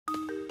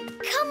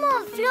Come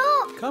on,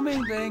 Flop.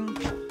 Coming, Bing.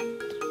 Coco.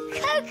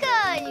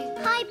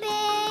 Hi,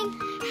 Bing.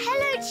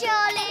 Hello,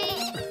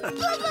 Charlie.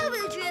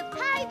 Bubble Drip.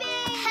 Hi,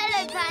 Bing.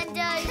 Hello,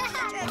 Pando. Hello,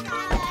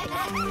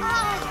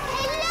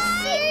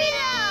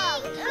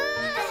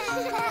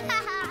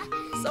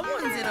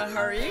 Someone's in a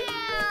hurry.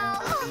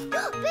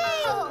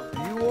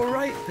 Bing. You all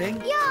right, Bing?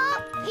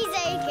 Yup, he's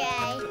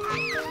okay.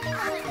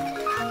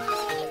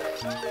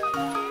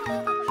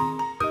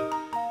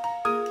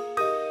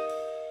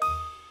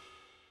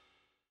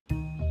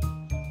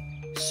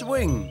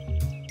 Swing.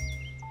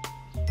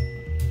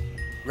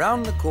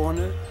 Round the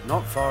corner,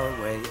 not far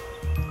away,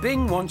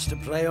 Bing wants to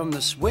play on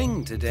the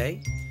swing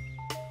today.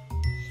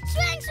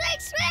 Swing, swing,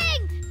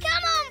 swing!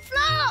 Come on,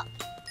 Flop!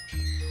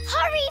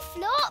 Hurry,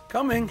 Flop!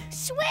 Coming.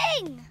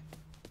 Swing!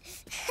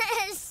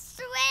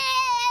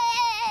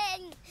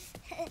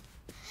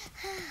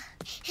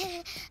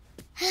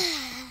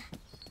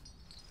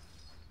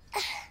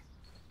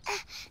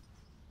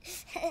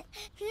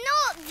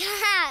 Not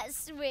that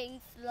swing,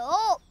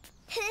 Flop.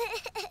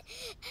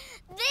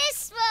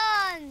 This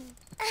one.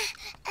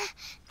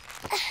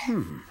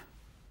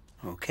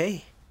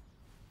 Okay.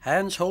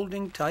 Hands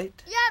holding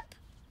tight. Yep.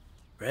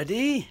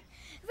 Ready?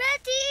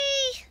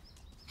 Ready.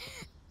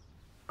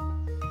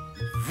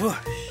 Whoosh.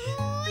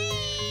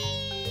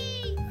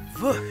 Whee!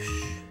 Whoosh.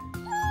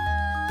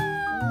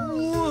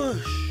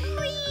 Whoosh.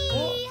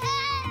 Whee!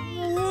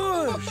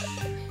 Whoosh.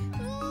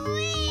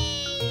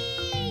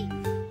 Whee!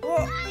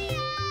 Whoa.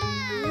 Hiya!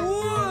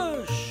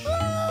 Whoosh.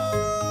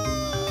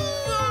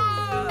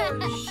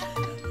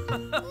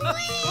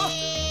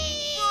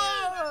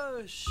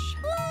 Whoosh.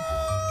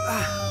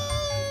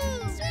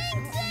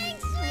 Swing, swing,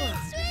 swing,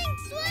 swing,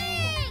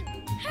 swing!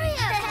 Hurry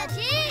up,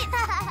 Paget!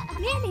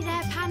 Nearly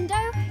there,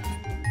 Pando.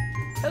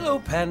 Hello,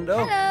 Pando.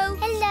 Hello.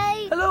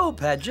 Hello. Hello,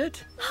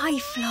 Paget. Hi,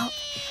 Flop.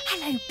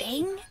 Hello,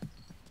 Bing.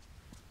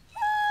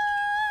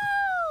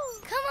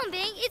 Come on,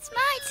 Bing, it's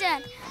my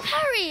turn.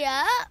 Hurry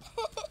up.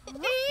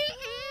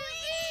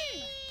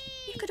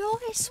 You could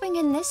always swing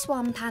in this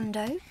one,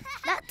 Pando.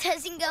 That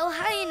doesn't go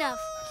high enough.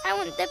 I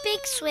want the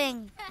big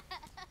swing.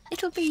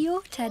 It'll be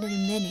your turn in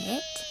a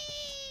minute.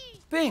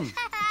 Bing,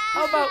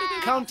 how about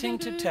counting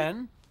to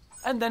 10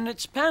 and then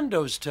it's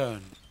Pando's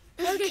turn?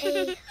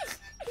 Okay.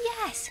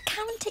 Yes,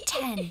 count to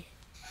 10.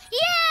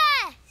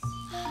 Yes!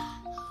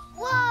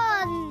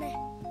 1,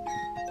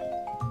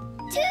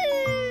 2,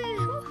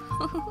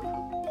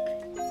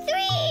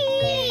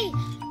 3,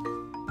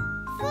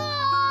 4,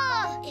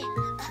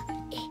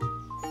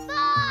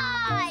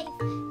 5,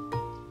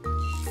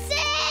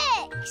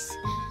 6.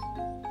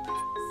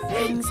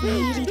 Bing's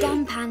nearly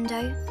done,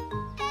 Pando.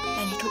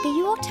 Then it'll be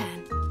your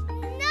turn.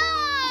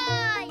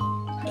 9,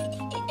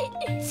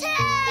 10.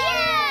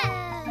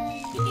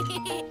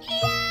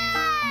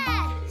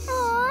 Yes!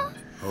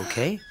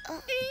 Okay.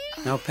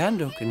 Now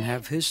Pando can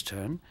have his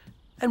turn,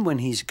 and when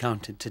he's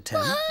counted to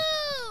 10,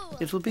 Whoa!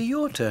 it'll be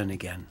your turn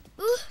again.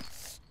 Ooh.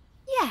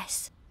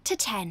 Yes, to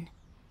 10.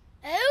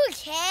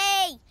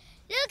 Okay.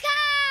 Look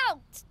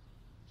out!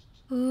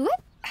 Whoop.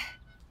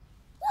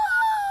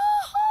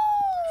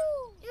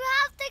 Woohoo! You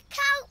have to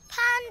count,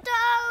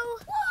 Pando.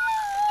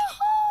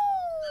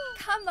 Woohoo!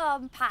 Come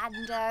on,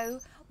 Pando.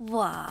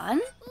 1.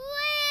 Wing!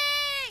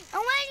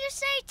 And when you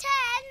say 10,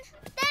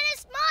 then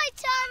it's my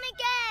turn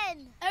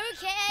again.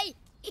 Okay.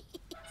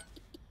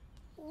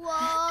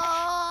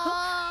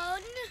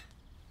 1,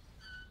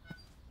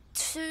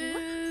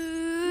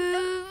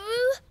 2,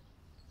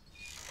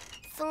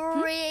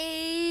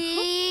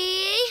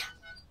 3,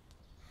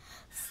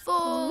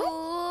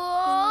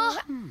 4.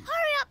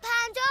 Hurry up,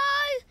 Pando.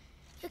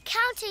 You're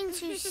counting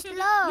too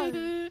slow.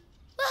 Woohoo!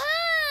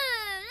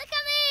 Look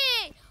at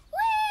me.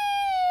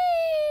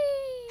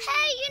 Whee!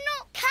 Hey, you're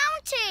not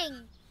counting.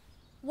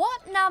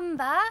 What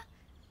number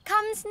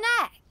comes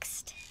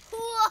next?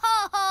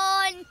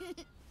 1.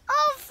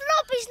 Oh,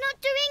 Floppy's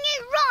not doing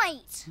it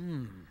right.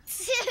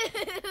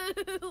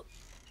 2.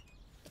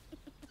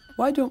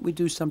 Why don't we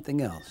do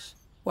something else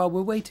while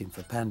we're waiting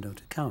for Pando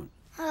to count?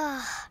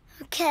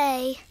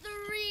 Okay.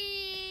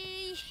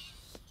 3.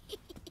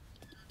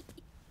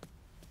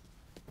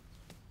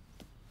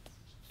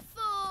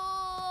 4.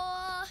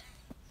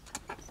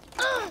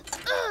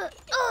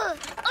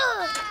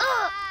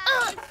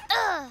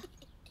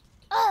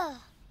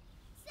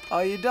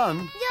 Are you done?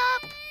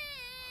 Yup.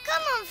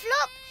 Come on,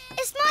 Flop.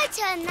 It's my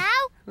turn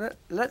now.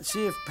 Let's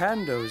see if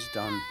Pando's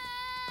done.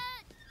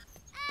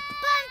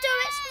 Pando,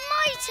 it's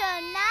my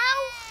turn now.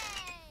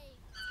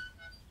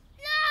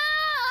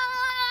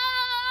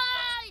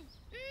 9.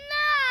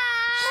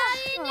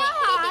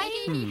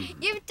 9.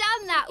 You've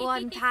done that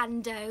one,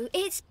 Pando.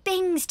 It's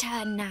Bing's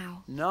turn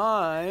now.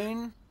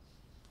 9.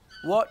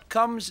 What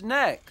comes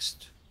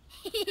next?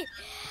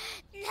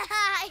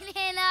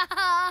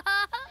 9.5.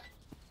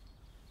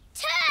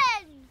 10.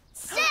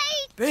 Say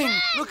Bing,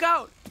 10. look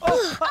out!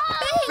 Oh,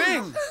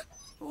 Bing!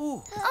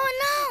 Ooh.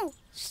 Oh, no.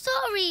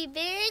 Sorry,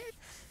 Bing.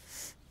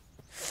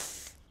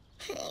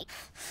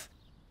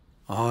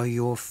 Are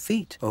your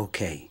feet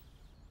okay?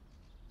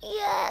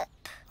 Yep.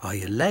 Are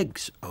your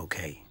legs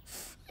okay?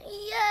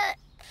 Yep.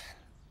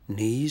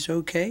 Knees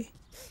okay?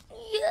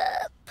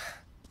 Yep.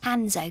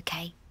 Hands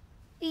okay?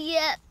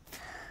 Yep.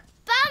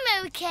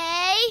 I'm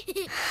okay.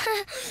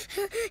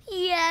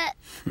 Yep.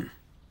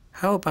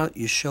 How about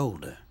your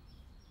shoulder?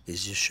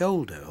 Is your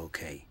shoulder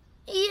okay?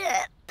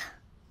 Yep.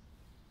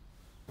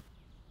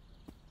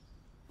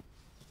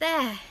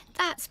 There,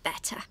 that's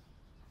better.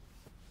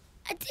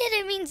 I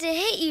didn't mean to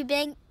hit you,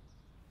 Bing.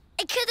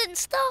 I couldn't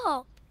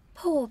stop.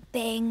 Poor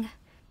Bing.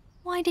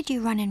 Why did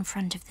you run in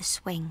front of the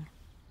swing?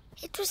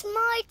 It was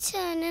my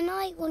turn and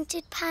I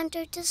wanted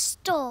Pando to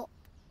stop.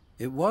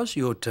 It was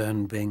your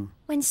turn, Bing.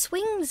 When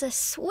swings are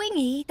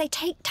swingy, they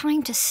take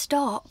time to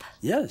stop.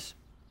 Yes.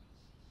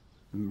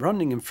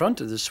 Running in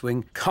front of the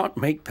swing can't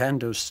make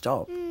Pando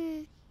stop.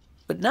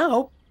 But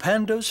now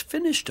Pando's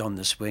finished on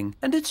the swing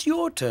and it's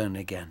your turn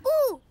again.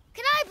 Ooh,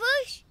 can I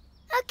push?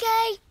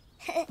 Okay.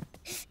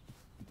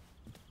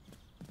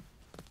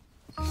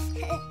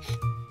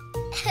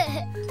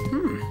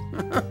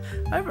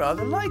 I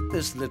rather like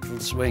this little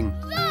swing.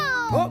 No!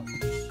 Oh,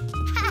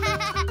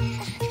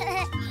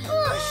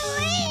 Push!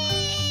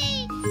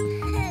 Whee!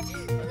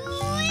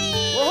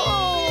 Whee!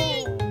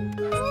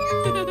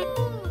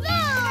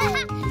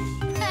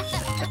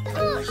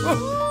 whoa! Push!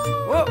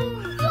 Whoa!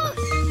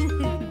 Push!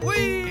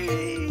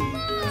 Whee!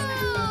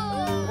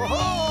 Whoa!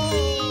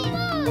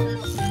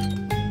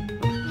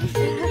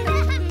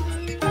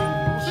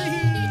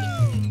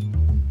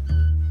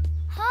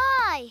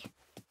 Hi!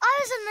 I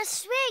was on the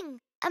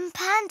swing and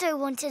Pando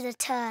wanted a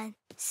turn.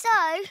 So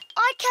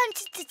I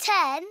counted to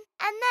 10 and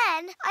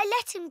then I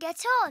let him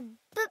get on.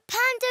 But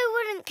Pando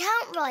wouldn't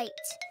count right.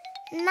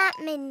 And that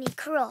made me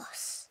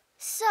cross.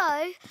 So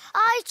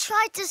I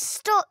tried to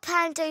stop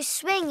Pando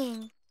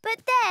swinging.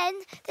 But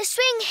then the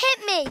swing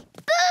hit me.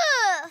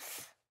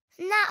 Boof!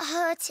 And that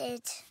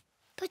hurted.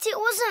 But it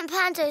wasn't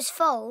Pando's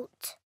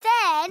fault.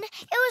 Then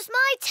it was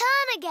my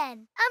turn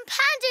again. And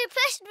Pando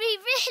pushed me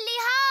really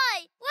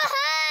high.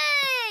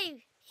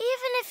 Woohoo!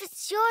 Even if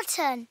it's your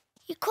turn,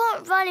 you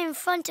can't run in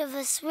front of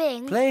a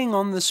swing. Playing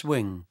on the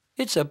swing.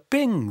 It's a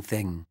Bing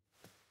thing.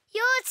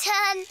 Your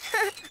turn.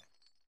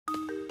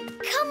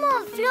 Come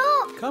on,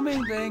 Flop.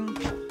 Coming, Bing.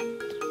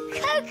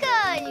 Coco.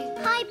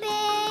 Hi,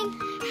 Bing.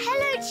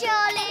 Hello,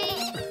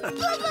 Charlie.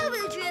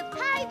 Bubble Drip.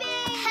 Hi,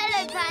 Bing.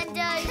 Hello,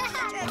 Pando.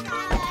 Hello,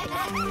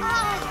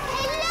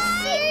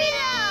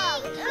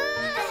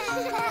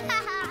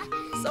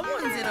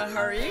 Someone's in a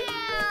hurry.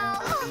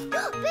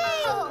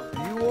 Bing.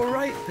 You all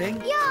right, Bing?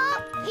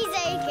 Yup, he's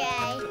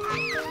okay.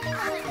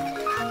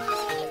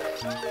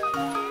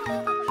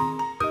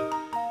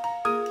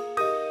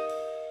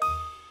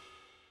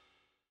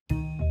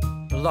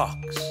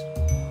 Blocks.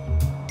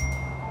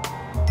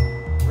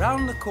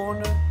 Round the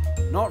corner,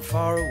 not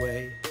far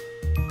away,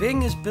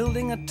 Bing is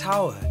building a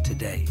tower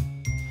today.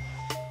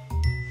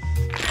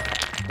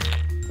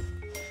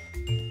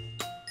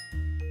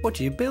 What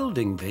are you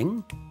building,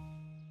 Bing?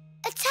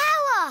 A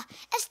tower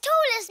as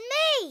tall as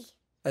me.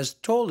 As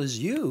tall as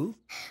you?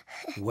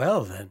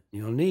 Well then,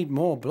 you'll need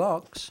more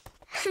blocks.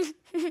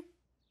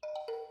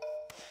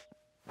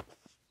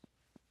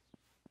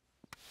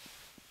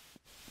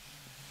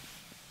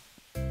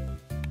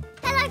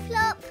 Hello,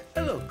 Flop.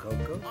 Hello,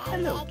 Coco.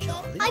 Hello,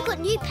 Charlie. I got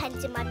new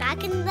pens in my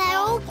bag and they're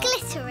all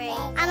glittery.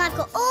 And I've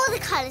got all the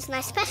colours and I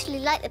especially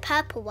like the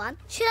purple one.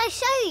 Should I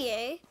show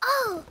you?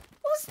 Oh,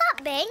 what's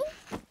that, Bing?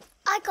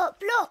 I got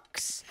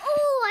blocks.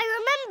 Oh, I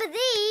remember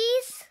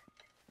these.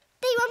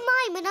 They were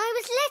mine when I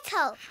was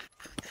little.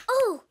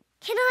 Oh,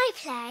 can I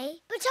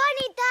play? But I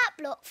need that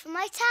block for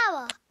my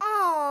tower.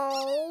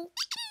 Oh.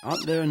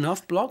 Aren't there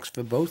enough blocks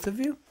for both of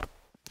you?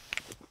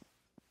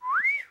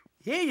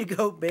 Here you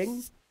go,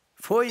 Bing,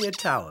 for your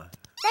tower.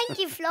 Thank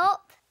you,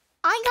 Flop.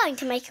 I'm going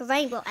to make a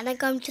rainbow and I'm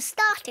going to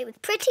start it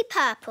with pretty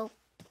purple.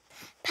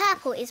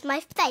 Purple is my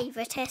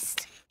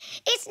favouriteest.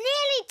 It's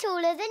nearly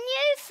taller than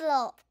you,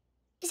 Flop.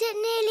 Is it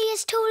nearly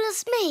as tall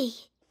as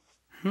me?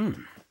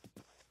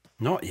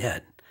 Not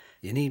yet.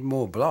 You need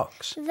more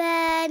blocks.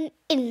 Then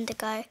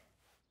indigo.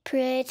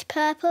 Pretty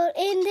purple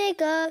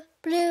indigo,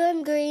 blue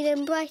and green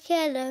and bright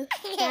yellow.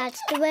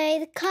 That's the way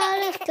the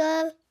colours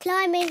go,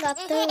 climbing up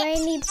the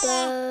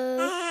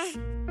rainbow.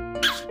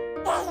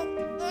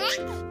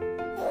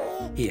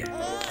 Here.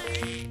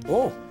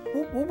 Oh,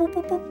 whoop, whoop, whoop,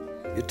 whoop, whoop.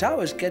 Your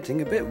tower's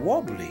getting a bit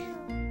wobbly.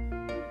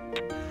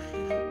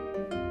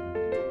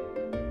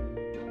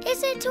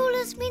 Is it tall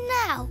as me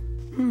now?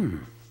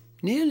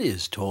 Nearly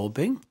as tall,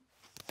 Bing.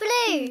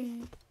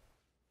 Blue.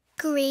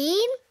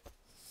 Green.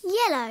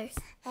 Yellow.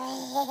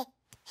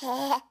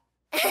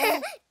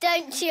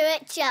 Don't chew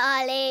it,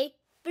 Charlie.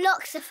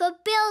 Blocks are for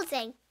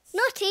building,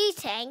 not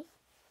eating.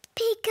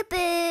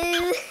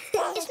 Peekaboo.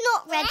 It's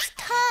not Red's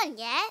turn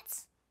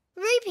yet.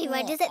 Ruby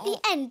Red is at the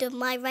end of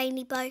my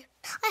rainy bow.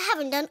 I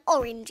haven't done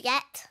orange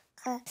yet.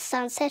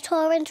 Sunset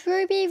orange,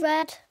 ruby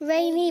red,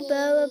 rainy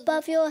bow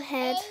above your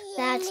head.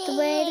 That's the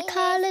way the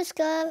colours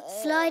go,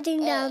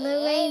 sliding down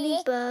the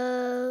rainy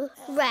bow.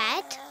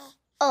 Red,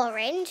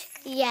 orange,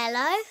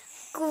 yellow,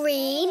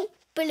 green,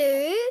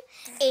 blue,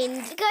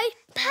 indigo,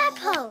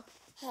 purple.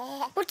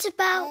 What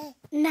about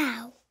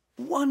now?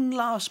 One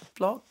last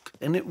block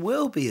and it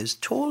will be as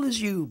tall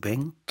as you,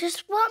 Bing.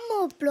 Just one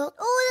more block.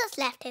 All that's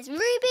left is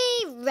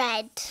Ruby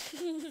Red.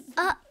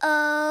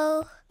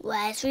 Uh-oh.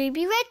 Where's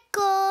Ruby Red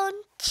gone?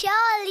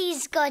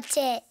 Charlie's got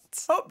it.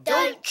 Oh,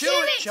 don't chew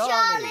it,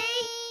 Charlie.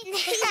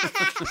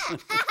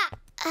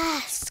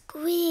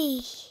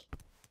 Squee.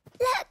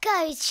 Let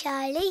go,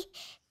 Charlie.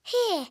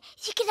 Here,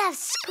 you can have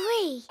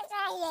Squee.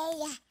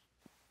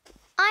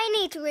 I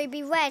need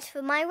Ruby Red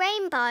for my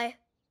rainbow.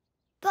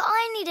 But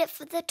I need it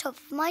for the top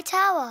of my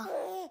tower.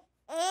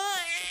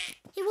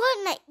 He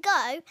won't let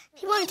go.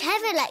 He won't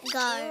ever let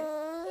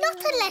go.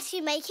 Not unless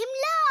you make him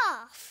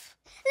laugh.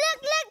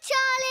 Look,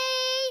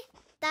 Charlie.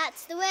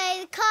 That's the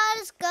way the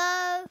cars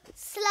go,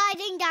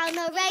 sliding down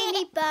a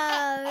rainy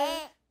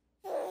bow.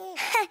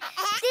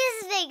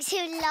 This makes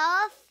you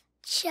laugh.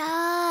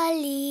 Charlie.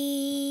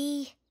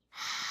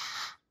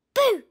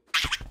 Boo!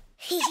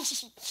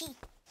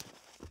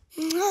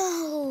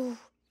 No.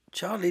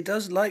 Charlie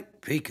does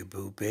like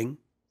peekaboo, Bing.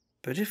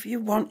 But if you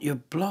want your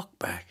block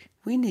back,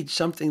 we need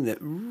something that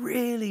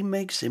really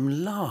makes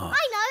him laugh.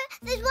 I know.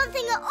 There's one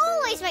thing that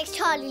always makes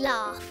Charlie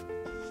laugh.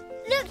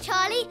 Look,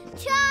 Charlie.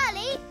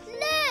 Charlie,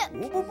 look.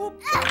 Whoop, whoop,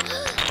 whoop.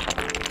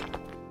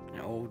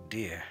 Oh,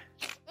 dear.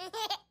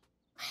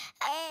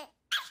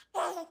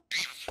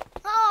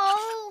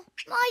 Oh,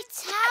 my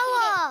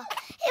tower.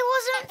 It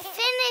wasn't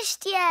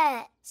finished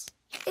yet.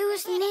 It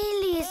was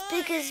nearly as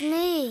big as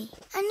me.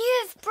 And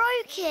you have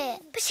broke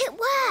it. But it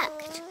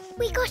worked.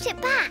 We got it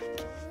back.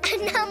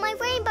 And now my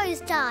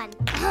rainbow's done.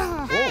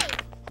 Hey,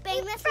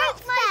 Bing, that's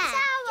not my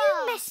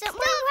tower. You messed up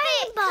my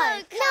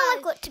rainbow. Now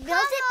I've got to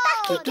build it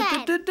back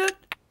again.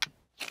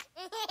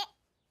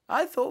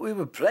 I thought we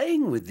were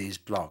playing with these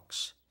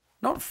blocks,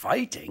 not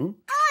fighting.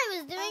 I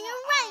was doing a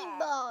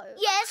rainbow.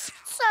 Yes,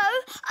 so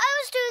I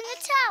was doing a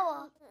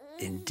tower.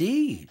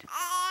 Indeed.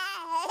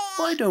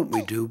 Why don't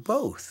we do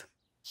both?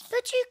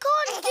 But you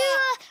can't do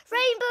a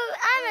rainbow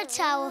and a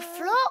tower,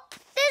 Flop.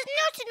 There's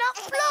not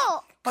enough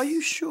block. Are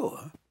you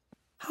sure?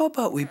 How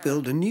about we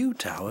build a new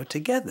tower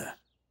together?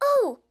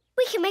 Oh,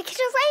 we can make it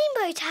a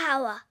rainbow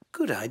tower.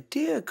 Good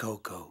idea,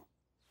 Coco.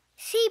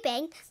 See,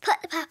 Bing,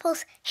 put the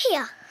purples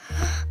here.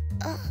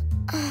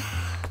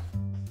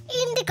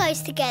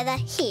 Indigo's together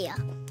here.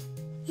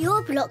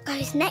 Your block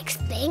goes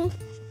next, Bing.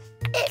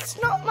 It's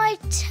not my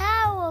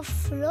tower,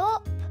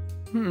 Flop.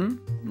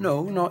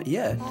 No, not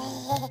yet.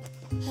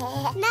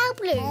 Now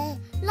blue,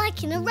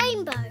 like in a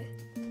rainbow.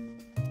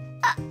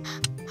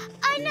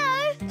 I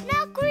know,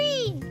 now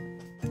green.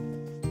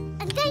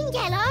 And then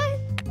yellow.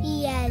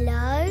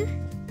 Yellow.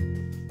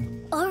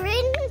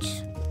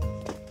 Orange.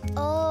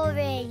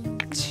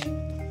 Orange.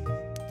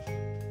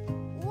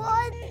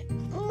 One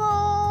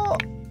more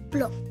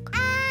block.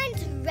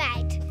 And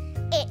red.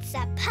 It's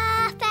a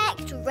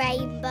perfect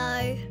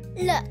rainbow.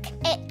 Look,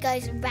 it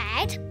goes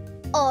red,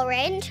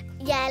 orange,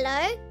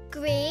 yellow,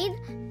 green,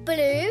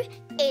 blue,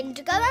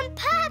 indigo and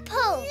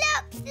purple.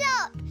 Look,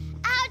 Flop,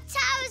 our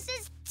tower's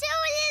as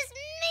tall as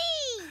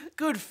me.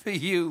 Good for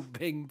you,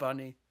 Bing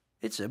Bunny.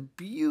 It's a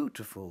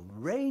beautiful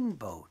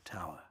rainbow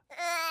tower.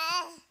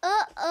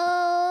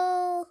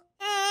 Uh-oh.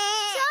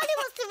 Charlie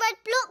wants the red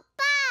block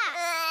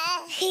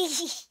back.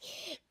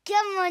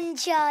 Come on,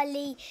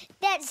 Charlie.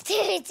 Let's do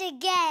it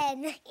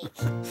again.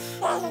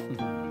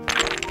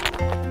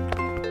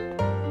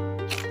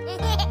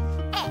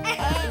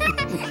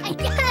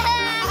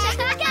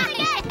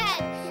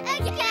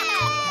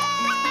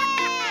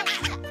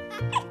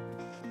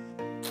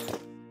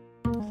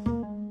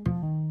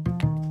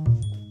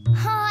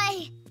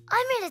 Hi,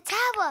 I made a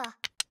tower,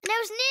 and it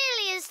was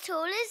nearly as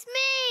tall as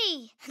me.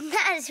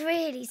 That's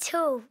really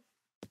tall.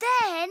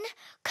 Then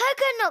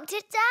Coco knocked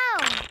it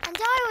down, and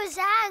I was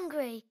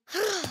angry.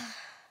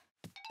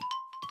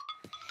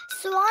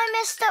 So I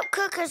messed up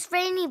Coco's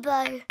rainy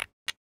bow.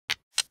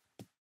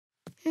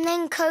 And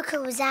then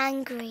Coco was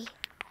angry.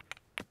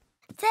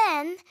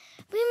 Then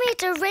we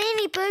made a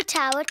rainy bow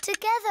tower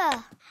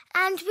together,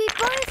 and we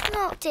both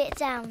knocked it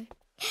down.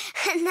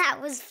 And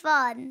that was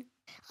fun.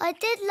 I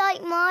did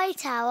like my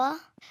tower,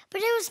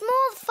 but it was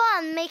more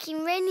fun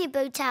making rainy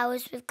bow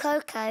towers with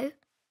Coco.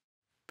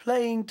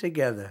 Playing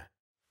together.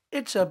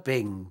 It's a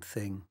Bing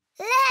thing.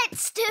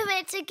 Let's do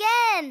it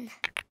again.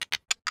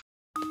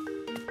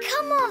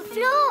 Come on,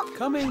 Flop.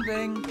 Coming,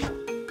 Bing.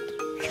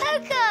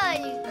 Coco.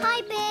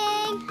 Hi,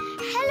 Bing.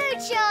 Hello,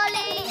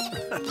 Charlie.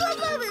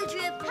 Bubble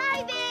drip.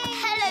 Hi, Bing.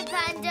 Hello,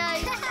 Pando.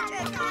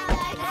 Hello,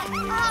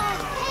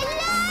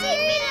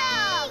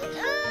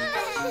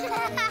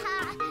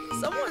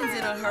 Someone's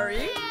in a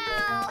hurry.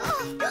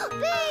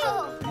 Bing.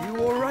 You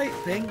all right,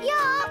 Bing?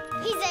 Yup,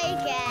 he's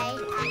okay.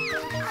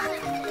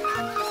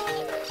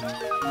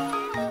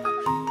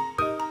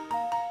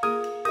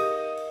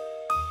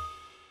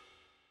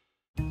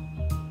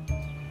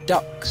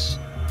 Ducks.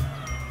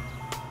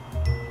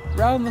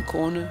 Round the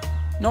corner,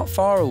 not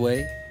far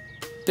away,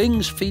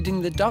 Bing's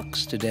feeding the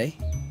ducks today.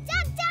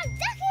 Duck, duck,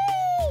 ducky!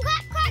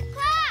 Quack, quack,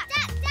 quack!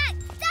 Duck, duck,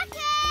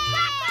 ducky!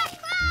 Quack, quack,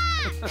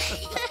 quack!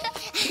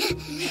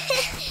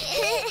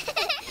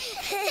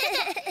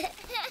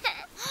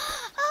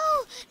 Oh,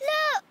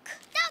 look!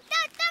 Duck, duck,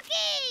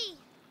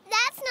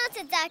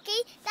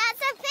 Ducky.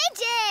 That's a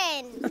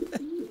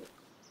pigeon.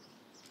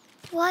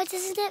 Why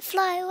doesn't it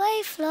fly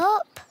away,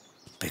 Flop?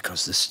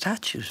 Because the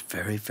statue's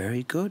very,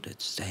 very good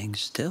at staying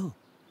still.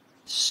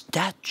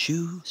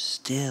 Statue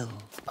still.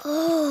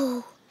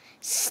 Oh,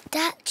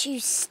 statue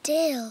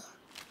still.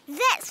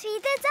 Let's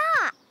feed the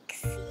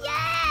ducks.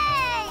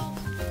 Yay!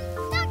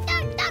 Duck,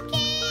 duck,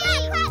 ducky!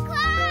 Quack, quack,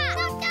 quack!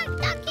 Duck, duck,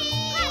 ducky!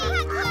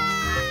 Quack,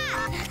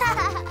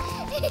 quack, quack!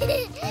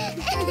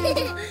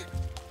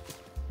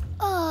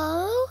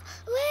 Oh,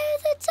 where are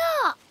the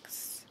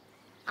ducks?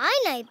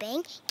 I know,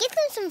 Bing. Give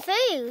them some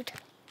food.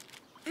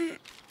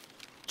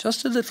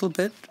 Just a little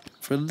bit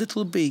for a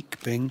little beak,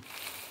 Bing.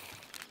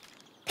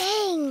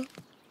 Bing,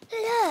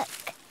 look.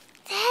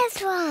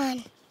 There's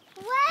one.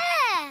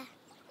 Where?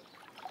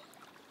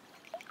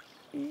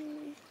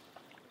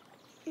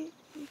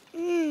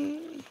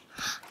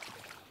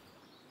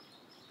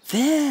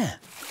 There.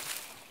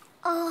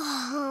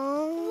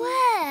 Oh,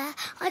 where?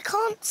 I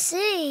can't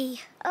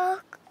see.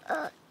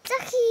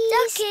 Ducky.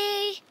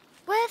 Ducky,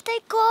 where have they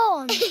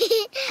gone?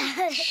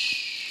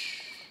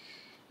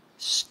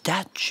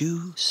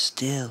 Statue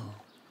still.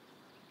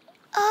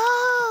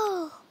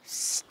 Oh,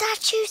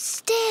 statue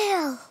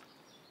still.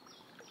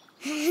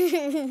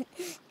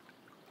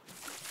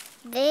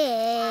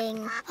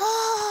 Bing.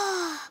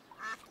 Oh,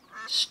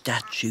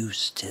 Statue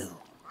still.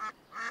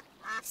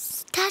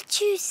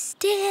 statue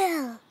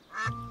still.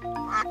 A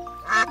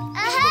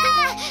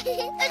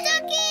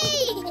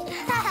ducky!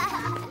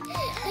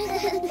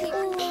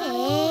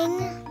 Bing.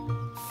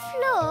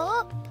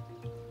 Flop,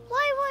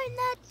 why won't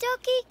that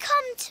ducky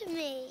come to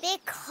me?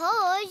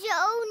 Because you're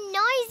all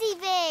noisy,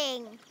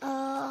 Bing.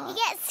 You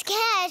get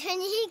scared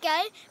when you go...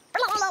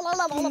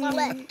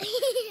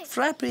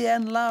 Flappy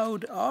and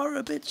loud are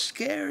a bit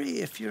scary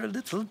if you're a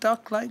little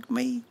duck like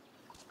me.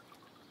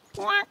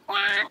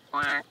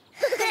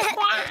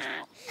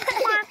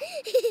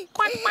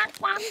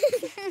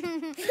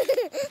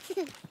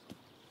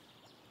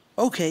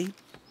 Okay,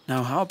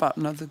 now how about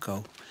another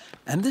go?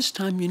 And this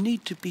time you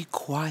need to be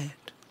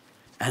quiet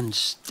and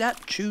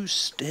statue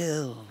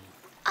still.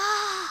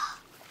 Ah,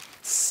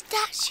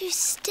 statue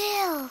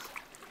still.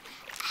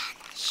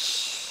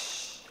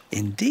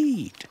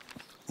 Indeed.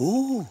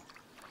 Oh,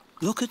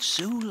 look at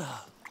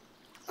Sula.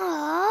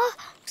 Ah,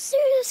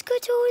 Sula's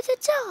got all the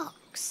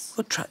ducks.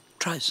 Well,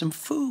 try some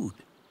food.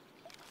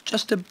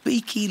 Just a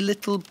beaky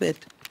little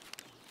bit.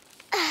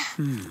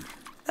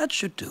 That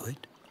should do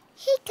it.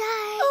 Here you go.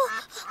 Oh,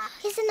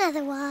 here's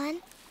another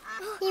one.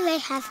 You may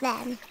have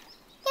them.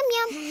 Yum,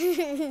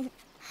 yum.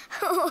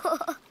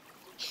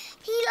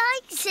 He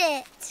likes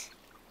it.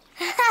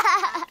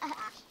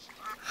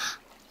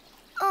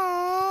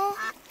 Oh,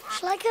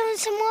 shall I give him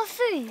some more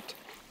food?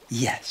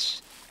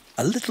 Yes,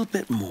 a little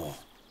bit more.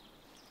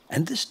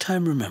 And this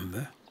time,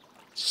 remember,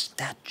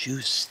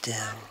 statue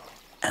still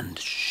and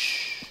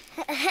shh.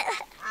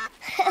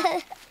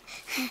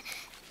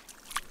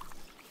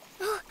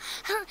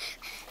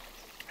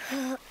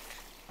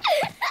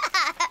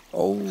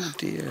 Oh,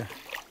 dear.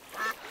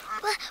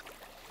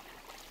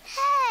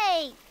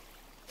 Hey,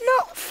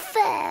 not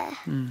fair.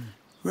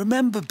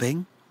 Remember,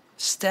 Bing,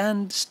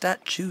 stand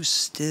statue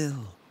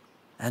still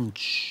and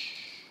shh.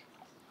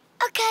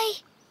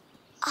 Okay,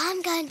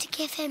 I'm going to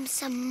give him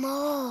some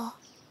more.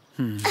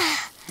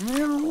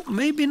 Well,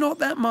 maybe not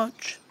that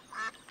much.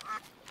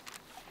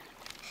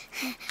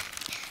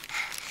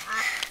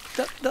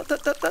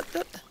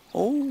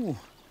 Oh,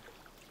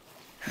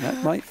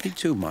 that might be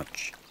too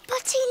much.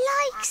 But he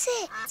likes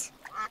it.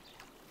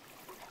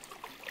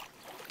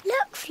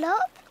 Look,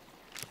 Flop.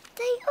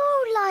 They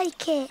all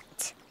like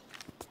it.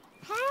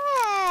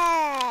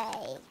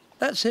 Hey!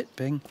 That's it,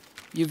 Bing.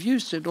 You've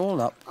used it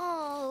all up.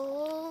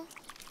 Oh.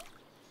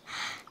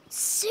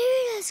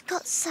 Sula's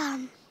got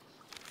some.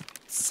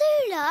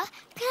 Sula,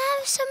 can I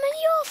have some of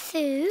your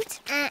food?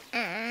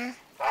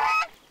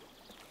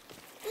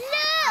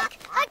 Look!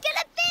 I got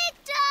a big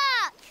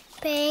duck!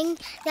 Bing,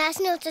 that's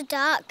not a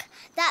duck.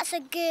 That's a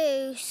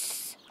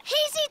goose.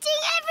 He's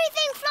eating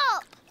everything,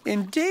 Flop!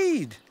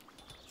 Indeed.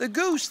 The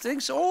goose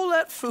thinks all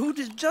that food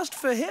is just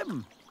for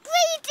him.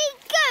 Greedy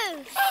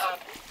goose!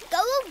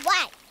 Go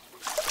away!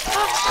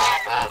 Flop!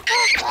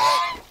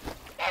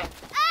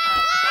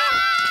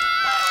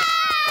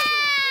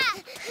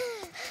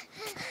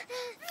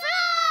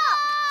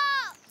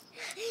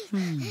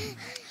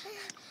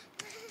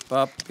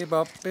 Boppy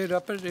boppy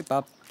doppity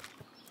bop.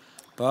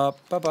 Bop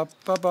bop bop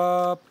bop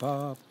bop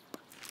bop.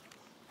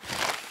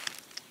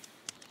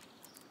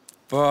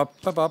 Bop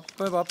bop bop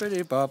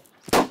boppity bop.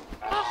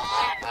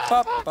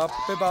 Bop bop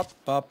bop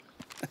bop.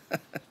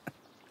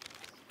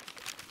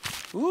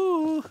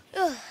 Ooh.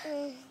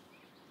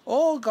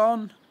 All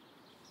gone.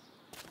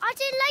 I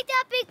didn't like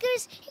that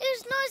because it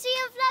was noisy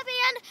and flappy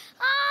and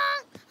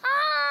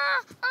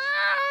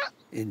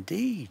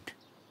Indeed.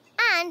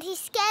 And he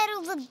scared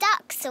all the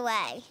ducks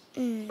away.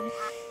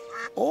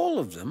 All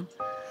of them?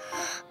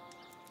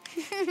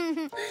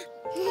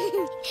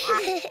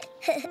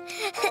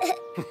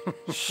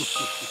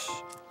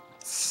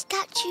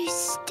 Statue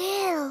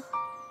still.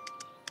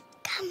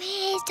 Come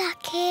here,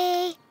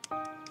 Ducky.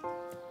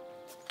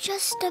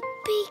 just a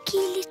beaky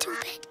little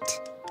bit.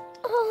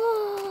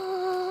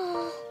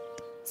 Oh,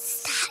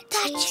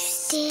 statue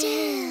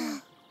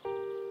still.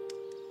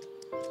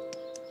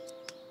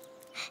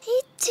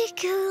 It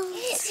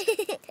tickles.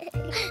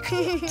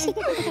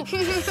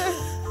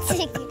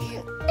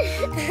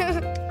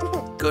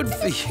 Good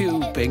for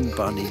you, Bing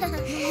Bunny.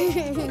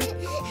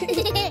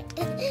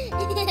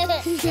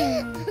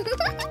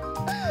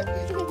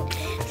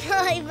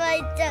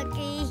 Bye-bye,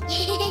 Ducky.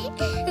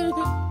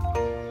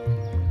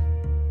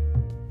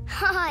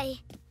 Hi.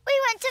 We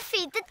went to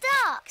feed the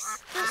ducks,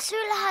 but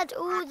Sula had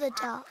all the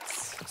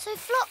ducks. So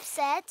Flop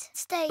said,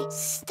 stay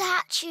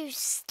statue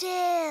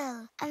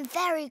still and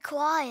very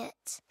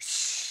quiet.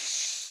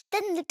 Shh.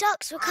 Then the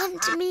ducks will come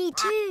to me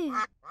too.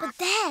 But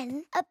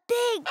then a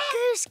big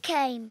goose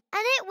came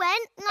and it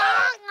went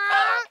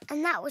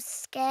and that was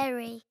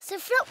scary. So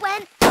Flop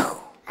went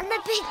and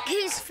the big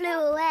goose flew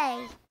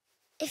away.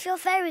 If you're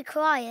very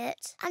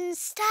quiet and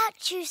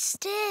statue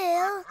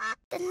still,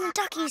 then the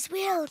duckies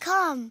will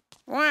come.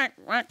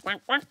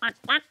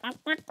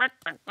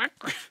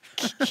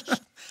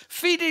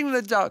 Feeding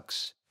the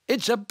ducks.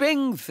 It's a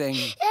Bing thing.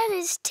 And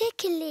it's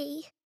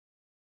tickly.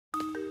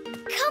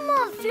 Come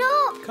on,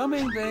 Flop.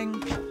 Coming, Bing.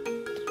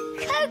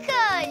 Coco.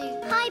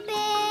 Hi,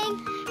 Bing.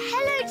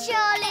 Hello,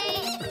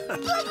 Charlie.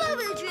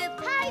 Bubble Drip.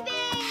 Hi,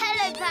 Bing.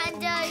 Hello,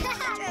 Pando.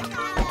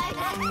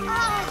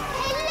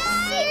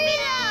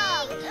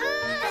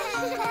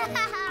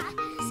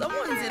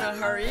 Someone's in a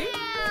hurry.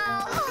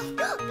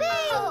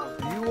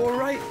 Bing. You all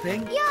right,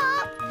 Bing?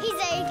 Yup, he's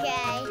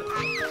okay.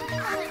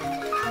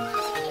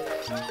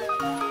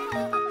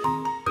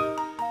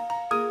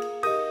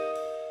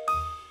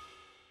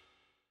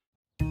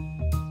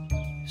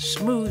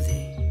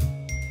 Smoothie.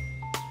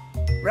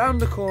 Round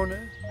the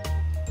corner,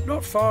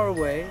 not far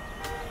away,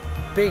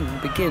 Bing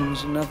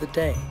begins another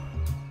day.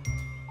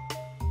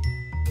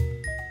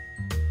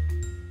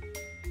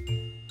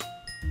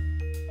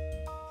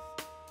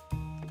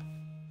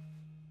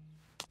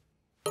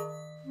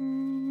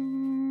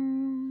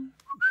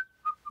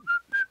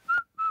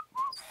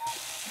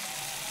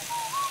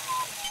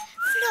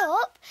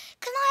 Flop,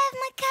 can I have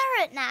my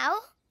carrot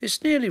now?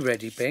 It's nearly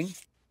ready, Bing.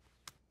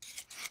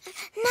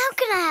 Now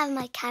can I have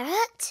my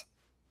carrot?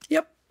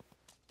 Yep.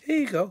 Here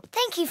you go.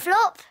 Thank you,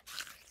 Flop.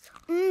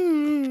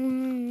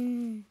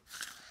 Mmm.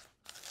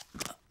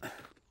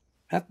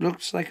 That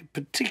looks like a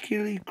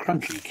particularly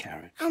crunchy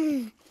carrot.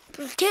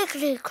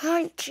 Particularly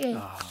crunchy.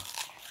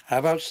 How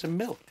about some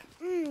milk?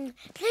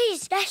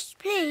 Please, yes,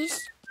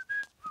 please.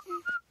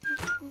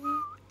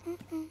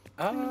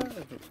 Oh.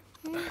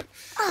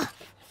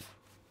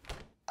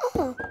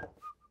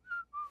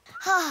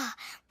 Ah,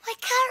 my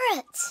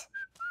carrot.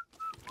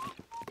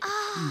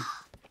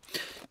 Ah.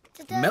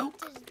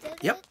 Milk?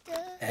 Yep.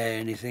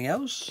 Anything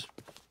else?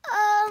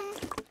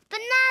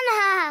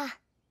 Banana.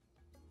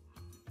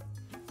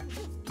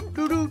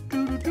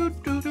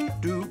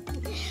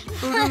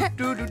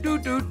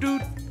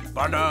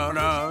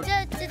 Banana.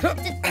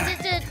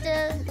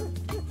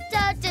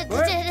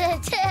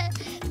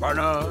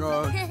 Banana.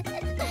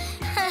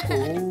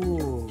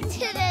 Oh,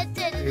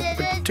 you're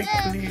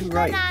particularly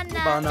right.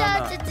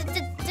 Banana.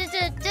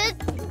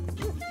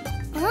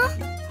 Huh?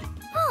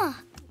 Oh.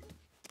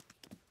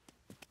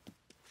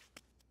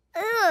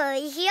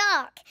 Ugh,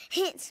 yuck.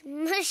 It's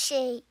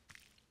mushy.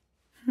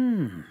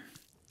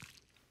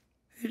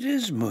 It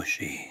is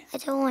mushy. I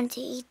don't want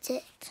to eat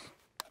it.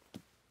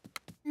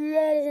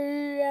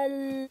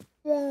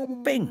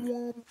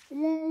 Bing.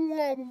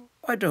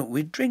 Why don't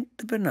we drink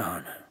the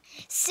banana?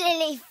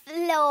 Silly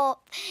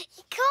Flop.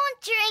 You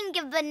can't drink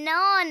a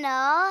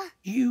banana.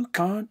 You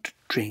can't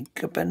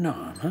drink a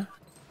banana?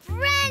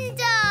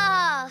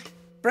 Brenda!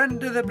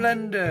 Brenda the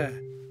blender.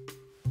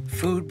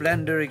 Food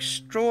blender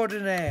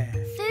extraordinaire.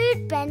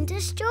 Food blender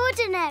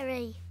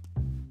extraordinary.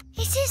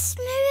 Is it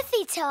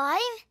smoothie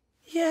time?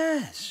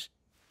 Yes.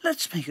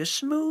 Let's make a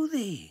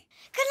smoothie.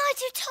 Can I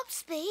do top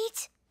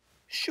speed?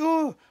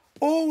 Sure.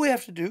 All we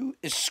have to do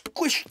is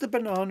squish the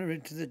banana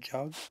into the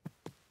jug.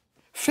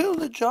 Fill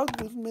the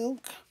jug with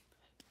milk.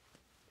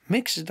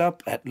 Mix it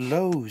up at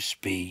low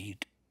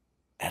speed.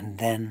 And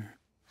then...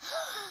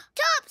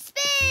 Top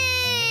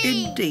speed!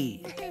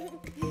 Indeed.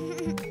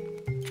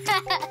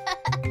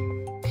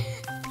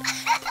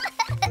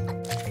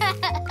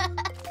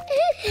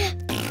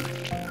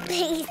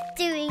 He's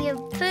doing a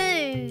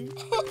poo.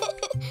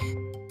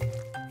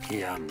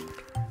 Yum.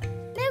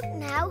 Milk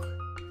now?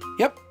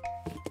 Yep.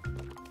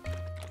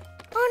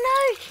 Oh no,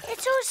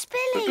 it's all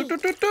spilly.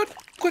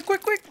 Quick,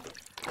 quick, quick.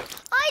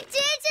 I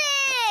did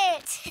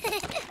it!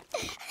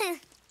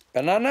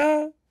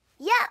 Banana.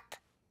 Yep.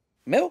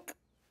 Milk.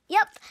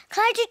 Yep.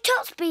 Can I do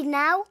top speed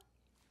now?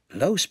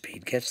 Low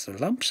speed gets the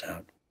lumps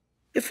out.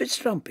 If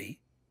it's lumpy,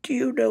 do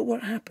you know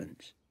what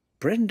happens?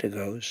 Brenda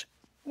goes...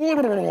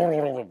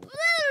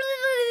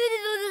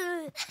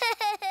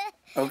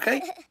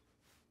 Okay.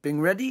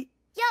 Bing ready?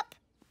 Yep.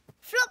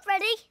 Flop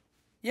ready?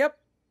 Yep.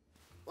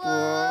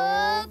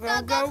 Whoa,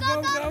 Go, go, go,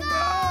 go, go!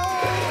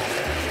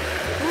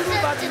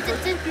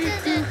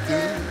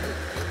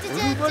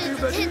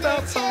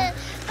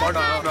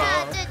 Banana.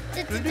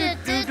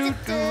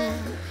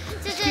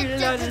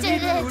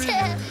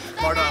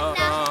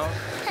 Banana.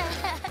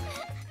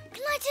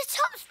 Can I do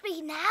top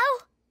speed now?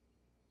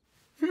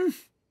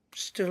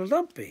 Still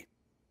lumpy.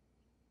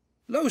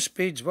 Low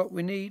speed's what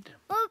we need.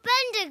 Well,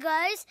 Bender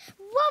goes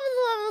wobble,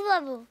 wobble,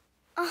 wobble.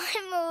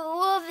 I'm all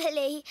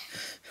wobbly.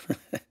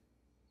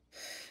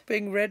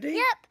 Bing ready?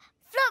 Yep.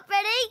 Flop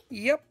ready?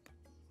 Yep.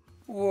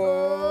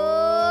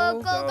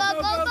 Whoa. Go, go,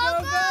 go, go,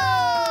 go, go!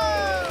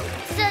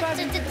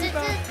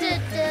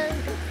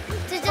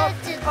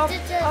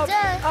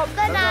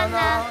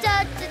 Banana.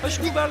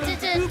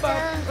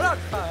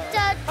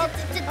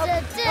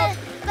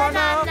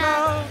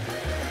 Banana.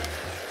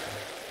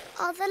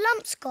 Are the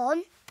lumps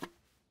gone?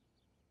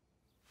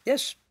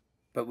 Yes,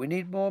 but we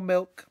need more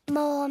milk.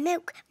 More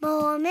milk,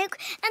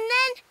 and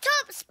then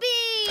top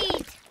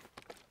speed!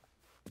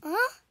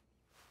 Huh?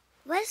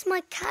 Where's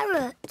my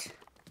carrot?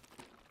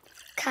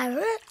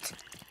 Carrot?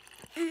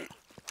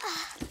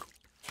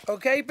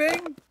 OK,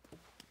 Bing?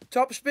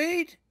 Top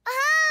speed?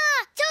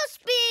 Aha! Top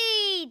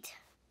speed!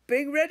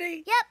 Bing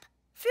ready? Yep.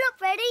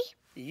 Flop ready?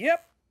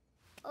 Yep.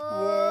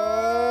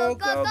 Oh,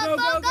 go, go,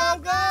 go, go,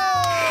 go!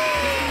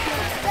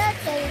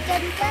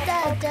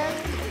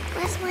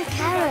 Where's my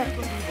carrot?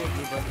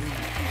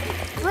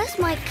 Where's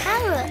my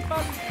carrot?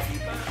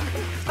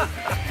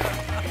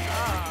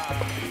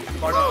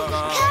 Oh,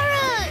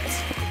 carrot!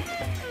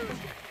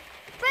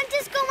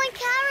 Brenda's got my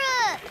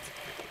carrot!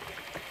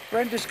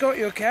 Brenda's got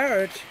your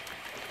carrot.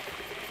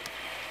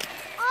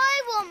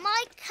 I want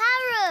my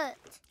carrot!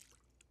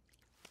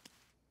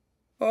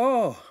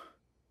 Oh,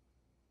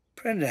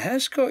 Brenda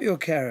has got your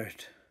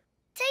carrot.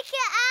 Take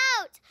it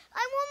out!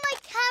 I want my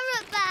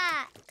carrot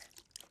back!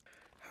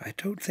 I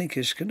don't think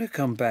it's going to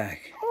come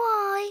back.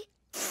 Why?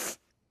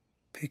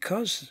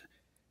 Because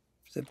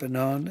the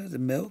banana, the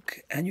milk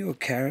and your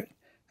carrot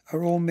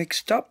are all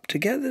mixed up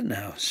together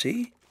now,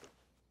 see?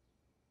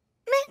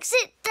 Mix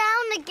it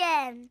down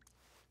again.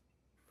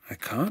 I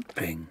can't,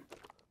 Bing.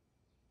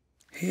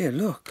 Here,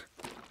 look.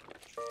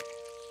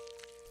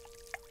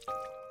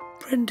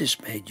 Brenda's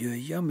made you a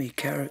yummy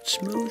carrot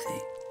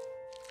smoothie.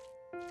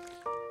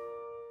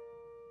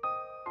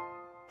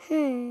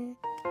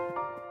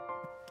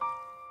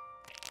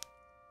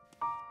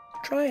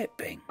 Try it,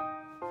 Bing.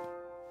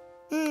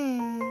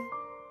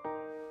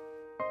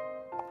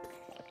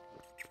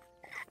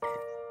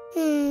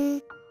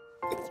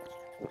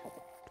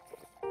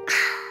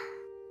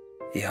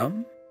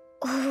 Yum?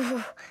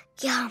 Oh,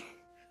 yum.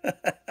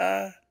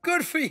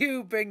 Good for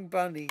you, Bing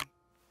Bunny.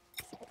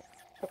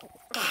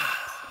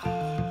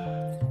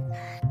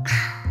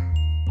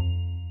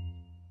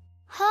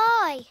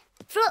 Hi.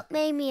 Flop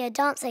made me a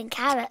dancing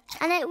carrot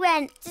and it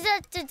went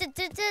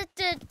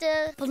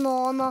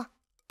banana.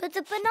 But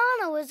the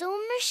banana was all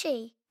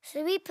mushy.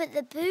 So we put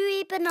the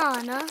buoy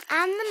banana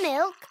and the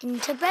milk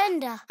into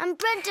Brenda. And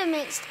Brenda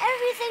mixed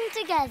everything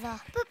together.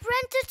 But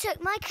Brenda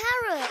took my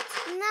carrot.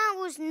 And that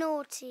was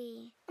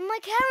naughty. And my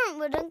carrot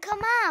wouldn't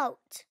come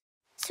out.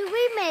 So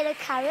we made a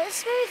carrot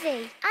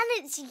smoothie. And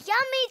it's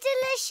yummy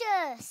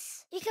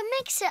delicious. You can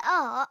mix it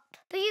up,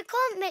 but you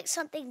can't mix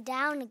something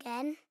down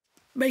again.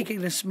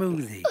 Making a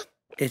smoothie.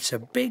 It's a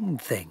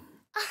big thing.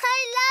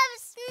 I love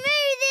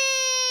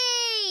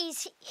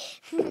smoothies!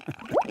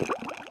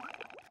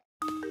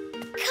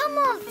 Come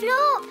on,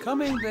 Flop.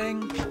 Coming,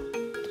 Bing.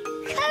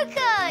 Coco.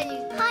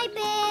 Hi,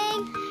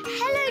 Bing.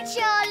 Hello,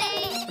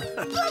 Charlie.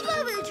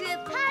 Bubble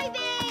Drip. Hi,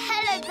 Bing.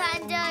 Hello,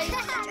 Pando.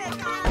 Hello,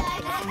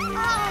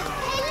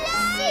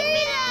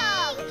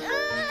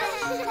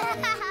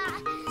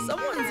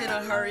 Someone's in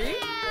a hurry.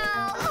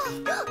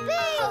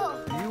 Bing.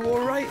 You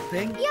all right,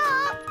 Bing?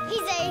 Yup,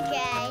 he's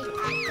okay.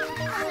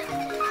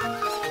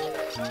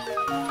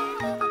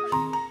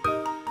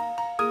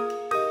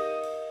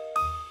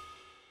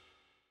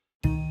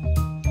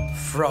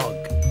 Frog.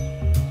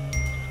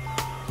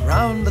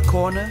 Round the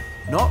corner,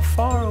 not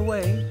far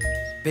away,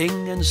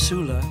 Bing and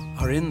Sula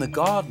are in the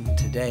garden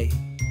today.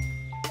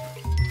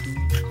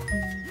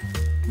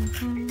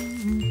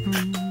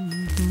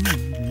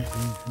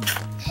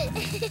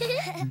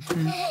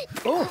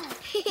 Oh.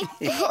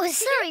 Oh,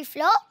 sorry,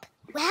 Flop.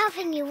 We're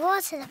helping you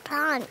water the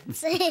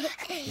plants. Indeed.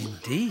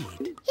 Here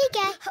you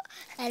go.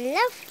 A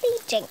lovely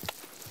drink.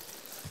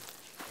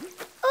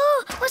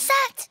 Oh, what's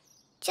that?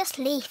 Just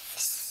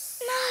leaves.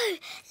 No,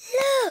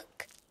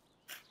 look.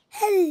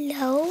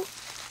 Hello.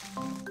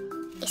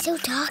 It's all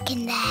dark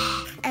in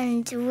there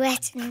and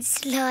wet and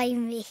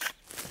slimy.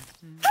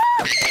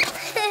 Look,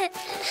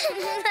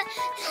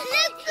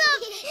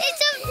 Flop,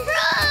 it's a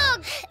frog.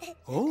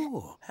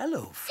 Oh,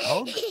 hello,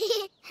 Frog.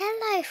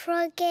 Hello,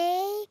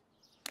 Froggy.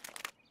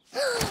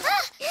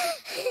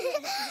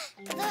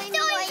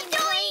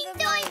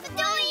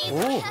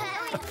 Oh,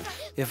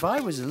 if I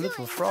was a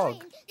little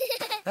frog,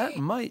 that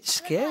might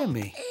scare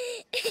me.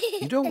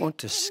 You don't want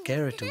to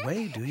scare it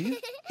away, do you?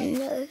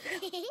 No.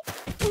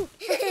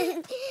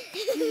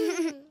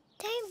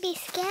 Don't be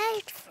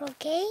scared,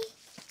 Froggy.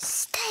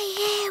 Stay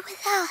here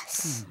with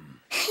us.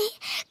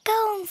 Go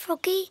on,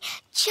 Froggy.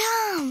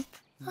 Jump.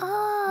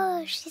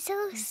 Oh, she's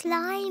all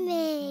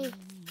slimy.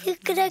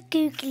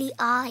 Googly sparkly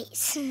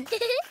eyes.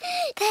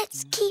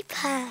 Let's keep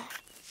her.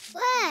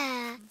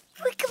 Where?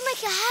 We can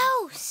make a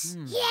house.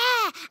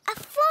 Yeah, a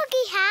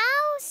froggy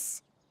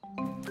house.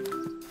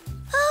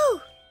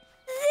 Oh,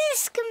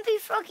 this can be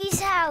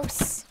Froggy's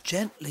house.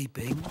 Gently,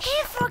 Bing.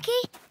 Here, Froggy.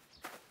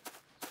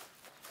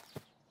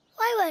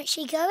 Why won't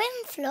she go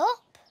in,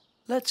 Flop?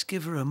 Let's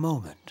give her a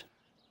moment.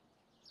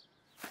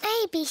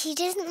 Maybe she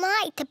doesn't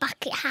like the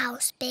bucket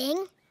house,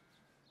 Bing.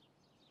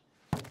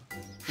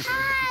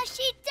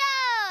 She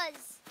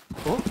does!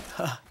 Oh,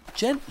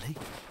 gently.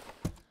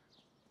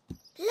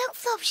 Look,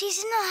 Flop,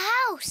 she's in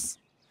her house.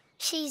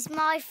 She's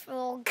my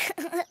frog.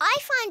 I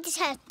find it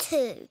her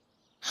too.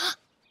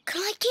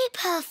 Can I keep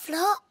her,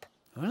 Flop?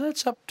 Well,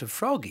 that's up to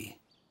Froggy.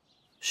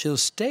 She'll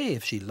stay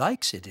if she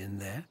likes it in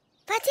there.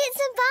 But it's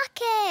a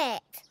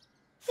bucket.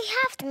 We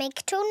have to make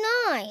it all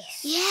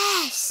nice.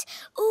 Yes,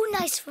 all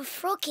nice for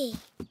Froggy.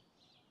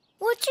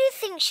 What do you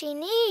think she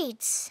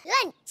needs?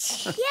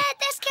 Lunch. Yeah,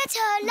 let's get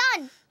her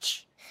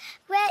lunch.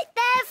 Right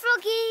there,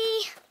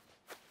 Froggy.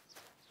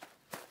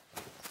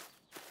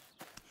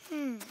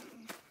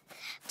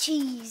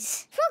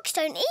 Cheese. Frogs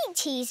don't eat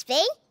cheese,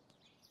 Bee.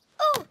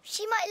 Oh,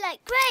 she might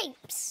like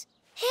grapes.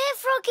 Here,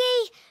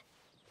 Froggy.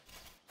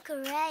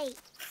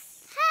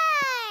 Grapes.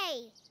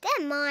 Hey!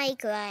 They're my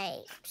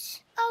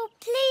grapes. Oh,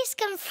 please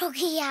can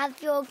Froggy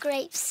have your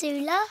grapes,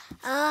 Sula?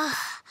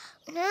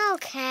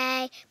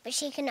 Okay, but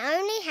she can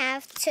only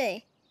have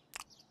 2.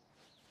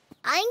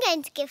 I'm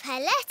going to give her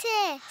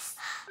lettuce.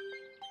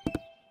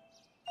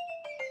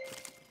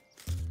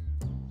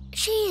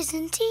 She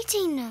isn't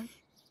eating them.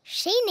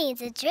 She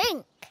needs a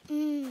drink.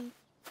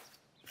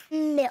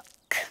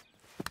 Milk.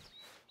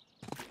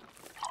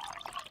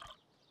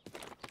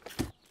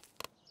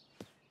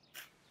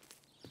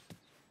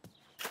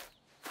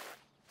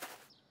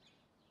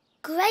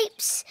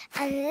 Grapes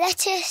and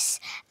lettuce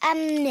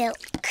and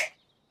milk.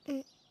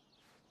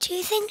 Do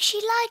you think she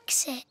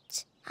likes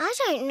it? I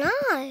don't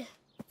know.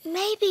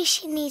 Maybe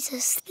she needs a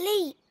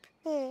sleep.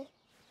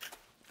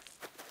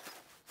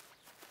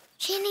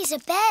 She needs a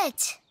bed.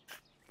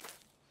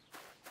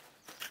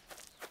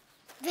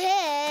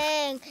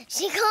 Bing,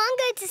 she can't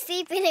go to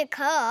sleep in a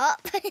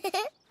cup.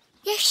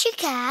 Yes, she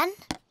can.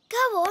 Go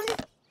on.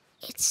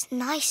 It's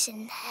nice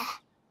in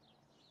there.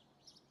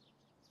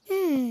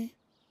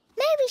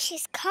 Maybe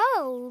she's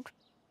cold.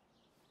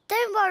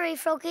 Don't worry,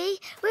 Froggy.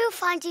 We'll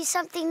find you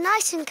something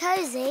nice and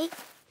cosy.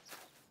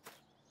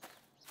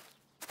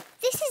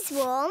 This is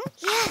warm.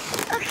 Yeah,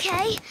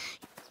 OK.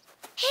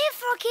 Here,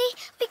 Froggy,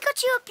 we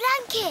got you a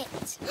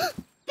blanket.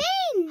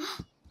 Bing!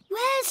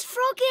 Where's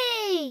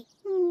Froggy?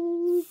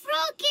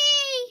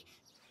 Froggy!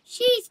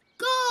 She's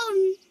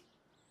gone.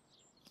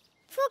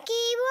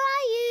 Froggy, where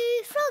are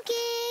you?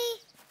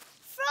 Froggy!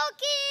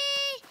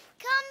 Froggy!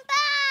 Come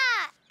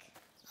back!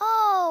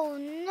 Oh,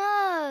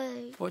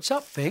 no. What's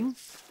up, Bing?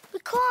 We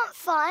can't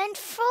find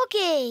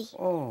Froggy.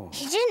 Oh.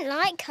 She didn't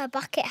like her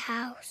bucket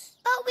house.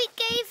 But we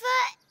gave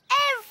her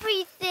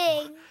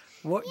everything.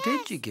 What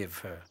did you give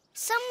her?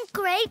 Some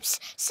grapes,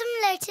 some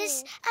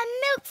lettuce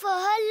and milk for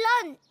her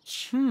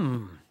lunch.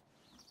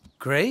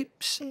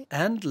 Grapes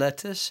and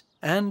lettuce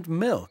and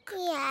milk.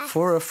 Yeah.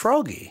 For a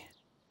froggy.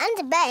 And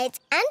a bed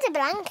and a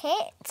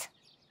blanket.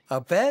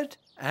 A bed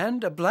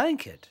and a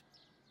blanket.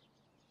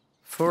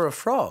 For a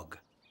frog.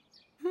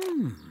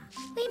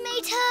 We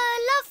made her a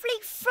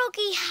lovely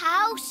froggy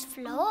house,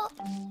 Flop.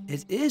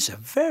 It is a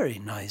very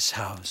nice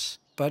house.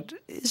 But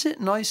is it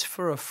nice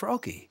for a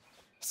froggy?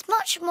 It's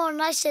much more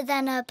nicer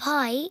than her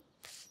pipe.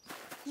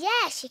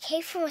 Yeah, she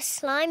came from a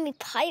slimy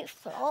pipe,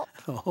 Flop.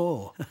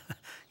 Oh,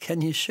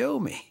 can you show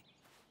me?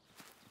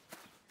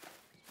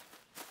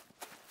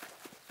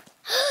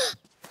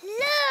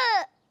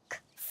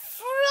 Look!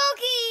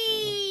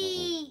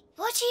 Froggy!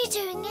 What are you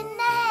doing in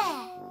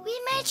there? We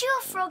made you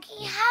a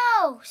froggy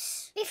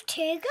house. With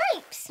 2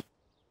 grapes.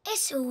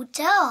 It's all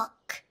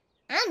dark.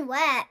 And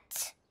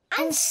wet.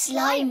 And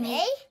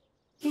slimy.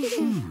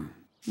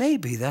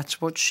 Maybe that's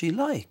what she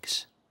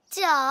likes.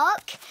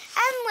 Dark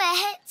and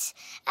wet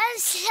and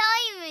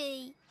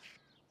slimy.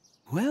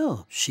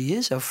 Well, she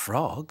is a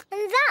frog.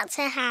 And that's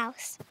her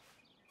house.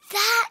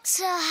 That's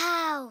her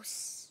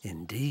house.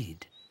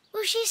 Indeed.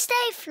 Will she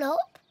stay,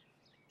 Flop?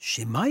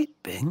 She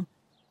might, Bing,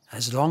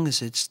 as long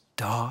as it's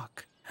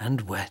dark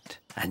and wet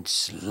and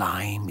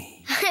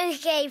slimy.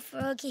 OK,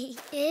 Froggy.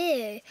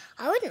 Ew,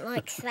 I wouldn't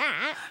like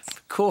that.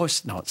 Of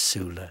course not,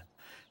 Sula.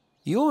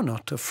 You're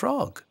not a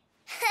frog.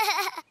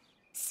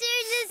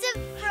 Sula's a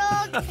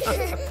frog.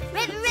 Ribbit,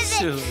 ribbit.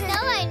 Sula. No,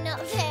 I'm not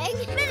playing.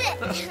 Ribbit.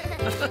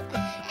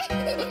 Ribbit,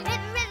 ribbit.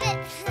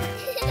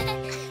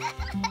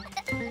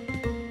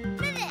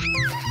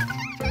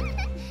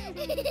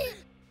 Ribbit.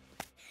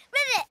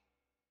 Ribbit.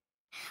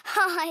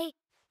 Hi.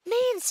 Me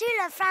and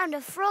Sula found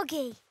a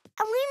froggy.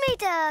 And we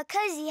made a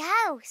cosy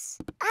house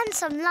and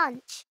some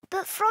lunch.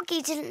 But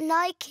Froggy didn't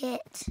like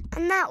it.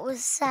 And that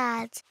was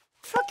sad.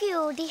 Froggy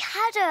already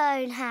had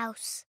her own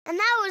house. And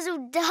that was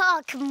all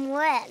dark and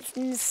wet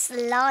and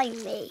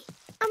slimy.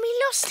 And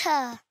we lost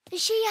her. And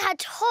she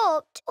had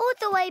hopped all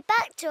the way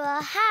back to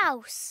her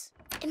house.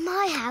 In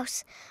my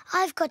house,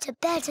 I've got a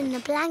bed and a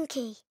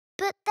blankie.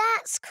 But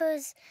that's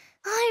 'cause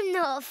I'm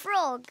not a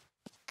frog.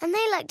 And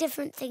they like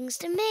different things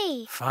to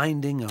me.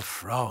 Finding a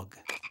frog.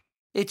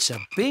 It's a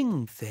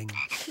Bing thing.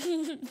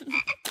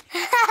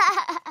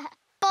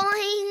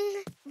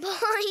 Boing,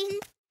 boing,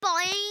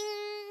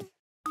 boing.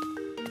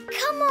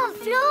 Come on,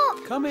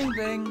 Flop. Coming,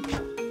 Bing.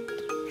 Coco.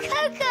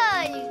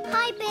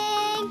 Hi,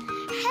 Bing.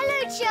 Hello,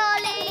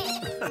 Charlie.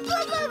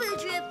 Bubble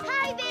drip.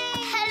 Hi,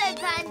 Bing. Hello,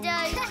 Pando.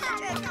 Hello,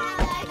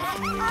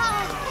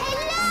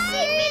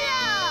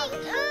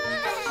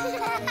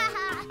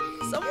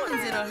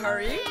 Someone's in a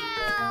hurry.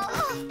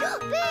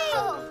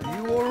 Bing.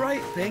 You all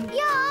right, Bing?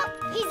 Yup,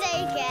 he's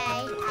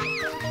okay.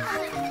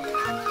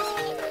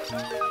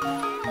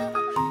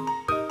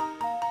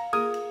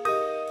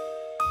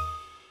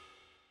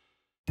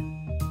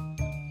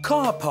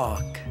 Car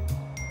park.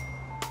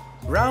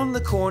 Round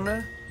the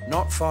corner,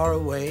 not far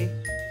away,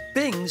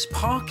 Bing's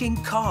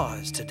parking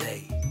cars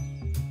today.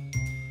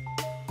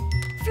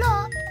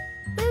 Flop,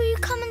 will you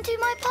come and do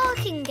my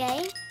parking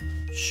game?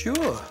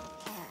 Sure.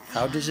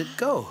 How does it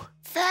go?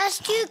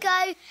 First you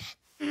go,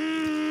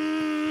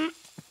 then,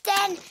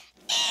 then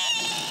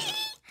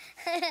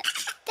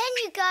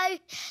you go,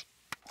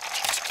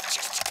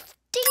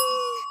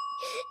 ding,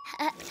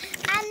 and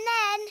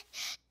then,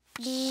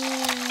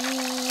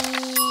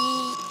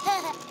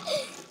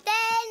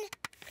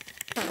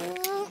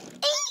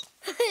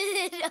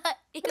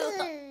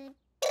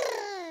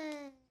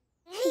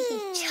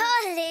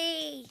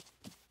 Charlie.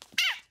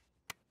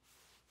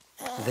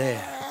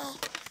 There.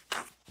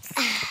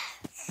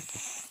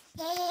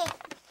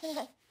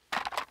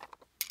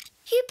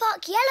 You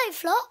park yellow,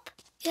 Flop.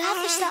 You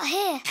have to start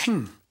here.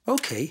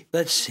 Okay,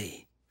 let's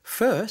see.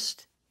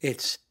 First,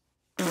 it's...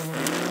 You're a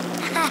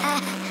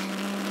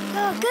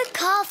good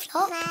car,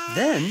 Flop.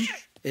 Then,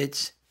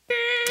 it's...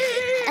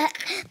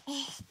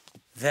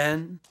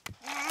 Then...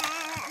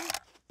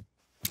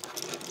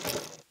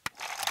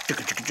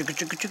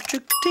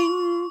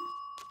 Ding!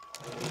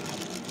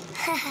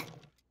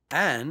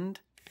 And...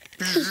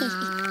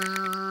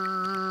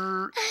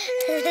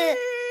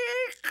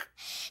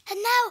 And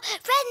now,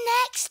 red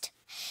next.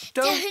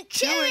 Don't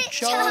chew it,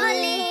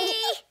 Charlie.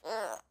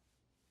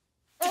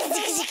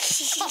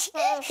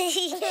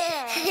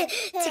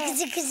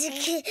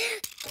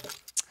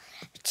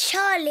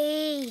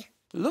 Charlie.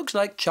 Looks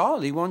like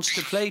Charlie wants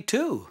to play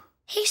too.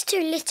 He's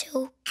too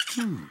little.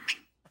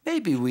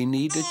 Maybe we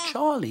need a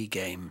Charlie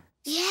game.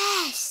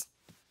 Yes.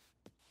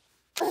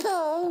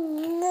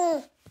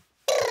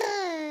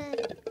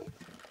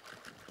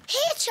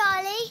 Here,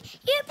 Charlie.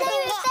 You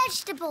play with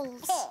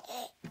vegetables.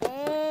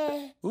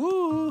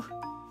 Ooh.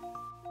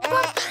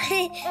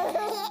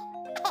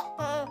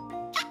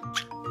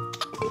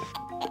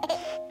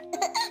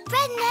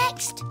 Red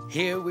next.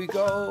 Here we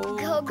go.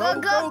 Go, go,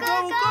 go,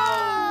 go, go.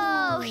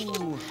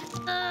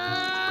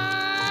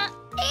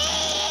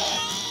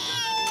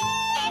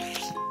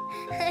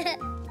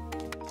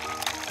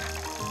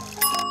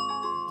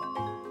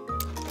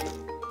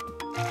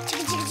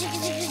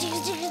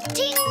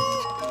 Ding.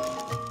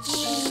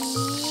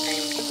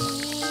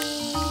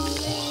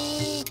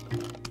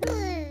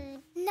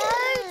 No,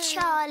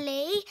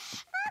 Charlie.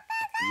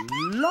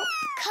 Lop.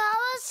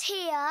 Cars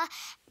here,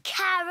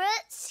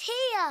 carrots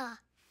here.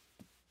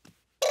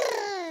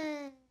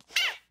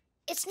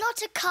 It's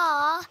not a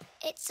car,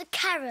 it's a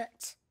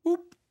carrot.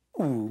 Oop.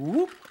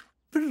 Oop.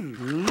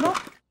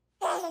 Lop.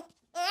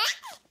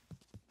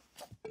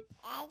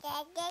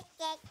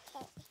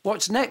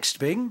 What's next,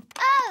 Bing?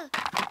 Oh,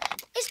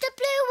 it's the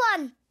blue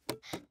one.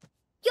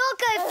 You'll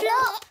go,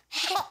 Flop.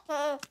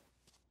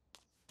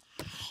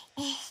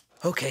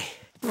 Okay.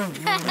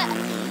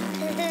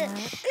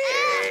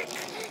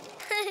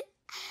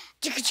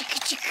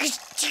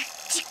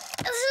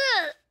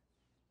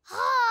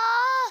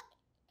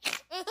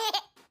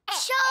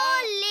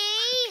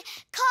 Charlie,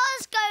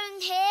 cars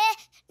going here,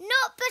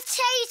 not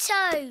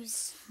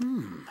potatoes.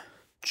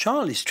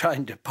 Charlie's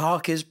trying to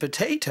park his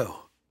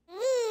potato.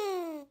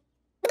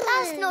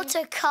 That's not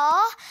a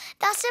car,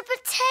 that's a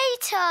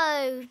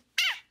potato.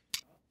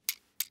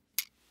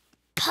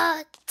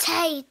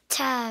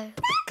 Potato.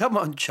 Come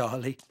on,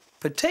 Charlie.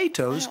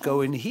 Potatoes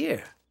go in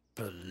here.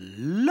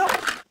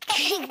 Plop.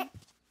 Ting.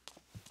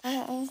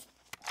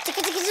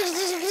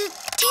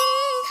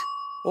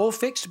 All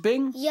fixed,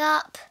 Bing?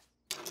 Yup.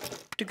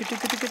 Ting.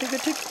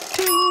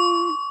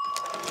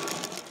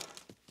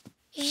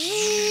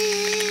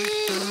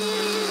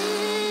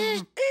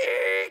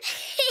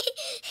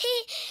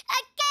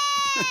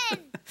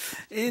 Again!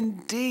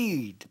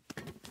 Indeed.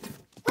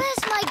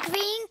 Where's my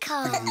green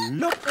car?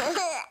 Look.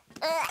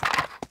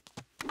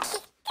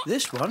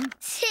 This one?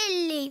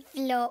 Silly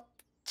Flop.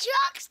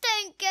 Trucks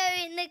don't go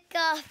in the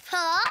car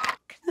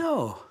park.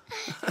 No.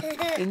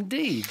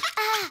 Indeed.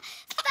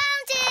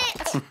 Found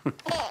it!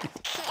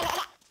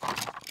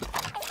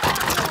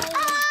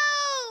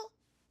 Oh!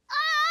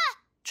 Ah!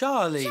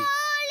 Charlie.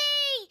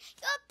 Charlie!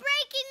 You're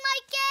breaking my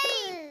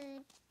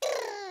game!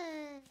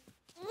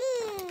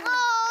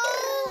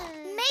 Oh!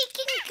 Make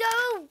him go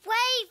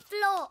away,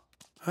 Flop.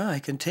 I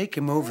can take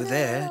him over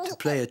there to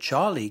play a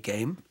Charlie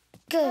game.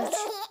 Good.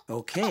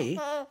 OK,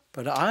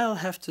 but I'll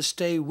have to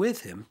stay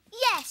with him.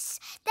 Yes,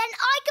 then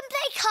I can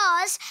play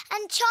cars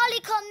and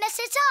Charlie can't mess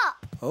it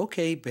up.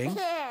 OK, Bing.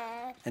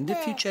 And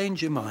if you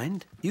change your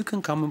mind, you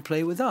can come and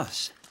play with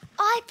us.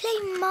 I play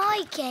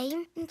my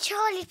game and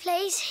Charlie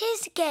plays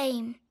his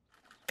game.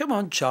 Come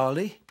on,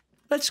 Charlie.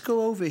 Let's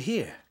go over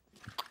here.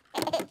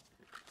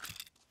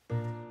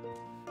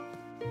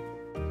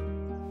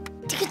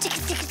 Tick, tick,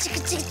 tick, tick,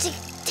 tick, tick, ting.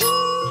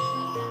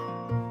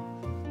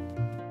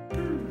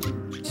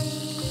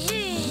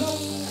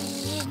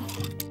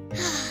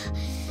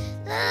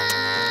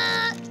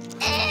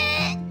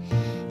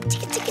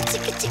 Tick, tick,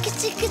 tick, tick,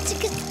 tick,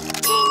 tick,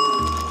 ting.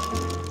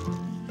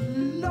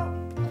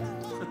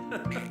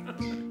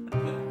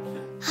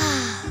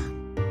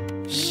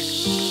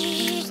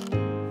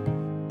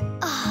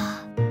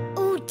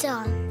 All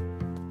done.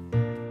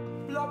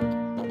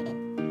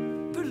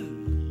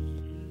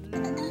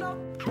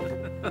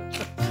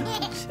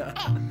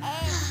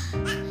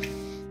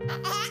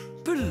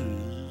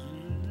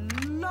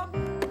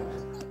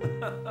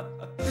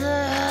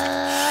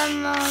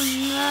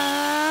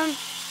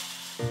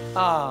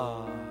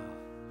 Ah,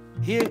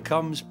 here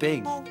comes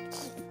Bing.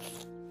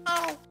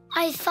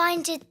 I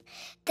find it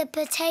the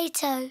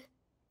potato.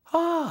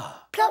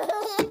 Ah, Plop.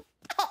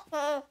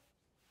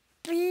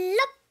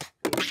 Plop.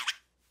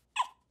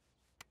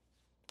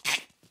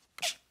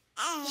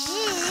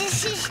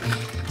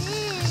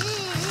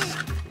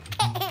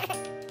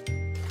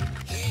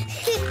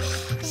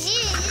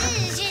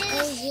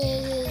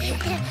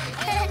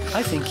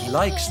 I think he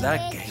likes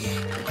that game.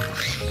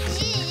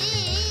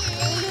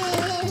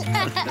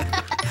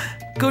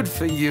 Good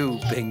for you,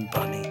 Bing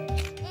Bunny.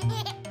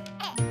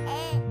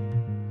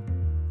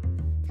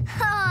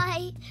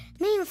 Hi.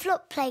 Me and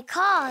Flop play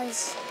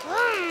cars.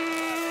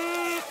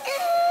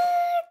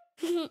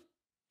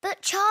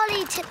 But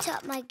Charlie tipped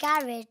up my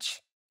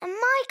garage and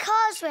my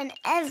cars went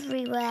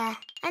everywhere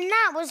and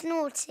that was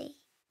naughty.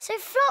 So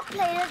Flop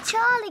played a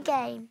Charlie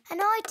game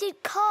and I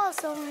did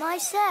cars on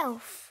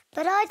myself.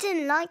 But I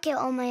didn't like it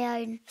on my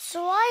own.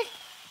 So I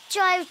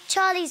drove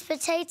Charlie's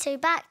potato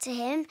back to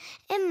him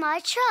in my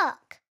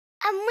truck.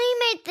 And we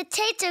made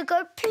Potato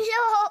go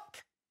plop.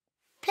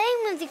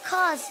 Playing with the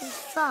cars is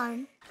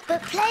fun,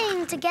 but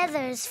playing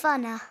together is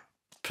funner.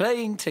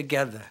 Playing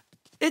together.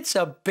 It's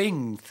a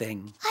Bing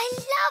thing. I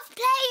love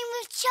playing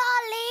with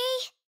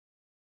Charlie.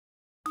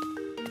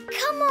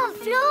 Come on,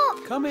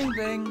 Flop. Coming,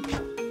 Bing.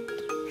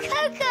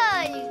 Coco.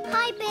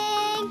 Hi,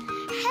 Bing.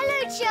 Hello,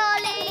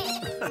 Charlie.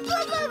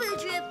 Bubble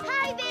drip.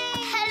 Hi,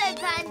 Bing. Hello,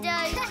 Pando.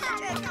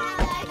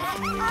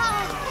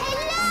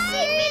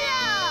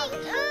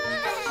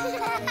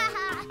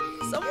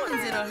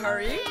 Someone's in a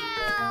hurry.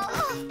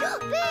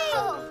 Bing.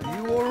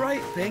 You all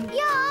right, Bing?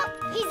 Yup,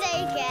 he's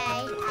okay.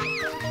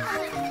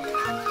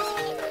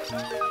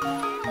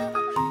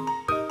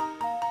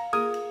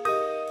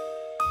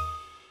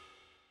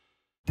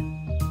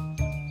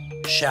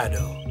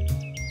 Shadow.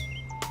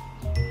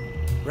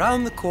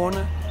 Round the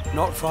corner,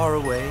 not far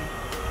away,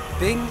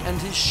 Bing and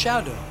his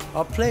shadow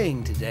are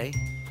playing today.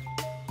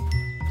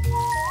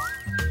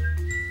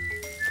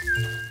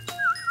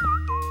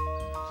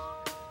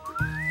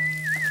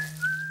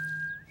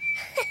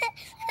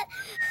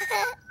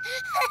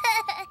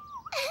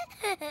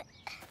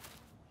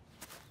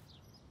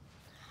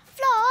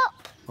 Flop,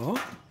 Oh?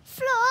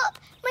 Flop,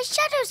 my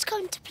shadow's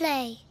come to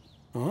play.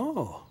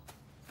 Oh.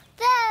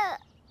 There.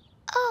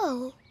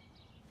 Oh.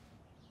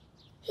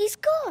 He's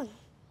gone.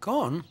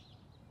 Gone?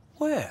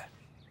 Where?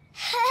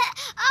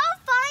 I'll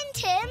find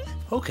him.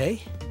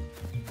 OK.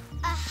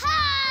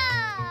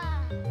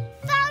 Aha!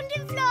 Found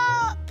him,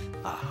 Flop.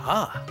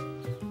 Aha.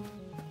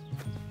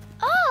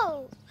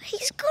 Oh,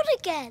 he's gone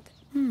again.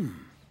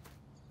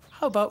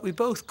 How about we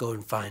both go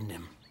and find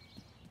him?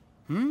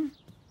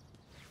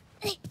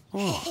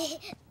 Oh.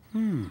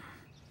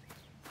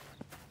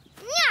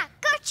 Yeah,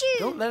 got you.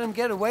 Don't let him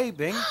get away,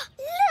 Bing.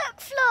 Look,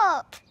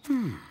 Flop.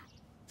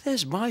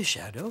 There's my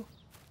shadow.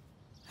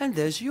 And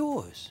there's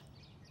yours.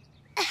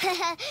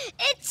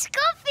 It's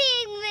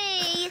copying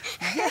me.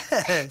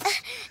 Yes.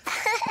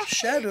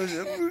 Shadows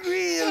are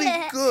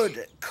really good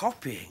at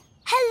copying.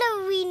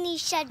 Hello, Weenie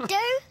Shadow.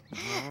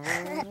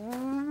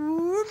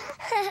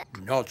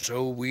 Not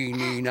so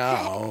weenie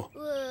now.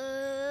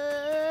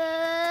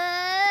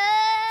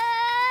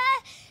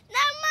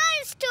 Now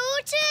mine's tall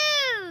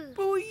too.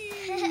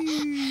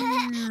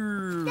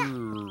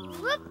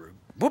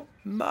 Whoop,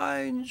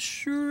 mine's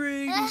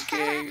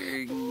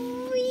shrinking.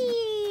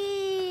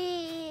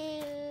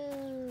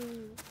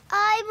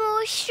 I'm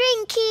all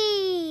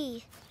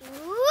shrinky.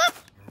 Whoop.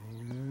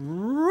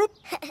 Whoop.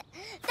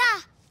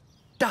 Da.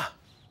 Da.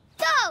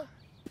 Do.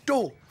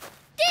 Do.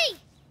 Dee.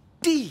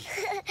 Dee.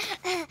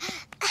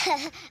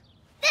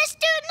 Let's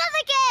do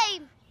another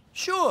game.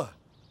 Sure.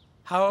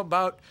 How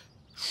about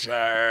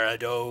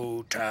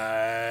Shadow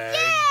Tiger?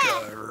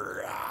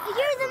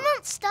 You're the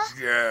monster.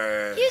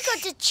 Yes. You got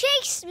to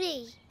chase me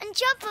and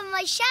jump on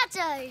my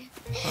shadow.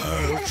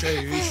 I'll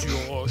chase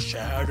your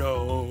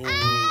shadow.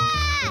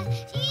 Ah!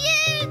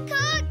 You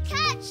can't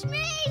catch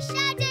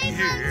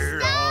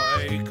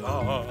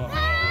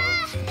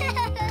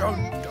dun,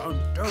 dun,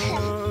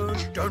 dun,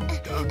 dun,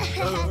 dun,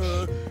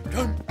 dun,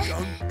 dun,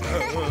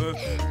 dun.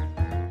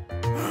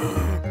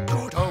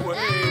 Got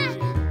away.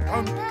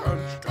 Dun, dun,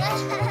 dun,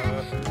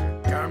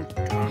 dun, dun,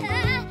 dun,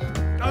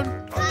 dun.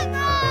 Come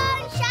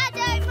on,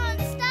 Shadow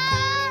Monster!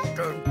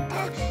 Dun,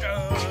 dun,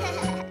 dun,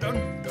 dun, dun,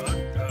 dun,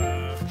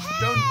 dun.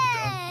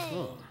 Hey!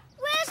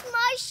 Where's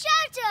my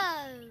shadow?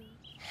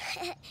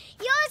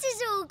 Yours is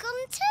all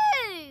gone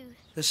too.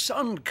 The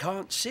sun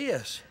can't see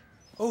us.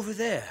 Over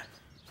there.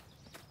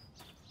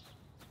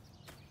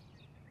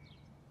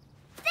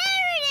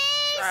 There it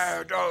is!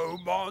 Shadow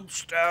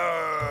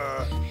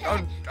monster!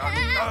 Dun, dun,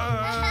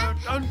 dun,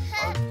 dun,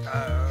 dun,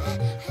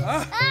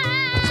 dun.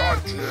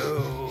 Got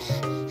you!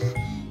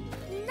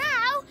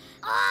 Now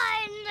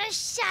I'm the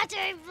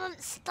Shadow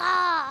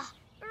Monster.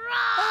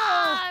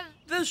 Run!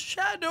 The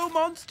shadow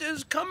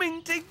monster's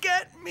coming to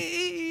get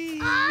me!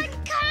 I'm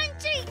coming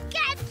to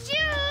get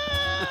you!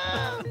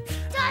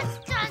 Dun,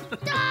 dun,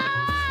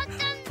 dun,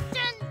 dun,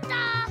 dun,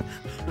 dun.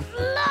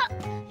 Look,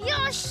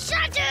 your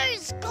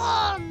shadow's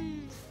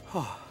gone.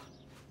 Oh,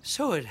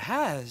 so it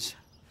has.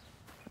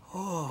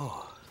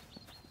 Oh,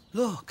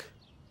 look.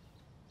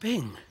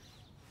 Bing.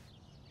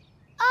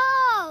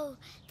 Oh,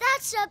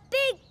 that's a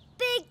big,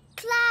 big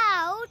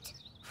cloud.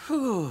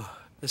 Phew.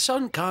 The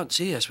sun can't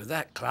see us with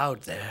that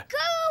cloud there. Go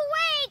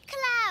away,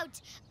 cloud.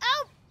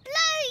 I'll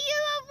blow you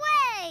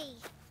away.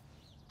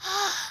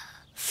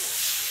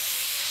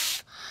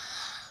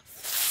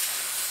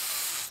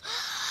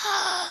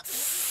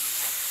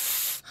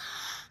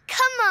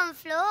 Come on,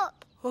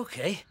 Flop.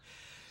 Okay.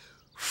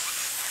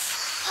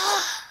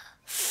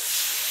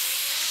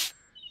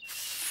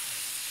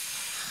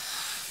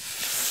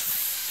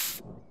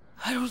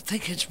 I don't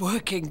think it's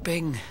working,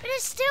 Bing. But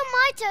it's still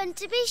my turn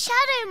to be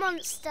Shadow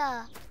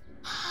Monster.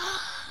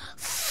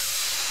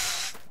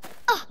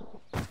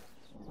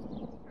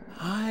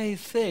 I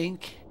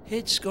think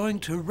it's going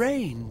to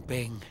rain,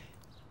 Bing.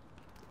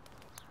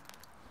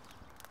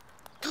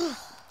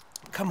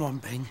 Come on,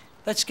 Bing.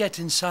 Let's get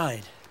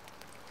inside.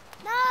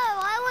 No,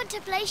 I want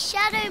to play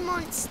Shadow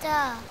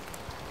Monster.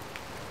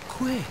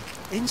 Quick,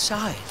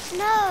 inside.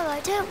 No, I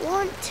don't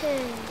want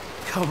to.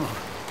 Come on.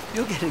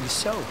 You're getting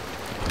soaked.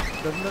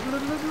 Oh.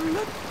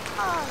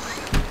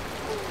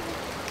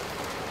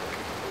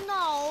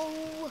 No.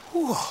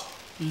 Whoa,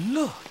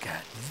 look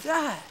at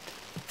that.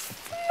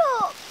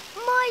 Look,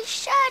 my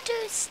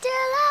shadow's still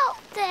out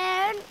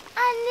there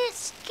and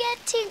it's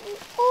getting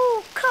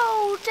all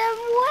cold and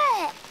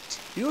wet.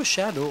 Your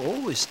shadow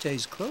always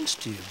stays close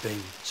to you,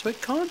 Bing, so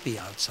it can't be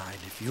outside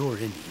if you're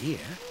in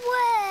here.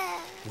 Where?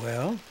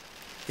 Well,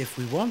 if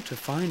we want to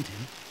find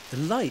him, the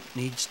light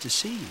needs to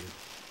see you.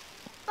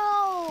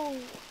 Oh.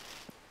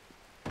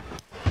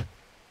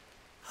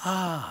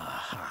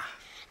 Ah.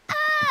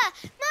 Ah,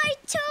 my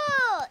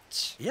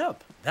torch.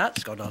 Yep,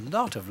 that's got a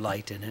lot of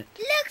light in it.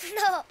 Look,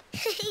 Flop,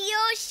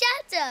 your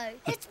shadow.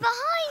 It's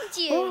behind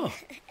you. Oh,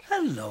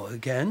 hello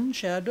again,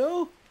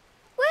 Shadow.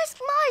 Where's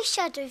my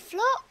shadow,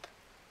 Flop?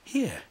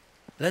 Here,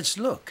 let's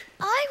look.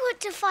 I want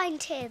to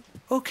find him.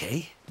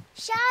 Okay.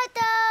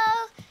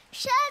 Shadow,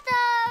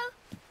 Shadow,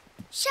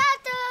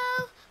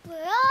 Shadow,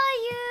 where are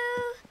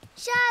you?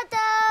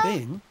 Shadow.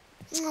 Bing,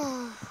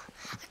 Oh,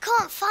 I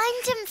can't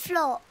find him,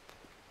 Flop.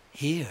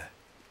 here.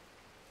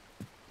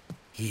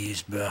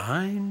 He's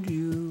behind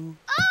you.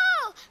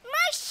 Oh,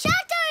 my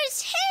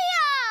shadow's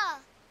here!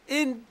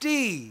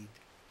 Indeed.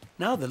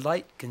 Now the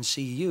light can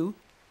see you.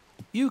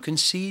 You can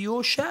see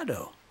your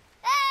shadow.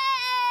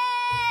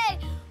 Hey!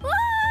 Woo!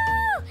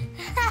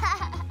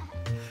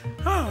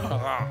 Dun,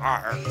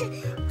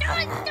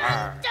 dun,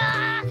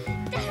 dun,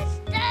 dun,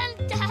 dun,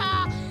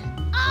 dun.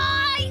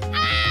 I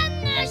am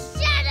the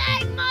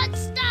Shadow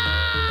Monster!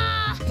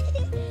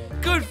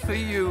 Good for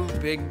you,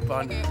 Big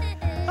Bunny.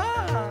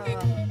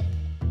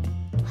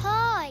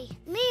 Hi,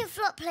 me and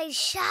Flop played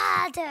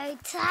Shadow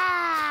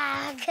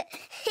Tag.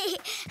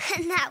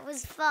 And that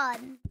was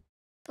fun.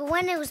 But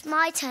when it was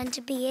my turn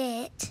to be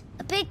it,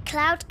 a big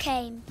cloud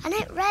came and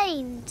it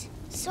rained.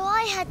 So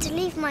I had to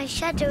leave my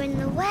shadow in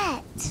the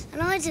wet.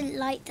 And I didn't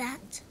like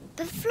that.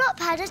 But Flop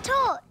had a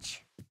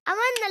torch. And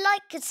when the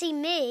light could see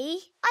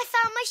me, I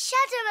found my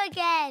shadow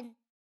again.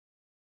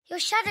 Your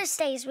shadow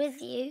stays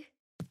with you,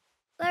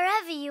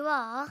 wherever you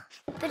are.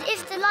 But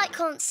if the light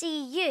can't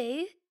see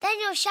you, then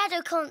your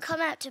shadow can't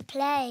come out to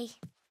play.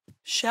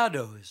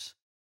 Shadows.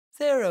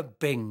 They're a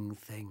Bing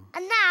thing.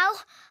 And now,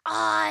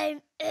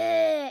 I'm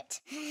it.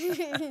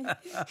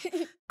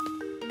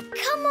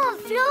 Come on,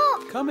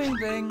 Flop. Coming,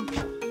 Bing.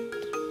 Coco.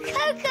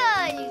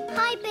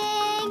 Hi,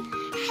 Bing.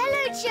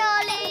 Hello,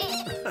 Charlie.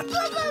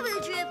 Bubble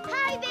Drip.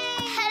 Hi,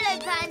 Bing. Hello,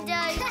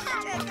 Pando.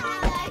 Hello,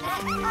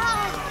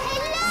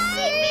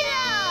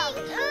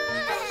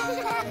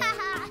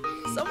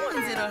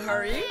 Someone's in a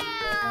hurry.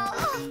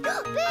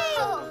 Bing.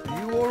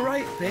 You all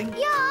right, Bing?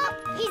 Yup,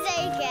 he's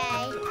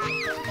okay.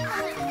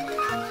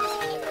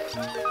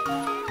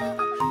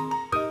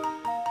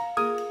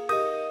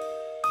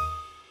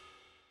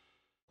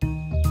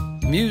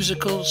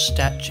 Musical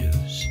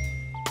statues.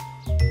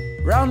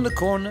 Round the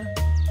corner,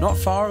 not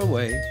far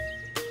away,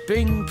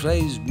 Bing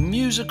plays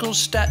musical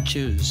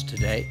statues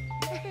today.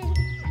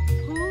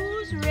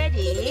 Who's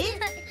ready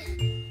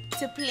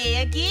to play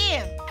a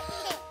game?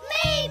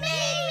 Me!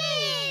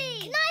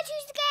 Can I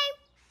choose the game,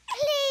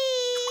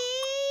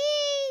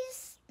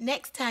 please?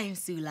 Next time,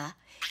 Sula.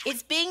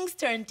 It's Bing's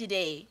turn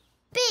today.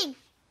 Bing,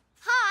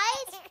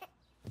 hide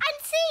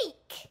and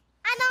seek.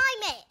 And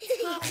I'm it.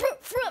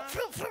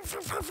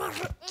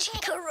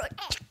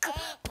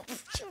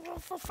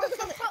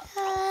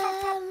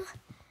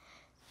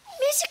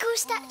 Musical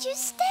statues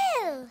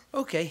still.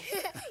 Okay.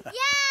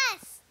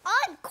 Yes.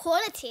 I'm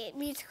quality at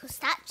musical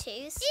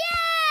statues.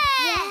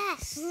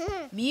 Yes.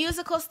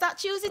 Musical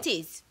statues it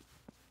is.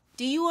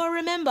 Do you all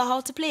remember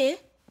how to play?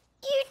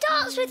 You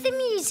dance with the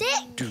music.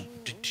 Then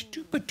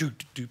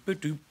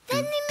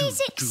the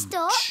music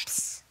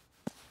stops.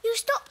 You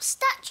stop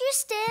statue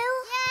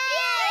still.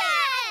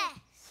 Yes.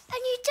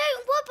 And you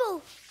don't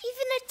wobble,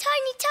 even a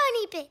tiny,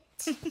 tiny bit.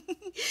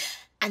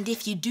 And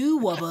if you do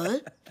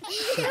wobble,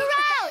 You're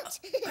out.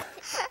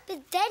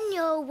 But then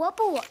you're a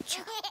wobble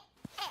watcher.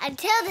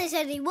 Until there's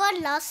only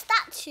one last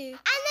statue.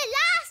 And the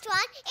last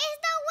one is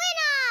the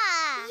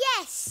winner.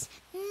 Yes,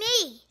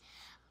 me.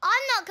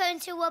 I'm not going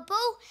to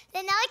wobble,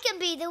 then I can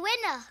be the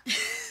winner.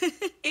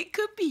 it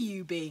could be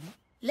you, Bing.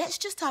 Let's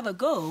just have a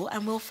go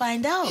and we'll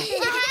find out.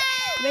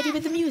 Ready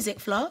with the music,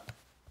 Flop?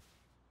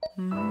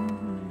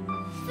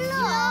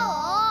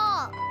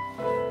 Flop!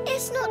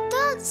 It's not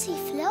dancey,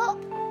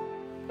 Flop.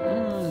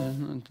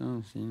 Come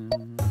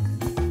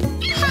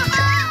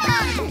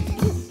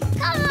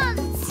on,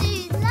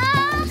 Sula!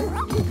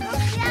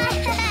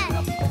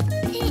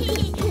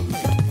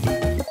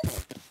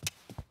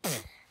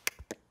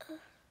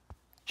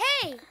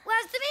 Hey,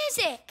 where's the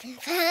music?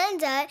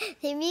 Pando,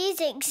 the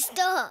music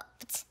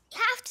stopped. You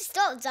have to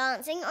stop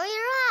dancing or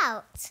you're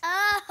out.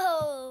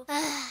 Oh.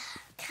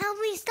 Can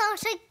we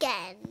start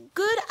again?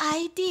 Good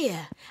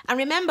idea. And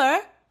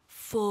remember,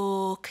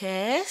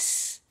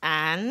 focus.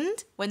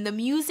 And when the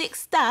music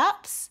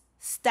stops,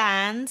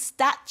 stand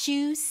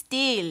statue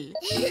still.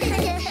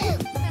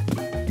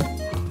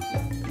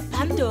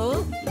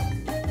 Pando,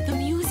 the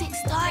music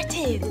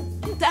started.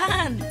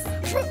 Dance.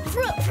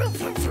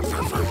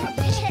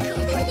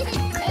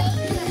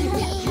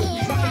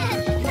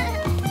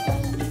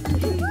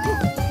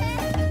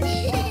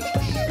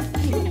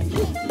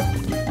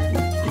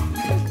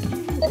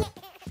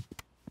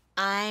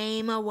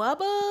 I'm a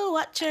wobble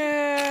watcher,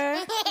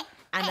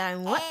 and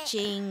I'm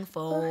watching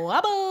for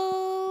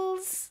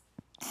wobbles.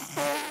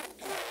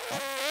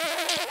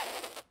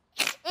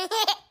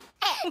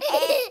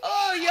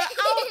 Oh, you're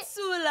out,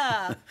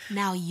 Sula.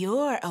 Now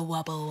you're a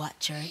wobble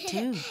watcher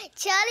too.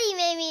 Charlie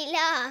made me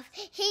laugh.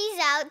 He's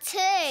out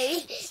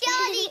too.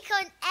 Charlie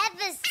can't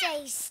ever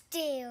stay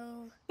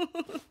still.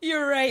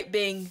 You're right,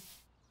 Bing.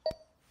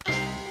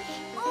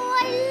 Oh,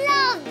 I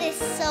love this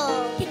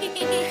song.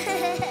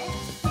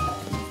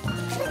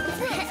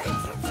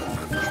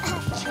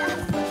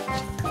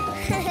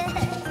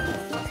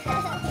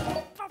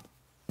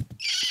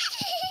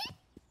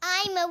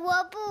 I'm a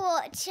wobble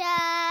watcher.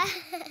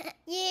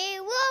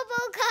 You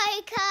wobble,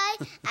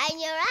 Coco, and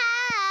you're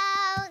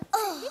out.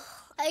 Oh,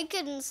 I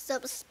couldn't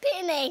stop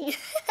spinning.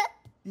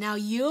 Now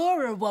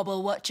you're a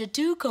wobble watcher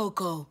too,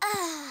 Coco.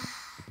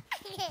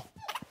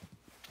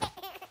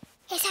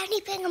 It's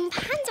only Bing and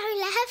Pando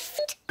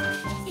left.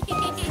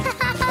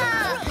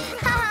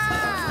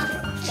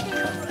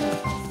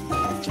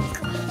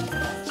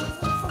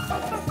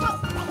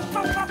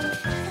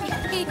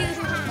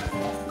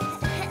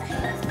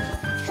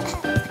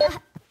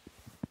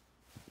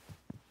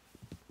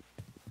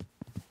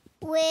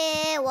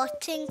 We're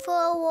watching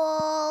for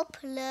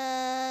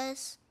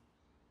wobblers.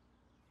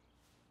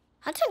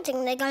 I don't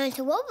think they're going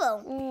to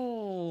wobble.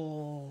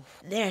 Oh,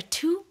 they're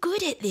too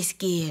good at this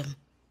game.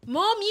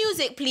 More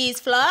music,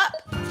 please, Flop.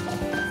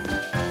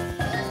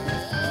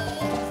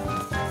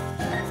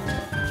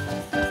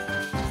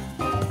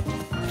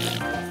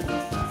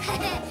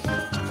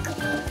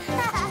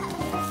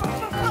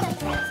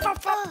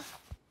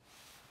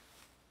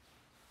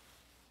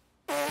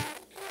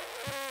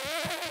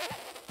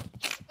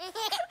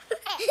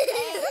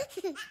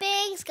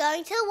 Bing's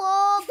going to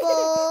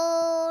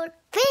wobble.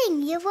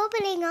 Bing, you're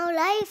wobbling all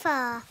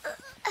over.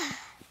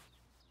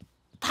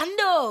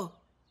 Pando,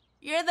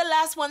 you're the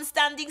last one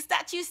standing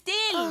statue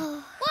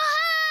still.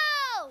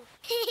 Whoa!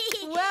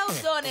 Well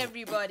done,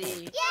 everybody.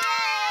 Yay!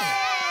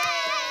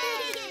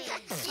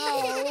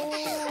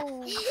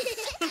 Oh.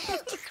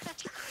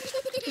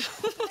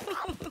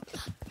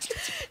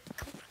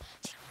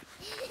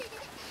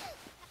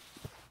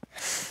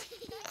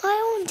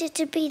 I wanted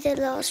to be the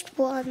last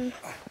one.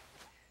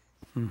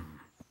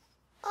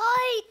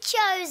 I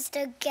chose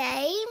the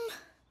game.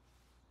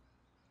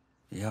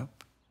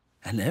 Yep.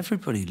 And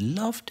everybody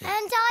loved it.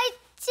 And I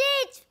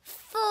did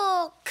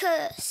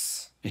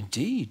focus.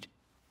 Indeed.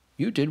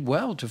 You did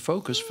well to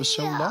focus for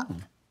so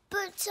long.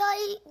 But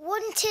I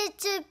wanted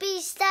to be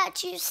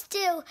statue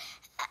still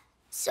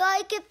so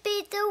I could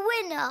be the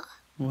winner.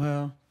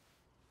 Well,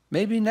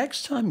 maybe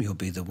next time you'll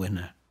be the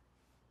winner.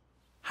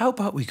 How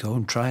about we go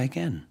and try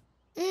again?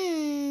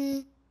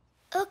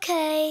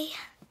 OK.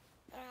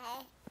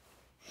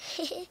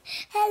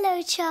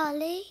 Hello,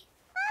 Charlie.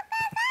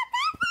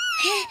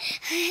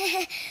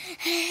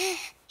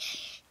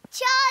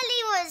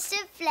 Charlie wants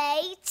to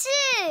play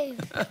too.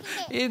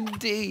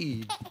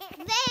 Indeed.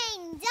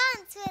 Bing,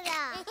 dance with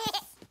us.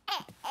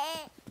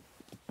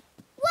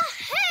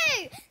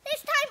 Woohoo!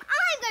 This time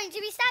I'm going to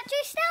be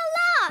statue still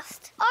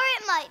last. Or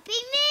it might be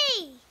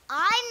me.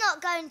 I'm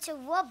not going to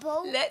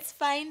wobble. Let's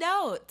find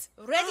out.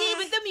 Ready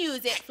with the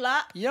music,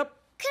 Flop? Yep,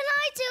 Can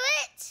I do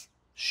it?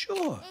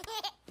 sure.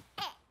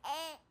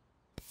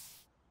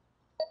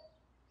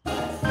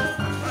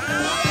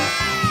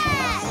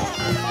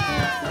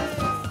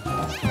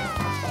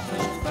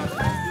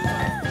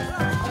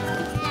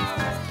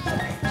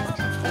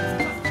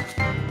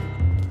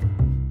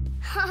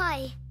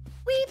 Hi.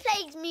 We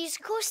played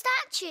musical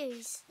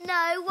statues.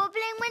 No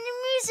wobbling when the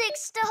music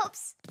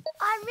stops.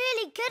 I'm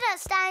really good at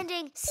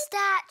standing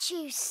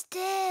statue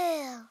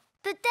still.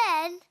 But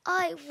then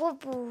I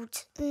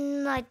wobbled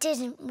and I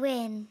didn't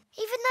win,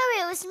 even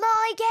though it was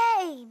my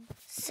game.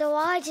 So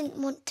I didn't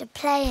want to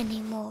play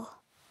anymore.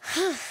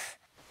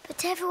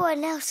 But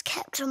everyone else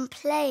kept on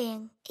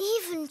playing,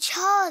 even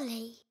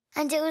Charlie.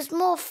 And it was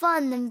more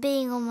fun than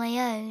being on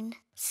my own.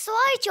 So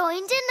I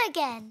joined in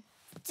again.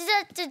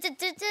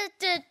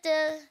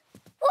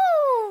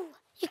 Woo!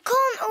 You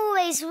can't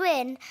always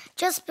win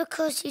just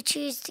because you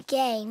choose the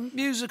game.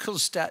 Musical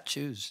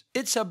statues.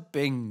 It's a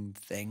Bing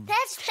thing.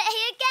 Let's play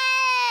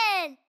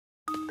again!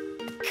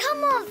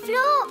 Come on,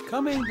 Flop.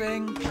 Coming,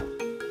 Bing.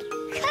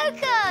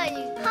 Coco.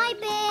 Hi,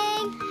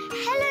 Bing.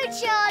 Hello,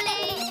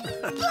 Charlie.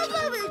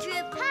 Bubble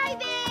drip. Hi,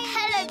 Bing.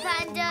 Hello,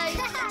 Pando.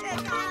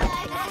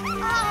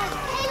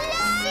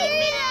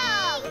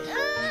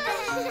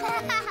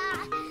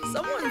 Hello,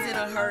 Someone's in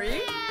a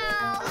hurry.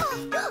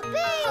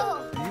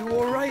 Bing. You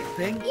all right,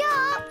 Bing?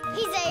 Yup,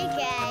 he's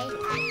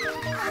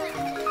okay.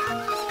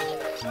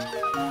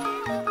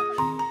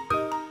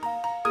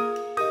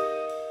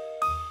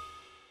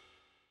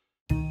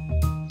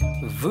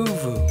 Voo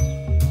Voo.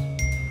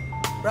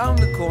 Round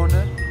the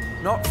corner,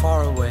 not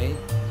far away,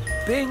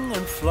 Bing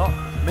and Flop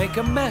make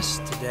a mess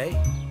today.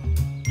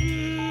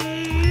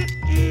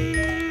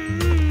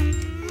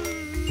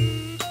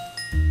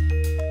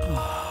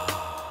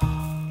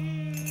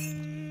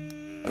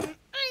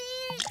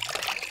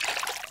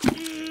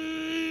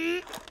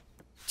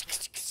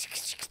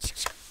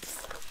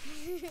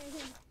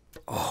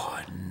 Oh,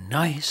 a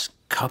nice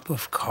cup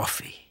of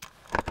coffee.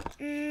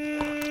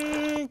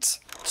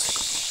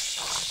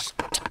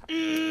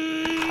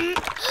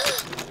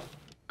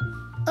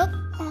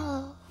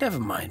 Oh. Never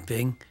mind,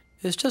 Bing.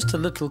 It's just a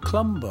little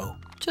clumbo.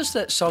 Just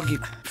let Soggy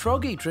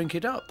Froggy drink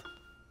it up.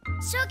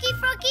 Soggy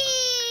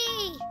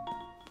Froggy!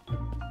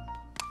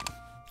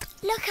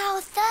 Look how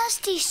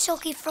thirsty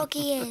Soggy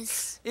Froggy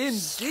is.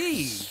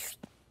 Indeed.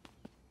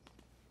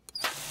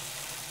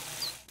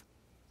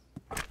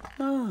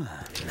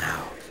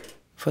 Now,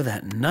 for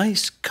that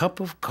nice cup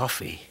of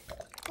coffee.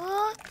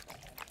 What?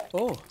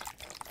 Oh,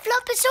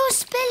 Flop, it's all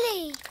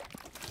spilly.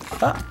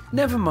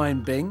 never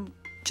mind, Bing.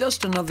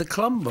 Just another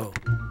clumbo.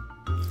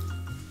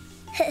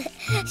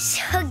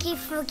 Soggy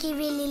Froggy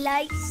really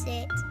likes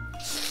it.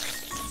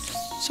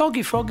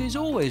 Soggy Froggy's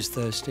always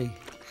thirsty.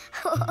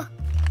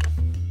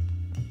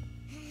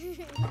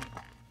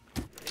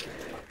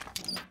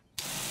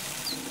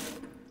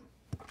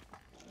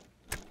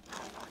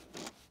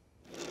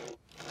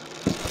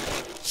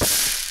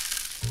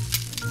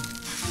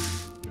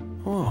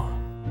 Oh,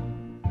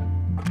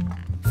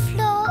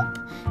 Flop,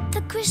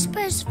 the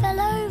crispers fell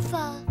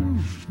over.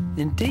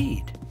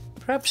 indeed.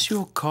 Perhaps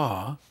your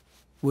car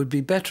would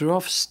be better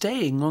off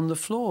staying on the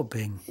floor,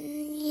 Bing.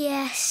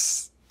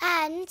 Yes.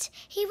 And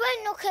he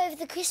won't knock over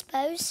the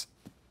crispos.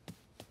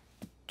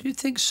 Do you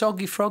think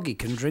Soggy Froggy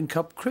can drink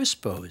up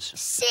Crispos?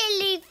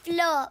 Silly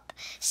Flop.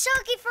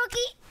 Soggy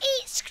Froggy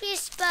eats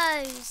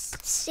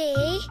crispos.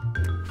 See?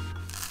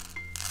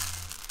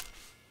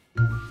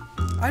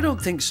 I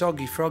don't think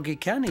Soggy Froggy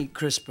can eat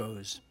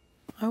Crispos.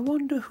 I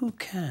wonder who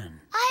can.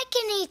 I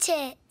can eat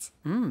it.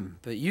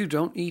 But you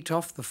don't eat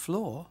off the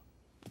floor.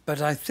 But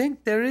I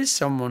think there is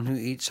someone who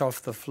eats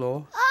off the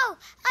floor. Oh,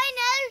 I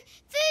know.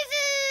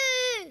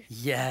 Voo Voo!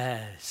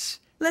 Yes.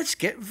 Let's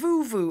get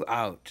Voo Voo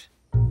out.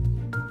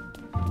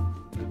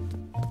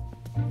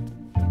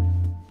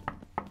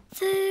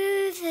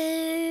 Voo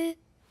Voo,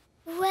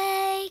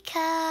 wake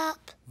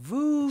up.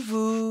 Voo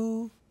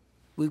Voo.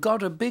 We've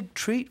got a big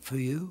treat for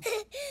you.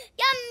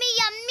 Yummy,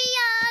 yummy,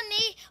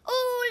 yummy,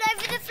 all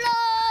over the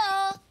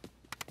floor.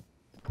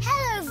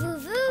 Hello, Voo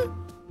Voo.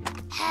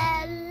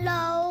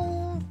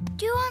 Hello.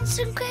 Do you want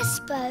some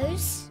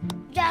crispos?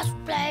 Yes,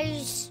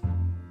 please.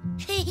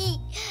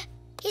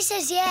 He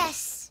says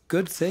yes.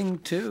 Good thing,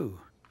 too.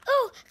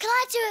 Oh, can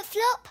I do it,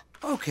 Flop?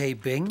 Okay,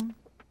 Bing.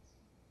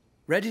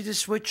 Ready to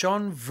switch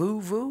on Voo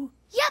Voo?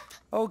 Yep.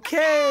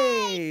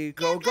 Okay.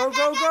 Go, go,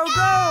 go, go,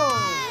 go!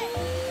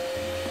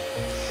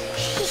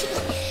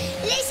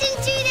 Listen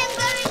to them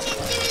going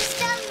into his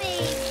tummy.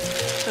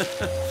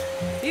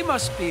 He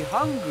must be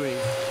hungry.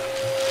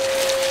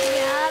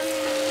 Yum.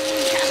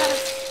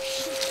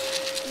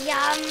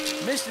 Yum.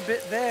 Missed a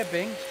bit there,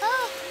 Bing.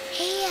 Oh,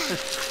 here.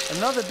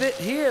 Another bit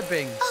here,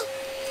 Bing. Oh,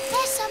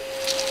 there's some.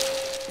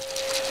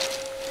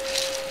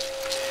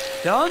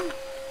 Done?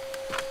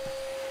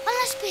 One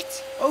last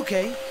bit.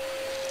 Okay.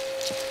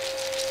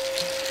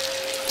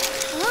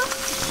 Huh?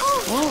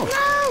 Oh,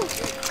 no!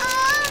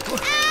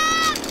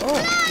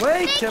 Oh,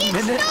 wait a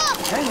minute. Stop.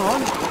 Hang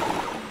on.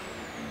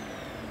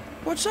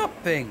 What's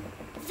up, Bing?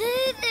 Voo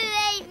Voo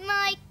ate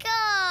my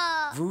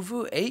car. Voo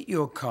Voo ate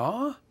your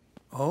car?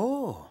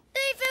 Oh.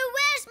 Voo Voo,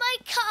 where's my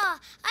car?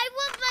 I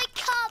want my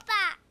car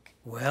back.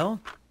 Well,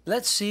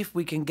 let's see if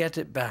we can get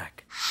it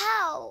back.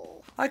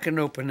 How? I can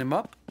open him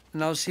up,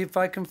 and I'll see if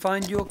I can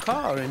find your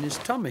car in his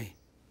tummy.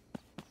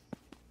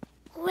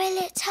 Will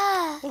it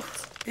hurt? Oh,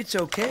 it's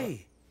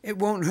okay. It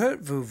won't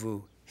hurt Voo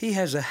Voo. He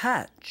has a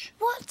hatch.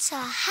 What's a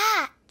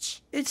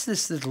hatch? It's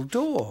this little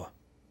door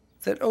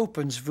that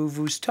opens Voo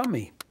Voo's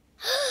tummy.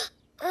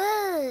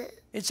 Ugh.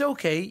 It's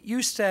okay.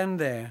 You stand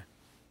there.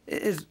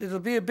 It'll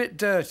be a bit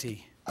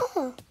dirty.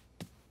 Oh.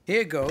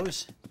 Here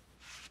goes.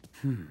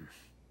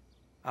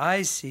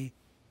 I see.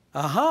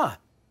 Aha!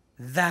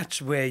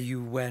 That's where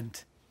you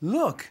went.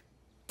 Look.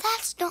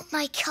 That's not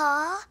my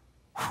car.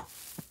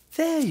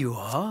 There you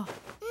are.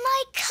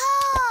 My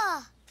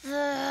car!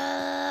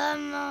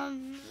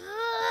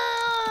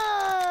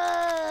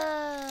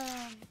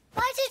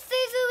 Why did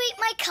Voo Voo eat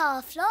my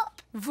car,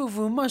 Flop? Voo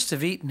Voo must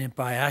have eaten it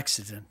by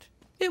accident.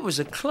 It was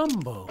a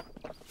Clumbo.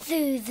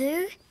 Voo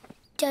Voo,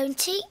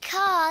 don't eat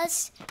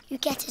cars. You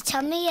get a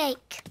tummy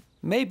ache.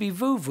 Maybe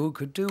Voo Voo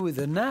could do with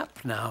a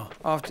nap now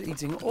after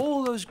eating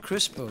all those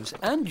Crispos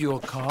and your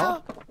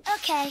car. Oh,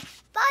 okay.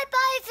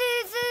 Bye-bye,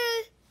 Voo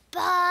Voo.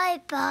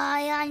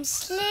 Bye-bye, I'm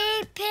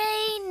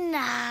sleepy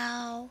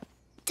now.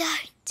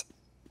 Don't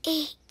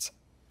eat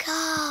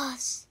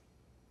cars.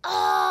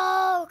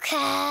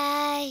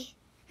 Okay.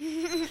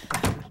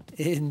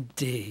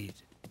 Indeed.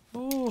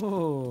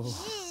 Oh.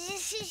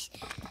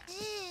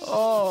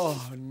 Oh,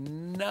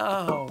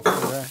 now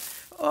for that.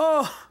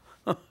 Oh.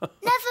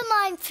 Never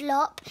mind,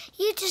 Flop.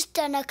 You just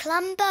done a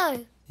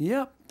Clumbo.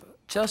 Yep,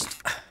 just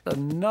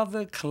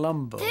another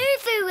Clumbo. Voo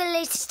Voo will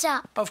eat it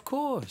up. Of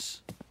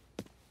course.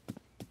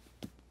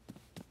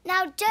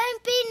 Now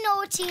don't be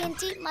naughty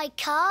and eat my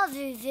car,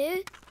 Voo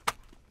Voo.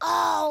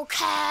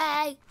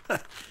 Okay.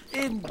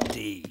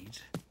 Indeed.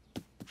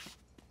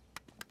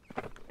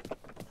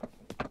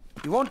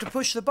 You want to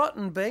push the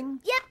button,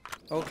 Bing? Yep.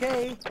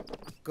 Okay.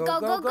 Go, Go,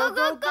 go, go, go, go,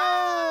 go,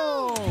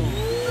 go!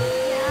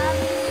 Yum,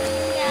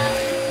 yum.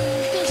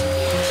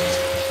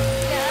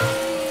 Yum,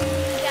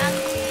 yum.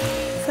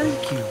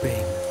 Thank you,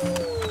 Bing.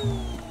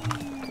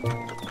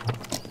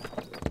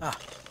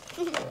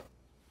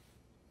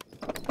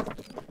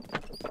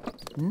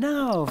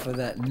 Now for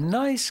that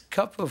nice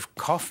cup of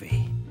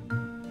coffee.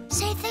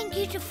 Say thank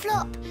you to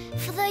Flop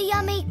for the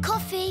yummy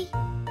coffee.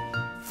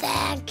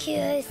 Thank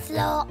you,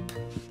 Flop.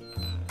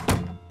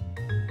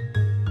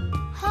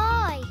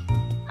 Hi.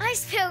 I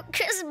spilled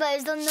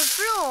Crispos on the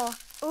floor.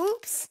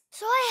 Oops.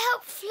 So I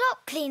helped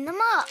Flop clean them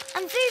up,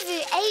 and Voo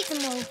Voo ate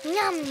them all.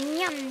 Yum,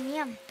 yum,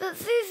 yum. But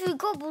Voo Voo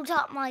gobbled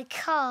up my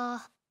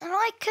car, and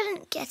I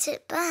couldn't get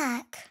it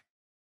back.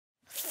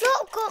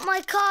 Flop got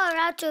my car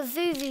out of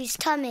Voo Voo's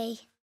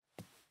tummy.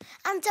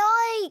 And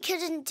I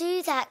couldn't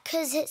do that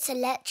because it's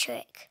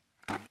electric.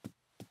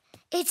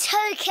 It's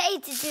okay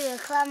to do a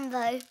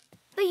Clumbo,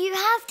 but you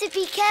have to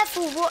be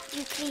careful what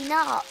you clean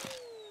up.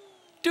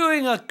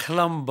 Doing a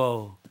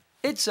Clumbo.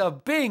 It's a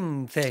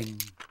Bing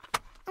thing.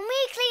 And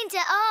we cleaned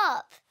it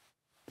up.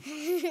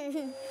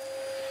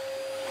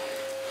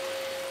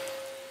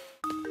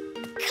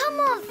 Come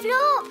on,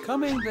 Flop.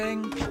 Coming,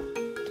 Bing.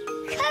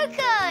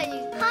 Coco.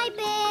 Hi,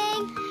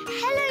 Bing.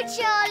 Hello,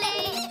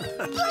 Charlie.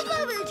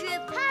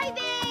 Hi,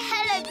 Bing.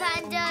 Hello,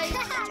 Pando.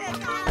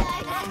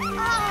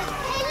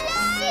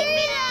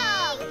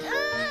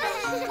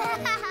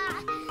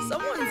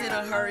 Someone's in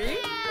a hurry.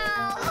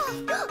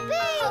 Bing.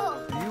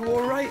 You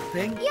all right,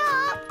 Bing?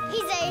 Yup,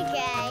 he's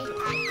okay.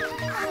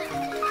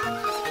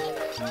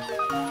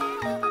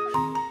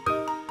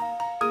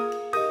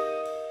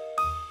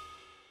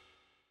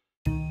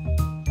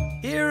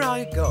 Here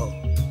I go.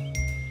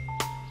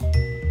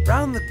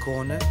 Round the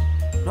corner,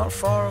 not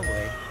far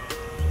away,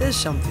 there's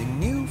something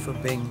new for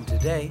Bing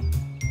today.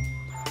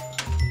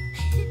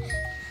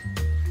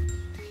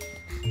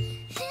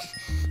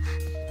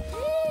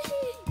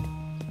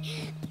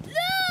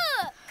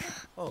 Look!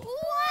 Oh.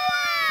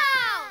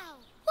 Wow!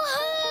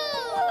 Whoa!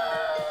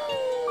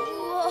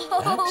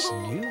 That's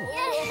new.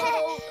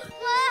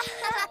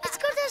 It's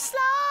got a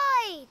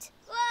slide.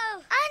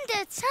 Whoa! And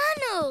a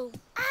tunnel.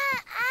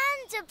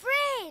 And a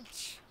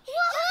bridge.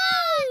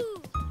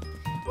 Whoa!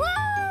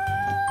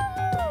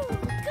 Whoa!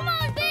 Come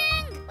on,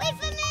 Bing! Wait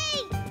for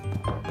me!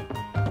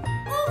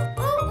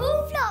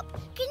 Oh, Flop,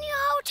 can you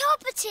hold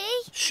Toppity?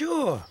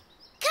 Sure.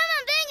 Come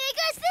on, Bing, it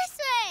goes this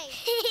way.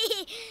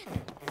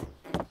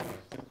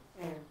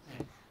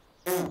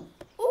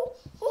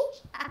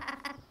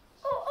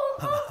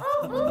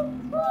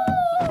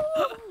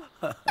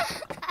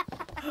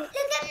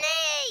 Look at me!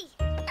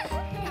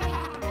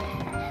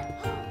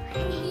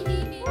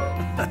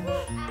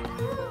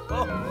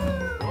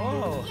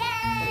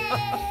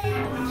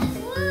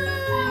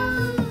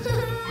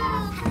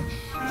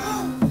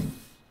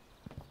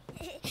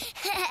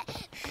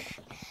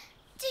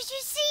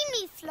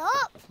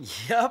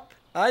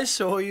 I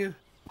saw you.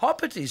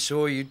 Hoppity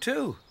saw you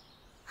too.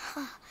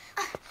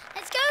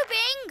 Let's go,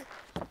 Bing.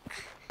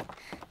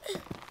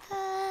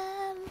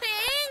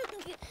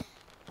 Bing.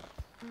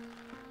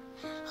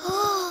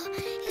 Oh,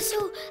 it's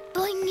all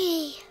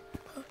boingy.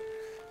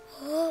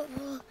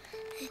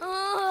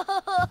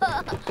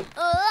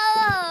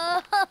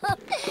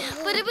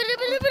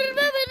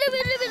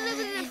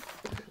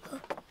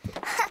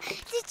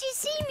 Did you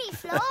see me,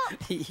 Flop?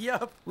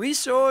 Yup, we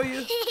saw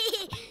you.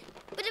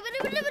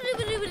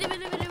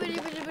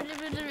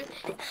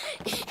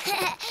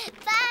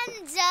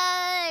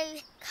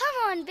 Pando! Come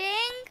on,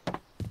 Bing.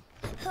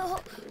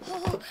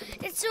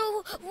 It's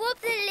all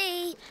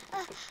wobbly.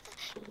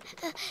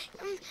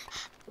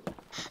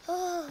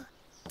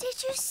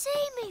 Did you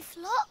see me,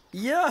 Flop?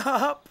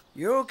 Yup.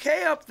 You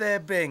okay up there,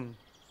 Bing?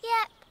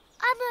 Yep,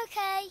 I'm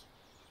okay.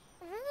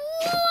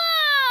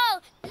 Whoa!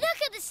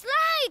 Look at the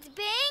slides,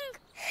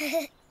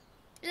 Bing.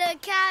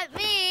 Look at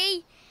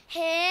me.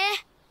 Here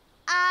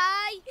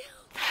I go.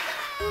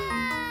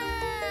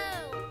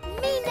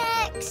 Me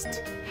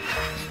next.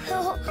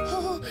 Oh,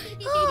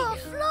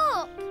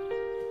 Flop.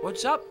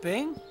 What's up,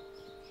 Bing?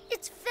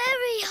 It's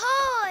very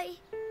high.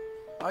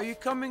 Are you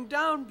coming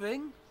down,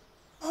 Bing?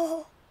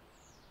 Oh,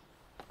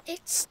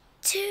 it's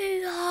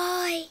too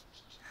high.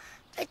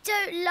 I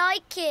don't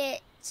like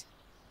it.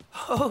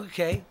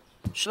 Okay.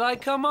 Shall I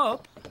come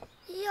up?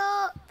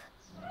 Yup.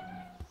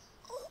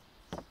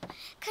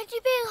 Can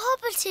you be in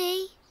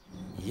Hoppity?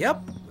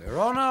 Yep, we're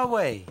on our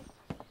way.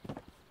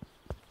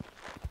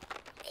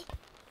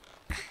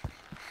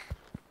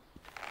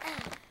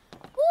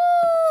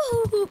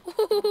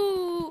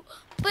 Woo!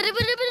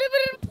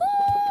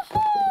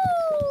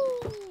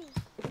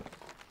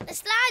 The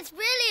slide's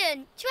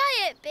brilliant.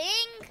 Try it,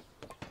 Bing.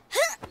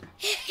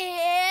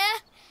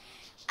 Here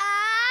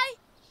I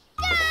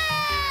go.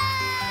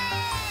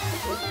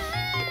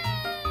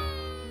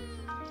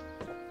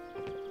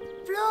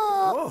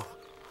 Flop.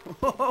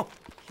 Oh,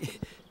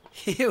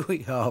 here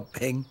we are,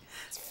 Bing.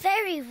 It's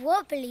very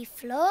wobbly,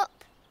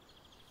 Flop.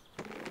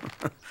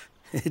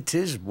 It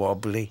is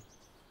wobbly.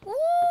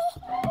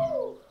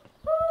 Woo-hoo!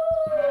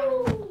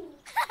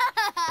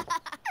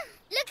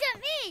 Look at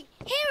me!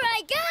 Here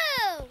I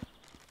go!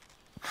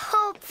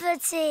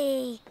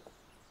 Hoppity.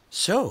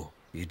 So,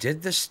 you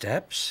did the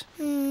steps,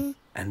 and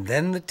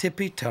then the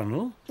tippy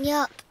tunnel,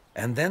 Yup.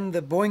 and then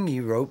the boingy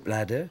rope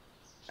ladder,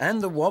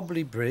 and the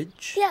wobbly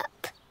bridge.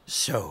 Yup.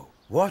 So,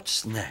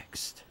 what's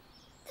next?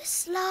 The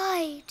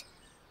slide.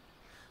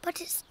 But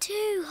it's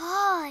too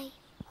high.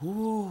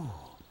 Ooh,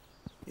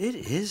 it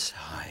is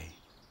high.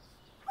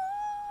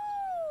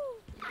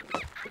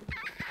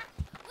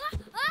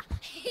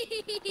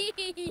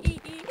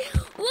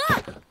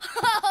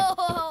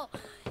 Whoa!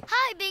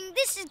 Hi, Bing.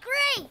 This is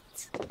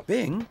great.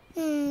 Bing,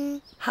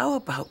 how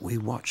about we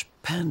watch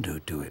Pando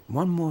do it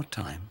one more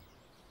time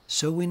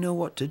so we know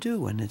what to do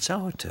when it's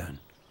our turn?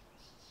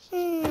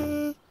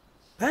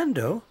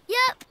 Pando,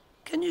 Yup.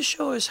 can you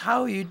show us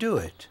how you do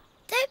it?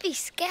 Don't be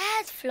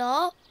scared,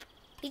 Flop.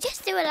 You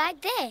just do it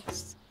like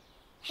this.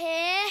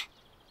 Here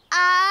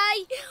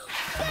I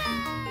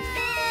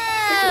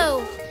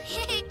go.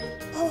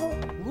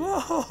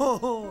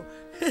 Whoa,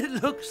 it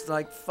looks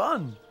like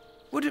fun.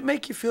 Would it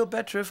make you feel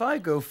better if I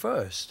go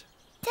first?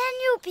 Then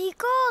you'll be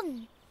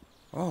gone.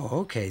 Oh,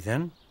 okay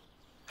then.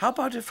 How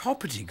about if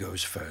Hoppity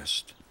goes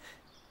first?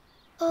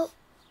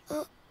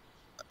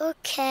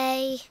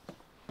 Okay.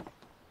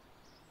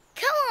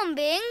 Come on,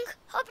 Bing.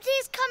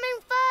 Hoppity's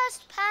coming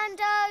first,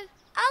 Pando.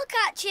 I'll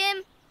catch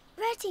him.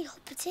 Ready,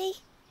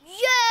 Hoppity?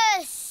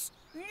 Yes!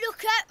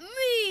 Look at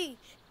me.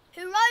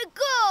 Here I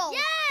go.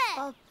 Yeah!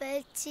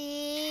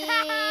 Hoppity.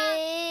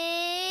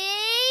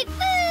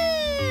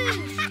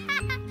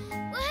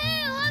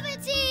 Woohoo,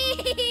 Hoppity!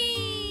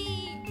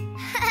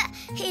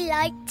 He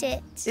liked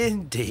it.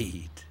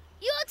 Indeed.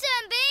 Your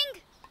turn,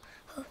 Bing.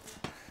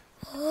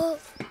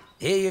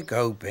 Here you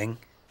go, Bing.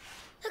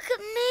 Look at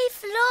me,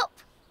 Flop.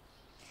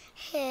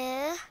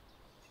 Here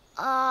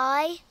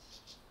I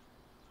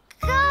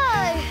go.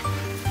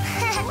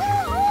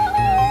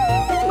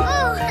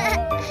 Oh.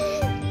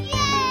 Yay!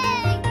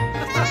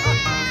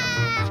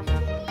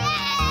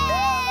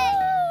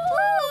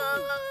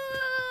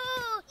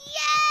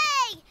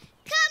 Yay!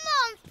 Come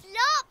on,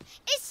 Flop.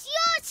 It's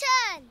your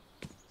turn.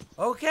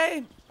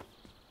 Okay.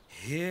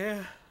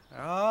 Here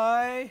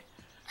I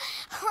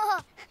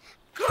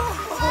go.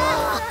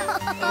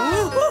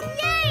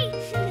 Yay!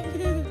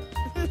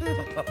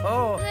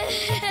 Oh.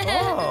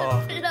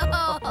 Flop.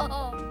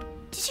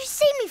 Did you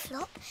see me,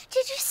 Flop?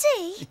 Did you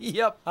see?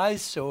 Yep, I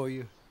saw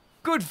you.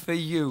 Good for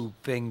you,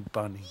 Bing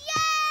Bunny.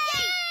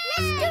 Yay!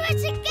 Let's do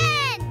it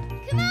again.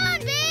 Come on,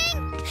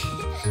 Bing.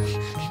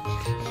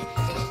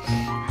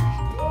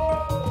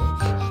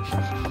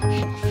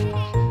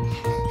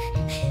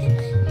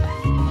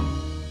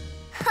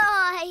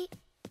 Hi.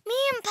 Me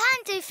and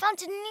Pando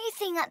found a new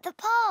thing at the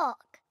park.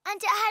 And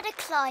it had a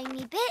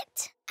climby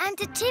bit, and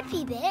a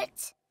tippy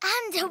bit,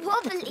 and a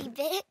wobbly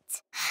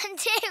bit. And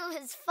it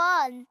was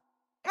fun.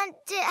 And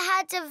it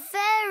had a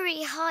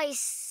very high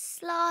slide.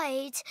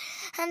 slide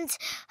and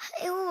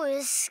it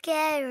was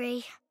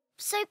scary.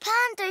 So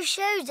Pando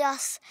showed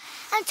us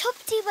and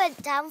Topsy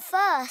went down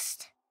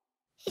first.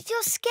 If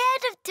you're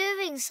scared of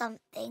doing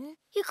something,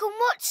 you can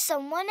watch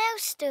someone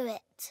else do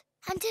it.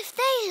 And if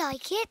they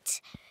like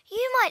it,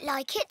 you might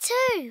like it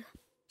too.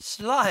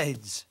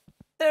 Slides.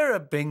 They're a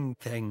Bing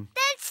thing.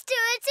 Let's do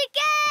it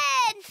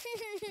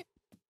again!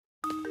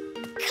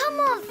 Come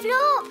on,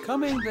 Flop.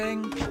 Coming,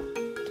 Bing.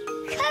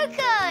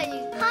 Coco.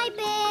 Hi,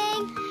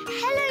 Bing.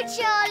 Hello,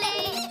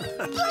 Charlie.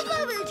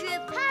 Bubble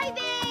Drip. Hi,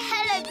 Bing.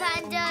 Hello,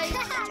 Pando.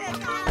 Hello,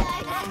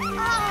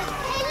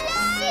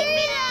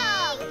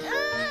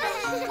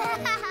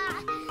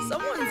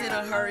 Someone's in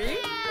a hurry.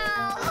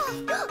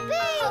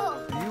 Bing.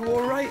 Are you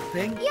all right,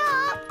 Bing?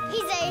 Yup,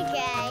 he's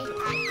okay.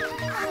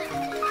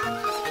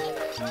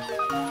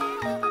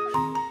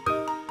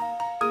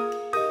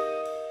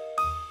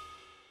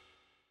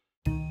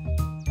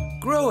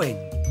 Growing.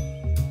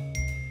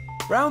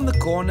 Round the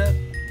corner,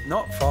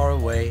 not far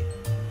away,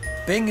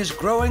 Bing is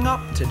growing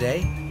up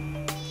today.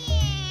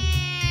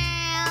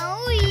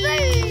 Wee.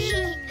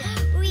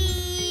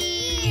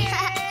 Wee.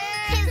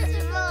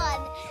 It's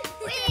fun.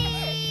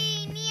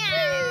 Wee.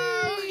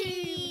 Meow.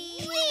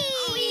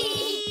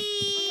 Wee.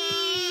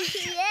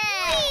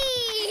 Yeah.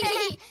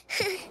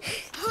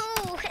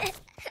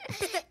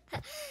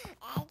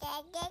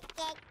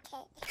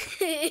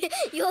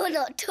 You're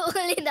not tall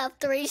enough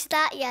to reach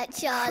that yet,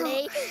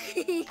 Charlie.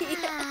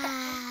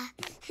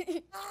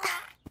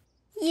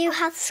 You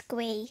have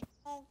squee.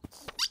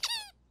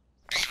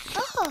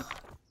 Oh.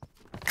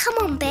 Come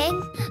on, Bing.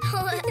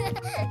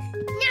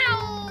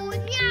 Meow,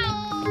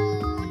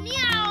 meow,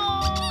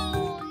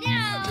 meow,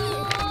 meow,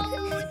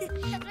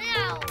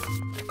 meow.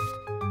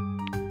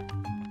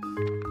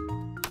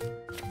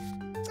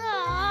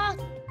 Aw.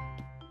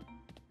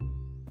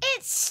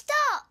 It's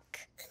stuck.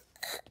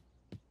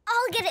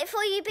 I'll get it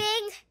for you,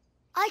 Bing.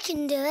 I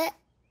can do it.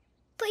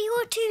 But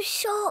you're too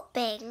short,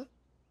 Bing.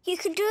 You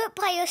can do it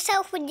by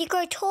yourself when you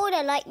grow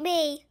taller like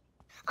me.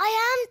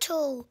 I am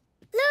tall.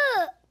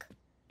 Look.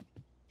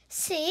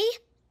 See?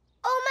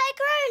 All my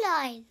grow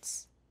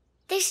lines.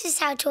 This is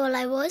how tall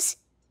I was.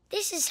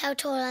 This is how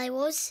tall I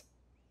was.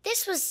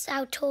 This was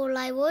how tall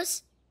I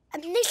was.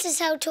 And this is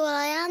how tall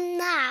I am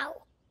now.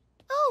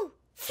 Oh,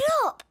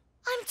 Flop,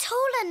 I'm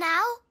taller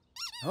now.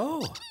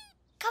 Oh,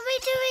 Can we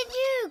do a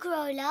new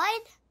grow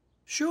line?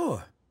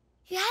 sure.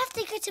 You have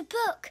to get a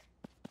book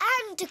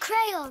and a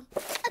crayon.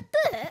 A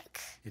book?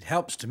 It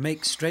helps to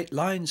make straight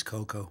lines,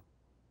 Coco.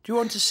 Do you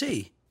want to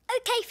see?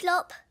 Okay,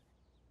 Flop.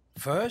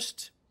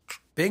 First,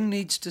 Bing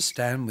needs to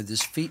stand with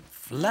his feet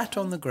flat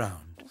on the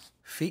ground.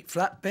 Feet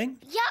flat, Bing?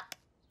 Yup.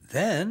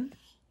 Then,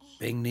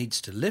 Bing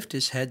needs to lift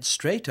his head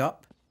straight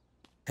up.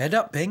 Head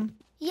up, Bing.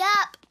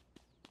 Yup.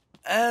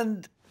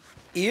 And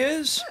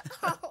ears.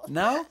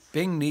 Now,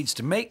 Bing needs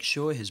to make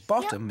sure his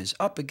bottom is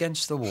up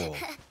against the wall.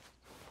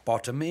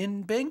 Bottom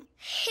in, Bing.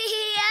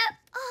 Yep.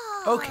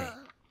 Oh. Okay.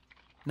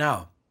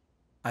 Now,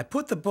 I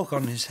put the book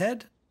on his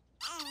head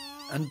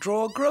and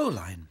draw a grow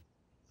line.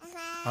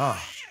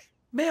 Ah,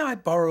 may I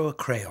borrow a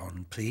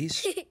crayon,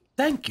 please?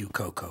 Thank you,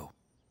 Coco.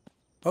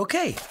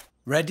 Okay,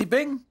 ready,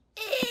 Bing?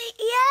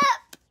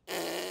 Yep.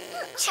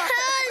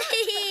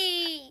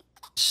 Charlie.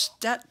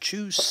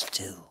 Statue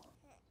still.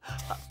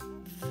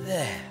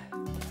 There.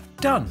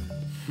 Done.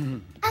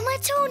 Am I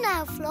tall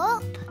now,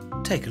 Flop?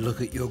 Take a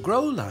look at your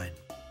grow line.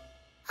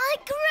 I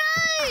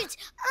growed.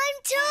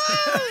 I'm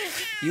tall.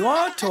 You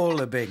are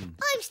taller, Bing.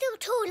 I'm still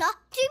taller.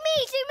 Do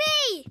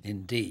me.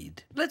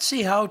 Indeed. Let's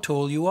see how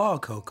tall you are,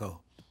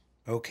 Coco.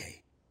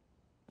 Okay.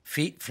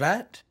 Feet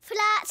flat?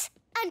 Flat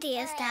and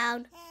ears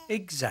down.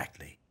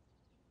 Exactly.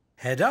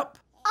 Head up?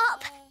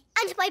 Up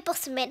and my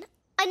bottom in.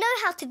 I know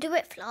how to do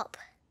it, Flop.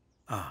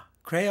 Ah,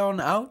 crayon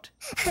out?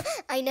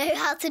 I know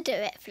how to do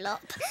it,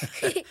 Flop.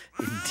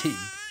 Indeed.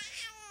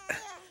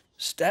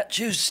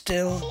 Statue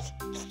still.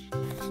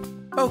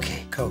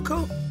 Okay,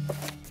 Coco.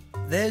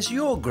 There's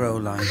your grow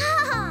line.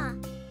 Ah,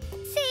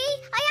 see,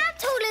 I am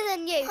taller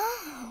than you.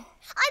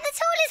 I'm the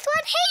tallest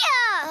one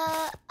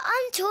here.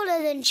 I'm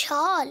taller than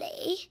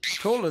Charlie.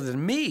 Taller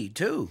than me,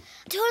 too.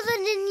 Taller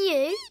than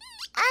you.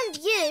 And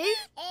you.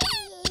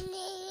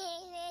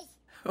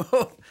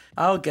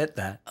 I'll get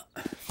that.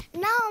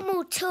 Now I'm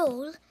all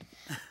tall.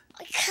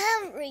 I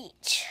can't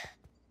reach.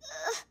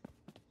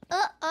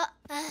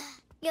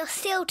 You're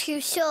still too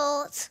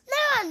short. No,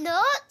 I'm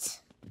not.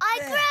 I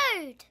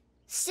growed.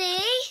 See?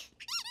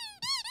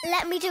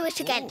 Let me do it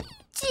again.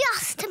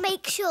 Just to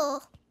make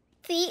sure.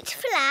 Feet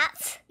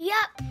flat.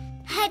 Yup.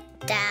 Head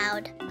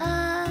down.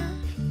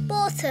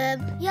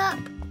 Bottom. Yup.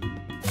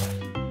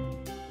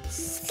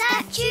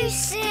 Statue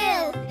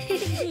still.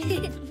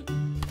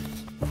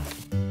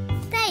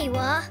 There you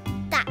are.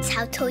 That's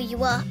how tall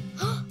you are.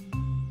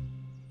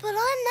 But I'm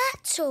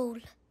that tall.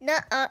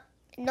 Nuh-uh.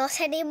 Not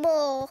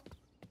anymore.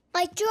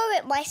 I drew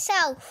it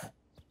myself.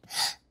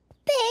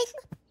 Bing,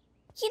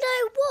 you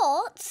know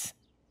what?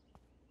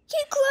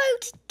 You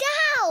growed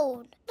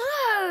down.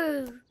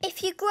 No.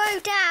 If you grow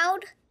down,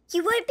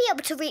 you won't be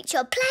able to reach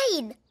your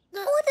plane.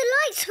 Or the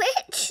light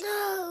switch.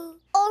 No.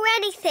 Or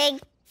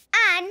anything.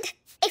 And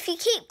if you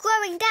keep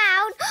growing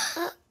down,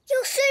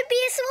 you'll soon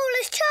be as small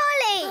as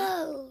Charlie.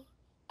 No.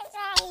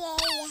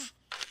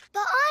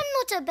 But I'm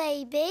not a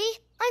baby.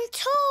 I'm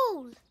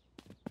tall.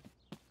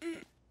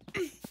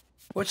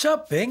 What's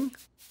up, Bing?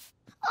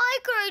 I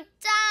grew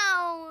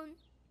down.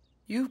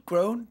 You've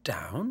grown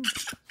down?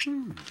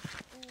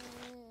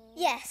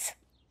 Yes,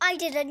 I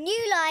did a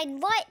new line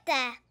right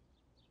there.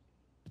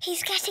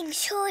 He's getting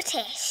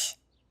shortish.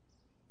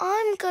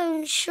 I'm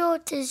going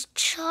short as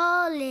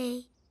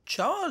Charlie.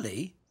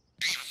 Charlie?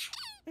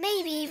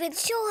 Maybe even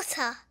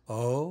shorter.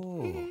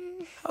 Oh.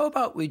 How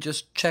about we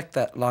just check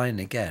that line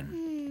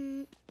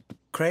again?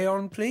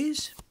 Crayon,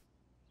 please.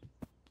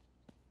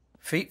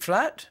 Feet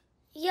flat.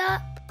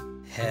 Yup.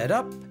 Head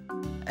up.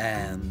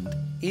 And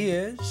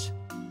ears.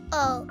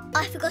 Oh,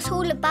 I forgot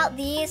all about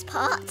the ears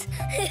part.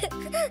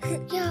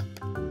 Yup.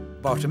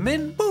 Bottom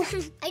in.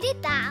 Boof. I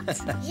did that.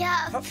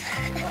 Yup.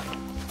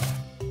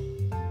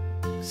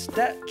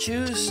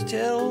 Statue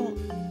still.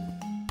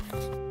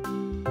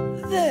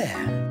 There.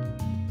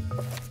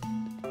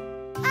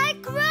 I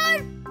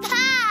grew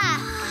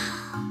back.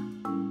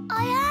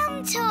 I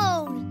am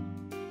tall.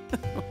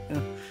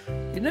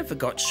 You never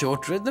got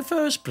shorter in the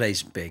first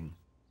place, Bing.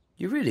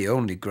 You really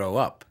only grow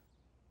up,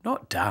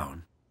 not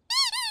down.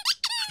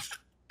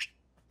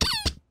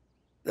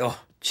 Oh,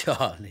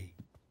 Charlie.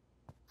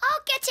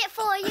 I'll get it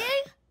for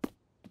you.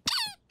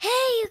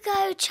 Here you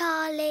go,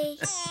 Charlie.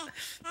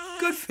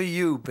 Good for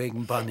you,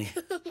 Bing Bunny.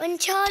 When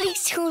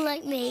Charlie's tall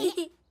like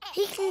me,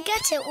 he can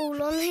get it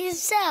all on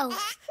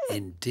himself.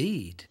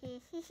 Indeed.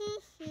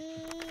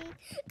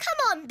 Come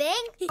on,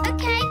 Bing.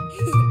 Okay.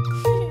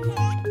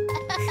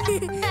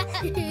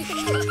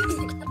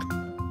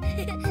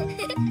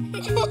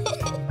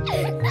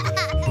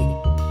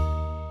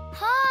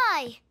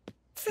 Hi.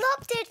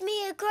 Flop did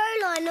me a grow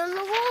line on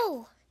the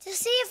wall to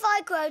see if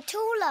I grow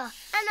taller,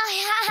 and I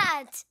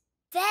had.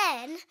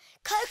 Then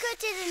Coco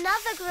did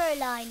another grow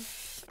line,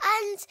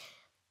 and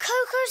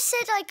Coco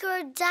said I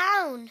grow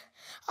down.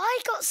 I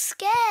got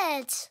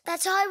scared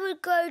that I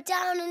would go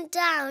down and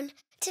down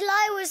till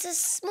I was as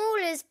small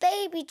as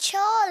baby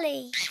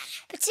Charlie.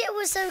 But it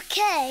was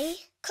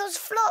okay, 'cause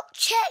Flop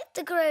checked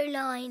the grow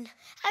line,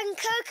 and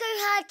Coco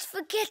had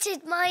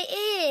forgetted my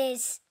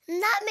ears.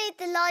 And that made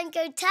the line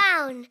go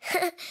down.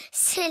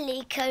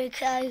 Silly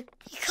Coco.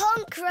 You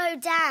can't grow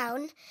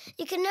down.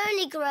 You can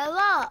only grow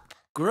up.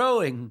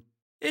 Growing.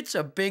 It's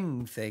a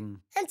Bing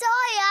thing. And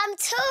I am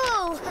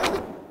too.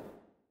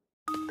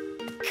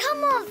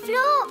 Come on,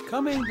 Flop.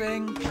 Coming,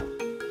 Bing. Coco.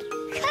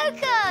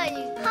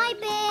 Hi,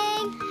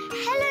 Bing.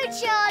 Hello,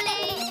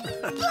 Charlie.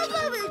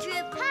 Bubble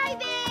drip. Hi,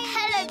 Bing.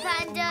 Hello,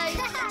 Pando.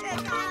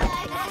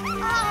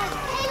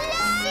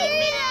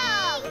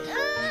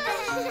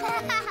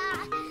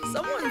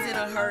 Someone's in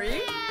a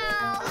hurry.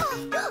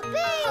 Bing.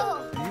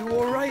 Are you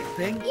all right,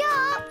 Bing?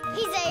 Yup,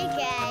 he's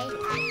okay.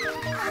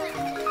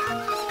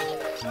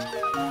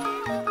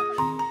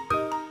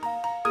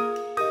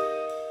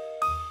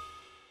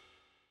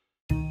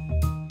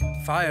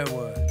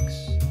 Fireworks.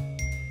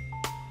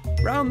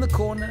 Round the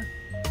corner,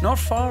 not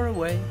far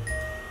away,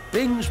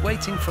 Bing's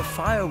waiting for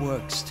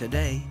fireworks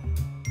today.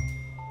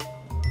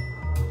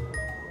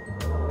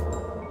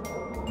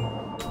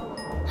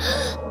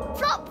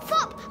 Flop,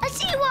 Flop, I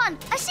see one.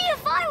 I see a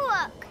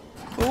firework.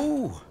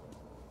 Oh,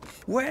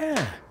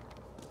 where?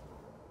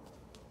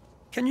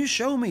 Can you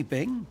show me,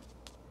 Bing?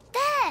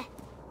 There.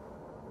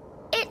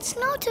 It's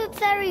not a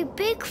very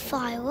big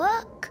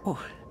firework. Oh,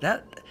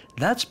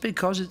 that's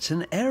because it's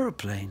an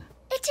aeroplane.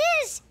 It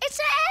is. It's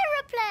an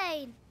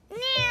aeroplane.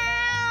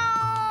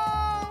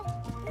 Meow.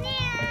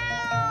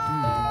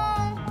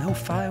 Meow. No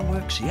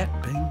fireworks yet,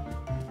 Bing.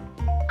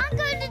 I'm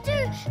going to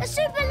do a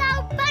super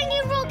loud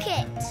banging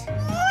rocket.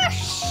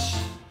 Whoosh!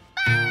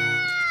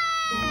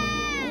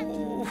 Bang!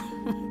 Oh,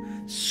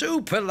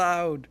 super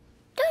loud.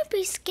 Don't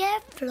be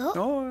scared, Flop.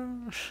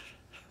 Oh,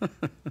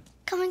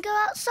 Come and go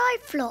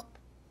outside, Flop.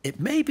 it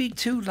may be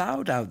too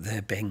loud out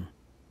there, Bing.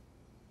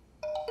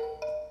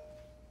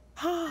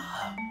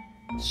 Ah,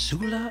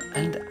 Sula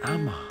and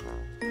Amma.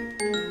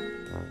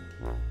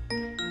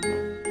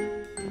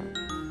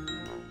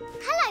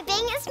 Hello,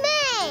 Bing, it's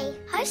me.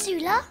 Hi,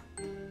 Sula.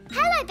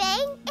 Hello,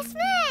 Bing, it's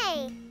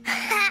me.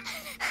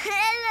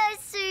 Hello,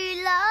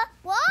 Sula.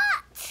 What?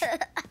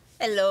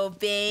 Hello,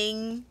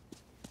 Bing.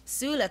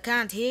 Sula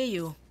can't hear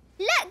you.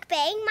 Look,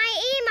 Bing,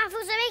 my ear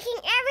muffles are making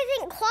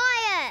everything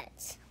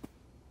quiet.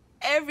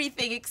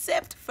 Everything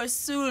except for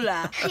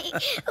Sula.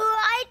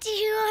 Why do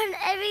you want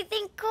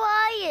everything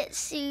quiet,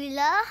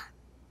 Sula?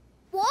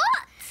 What?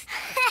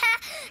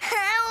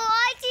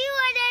 Why do you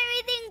want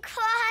everything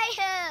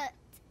quiet?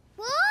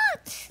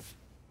 What?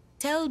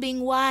 Tell Bing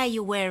why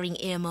you're wearing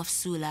earmuffs,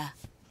 Sula.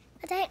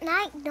 I don't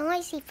like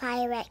noisy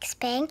fireworks,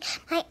 Bing.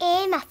 My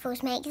ear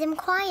muffles make them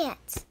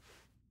quiet.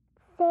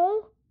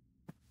 See?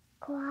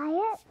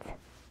 Quiet.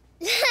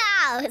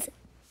 Loud.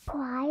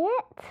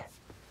 Quiet.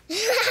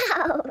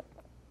 Loud.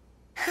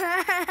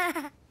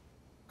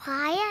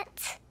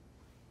 Quiet.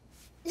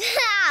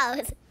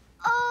 Loud.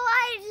 Oh,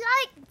 I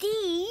like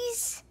these.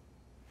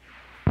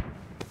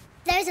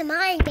 are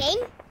mine, Bing.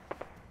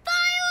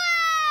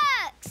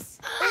 Fireworks!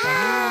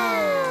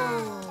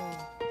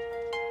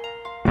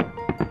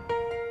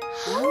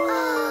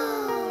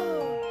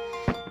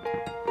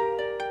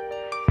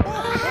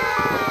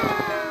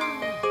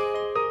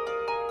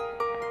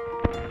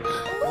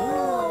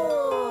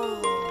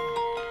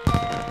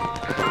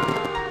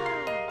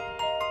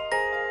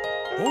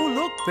 Oh,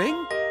 look,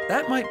 Bing.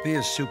 That might be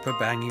a super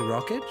bangy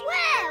rocket. Where?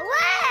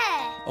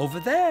 Over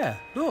there.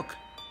 Look.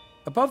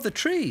 Above the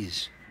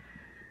trees.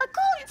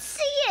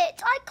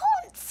 I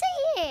can't see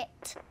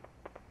it.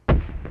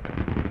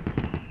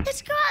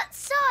 Let's go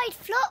outside,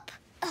 Flop.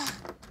 Ugh,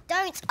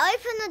 don't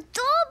open the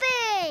door,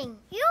 Bing.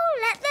 You'll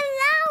let the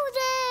loud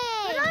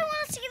in. But I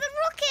want to see the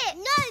rocket.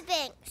 No,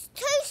 Bing. It's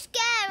too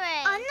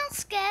scary. I'm not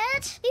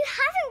scared. You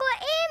haven't got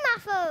ear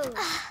muffles.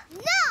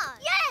 No.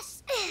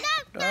 Yes.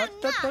 No.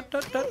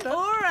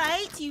 All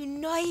right, you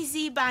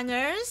noisy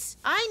bangers.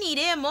 I need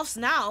earmuffs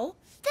now.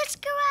 Let's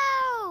go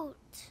out.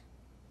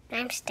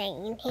 I'm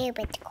staying here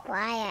with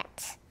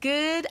quiet.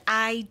 Good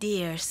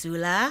idea,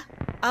 Sula.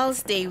 I'll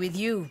stay with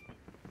you.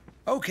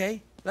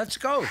 Okay, let's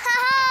go.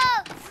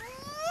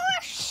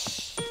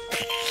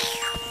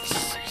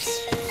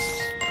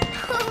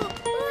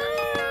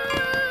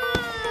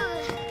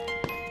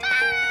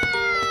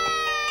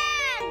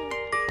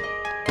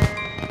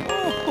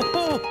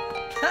 Oh,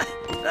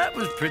 that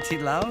was pretty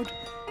loud.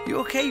 You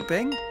okay,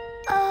 Bing?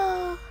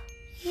 Oh,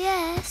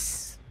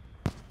 yes.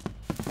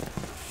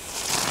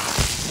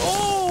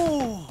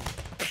 Oh!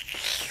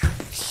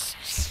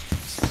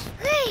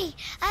 Hey,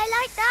 I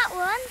like that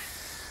one.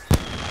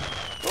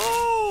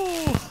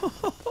 Oh!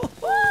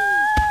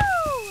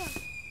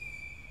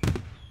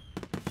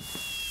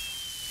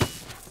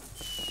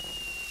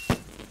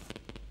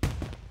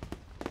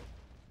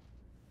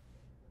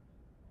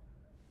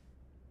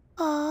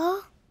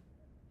 Oh,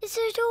 is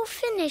it all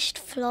finished,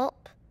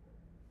 Flop?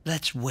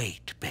 Let's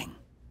wait, Bing.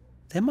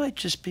 There might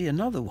just be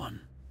another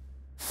one.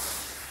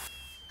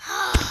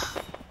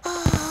 Oh,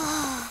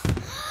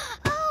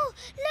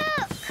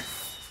 look!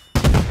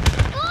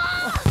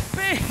 Oh!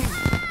 Bing!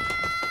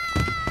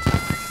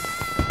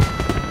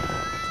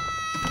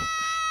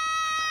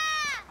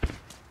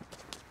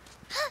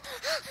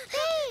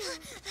 Bing!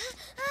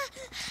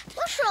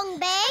 What's wrong,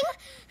 Bing?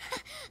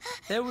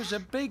 There was a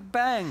big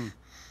bang.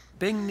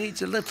 Bing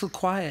needs a little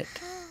quiet.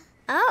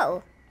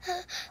 Oh.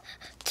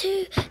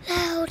 Too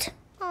loud.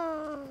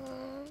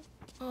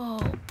 Oh,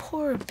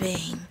 poor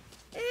Bing.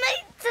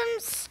 Make them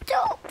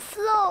stop,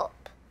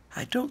 Flop.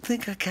 I don't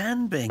think I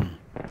can, Bing.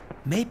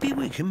 Maybe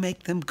we can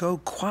make them go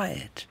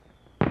quiet.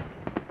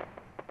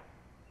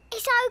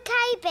 It's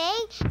okay,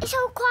 Bing. It's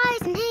all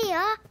quiet in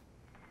here.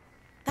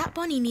 That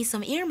bunny needs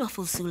some ear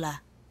muffles,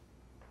 Sula.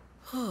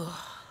 Ooh.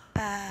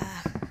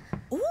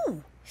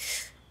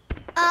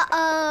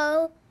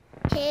 Uh-oh.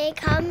 Here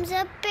comes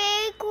a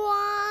big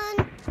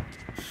one.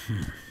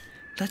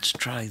 Let's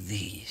try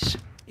these.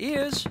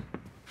 Ears.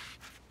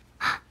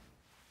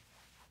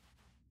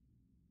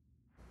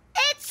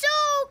 It's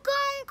all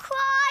gone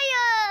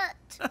quiet.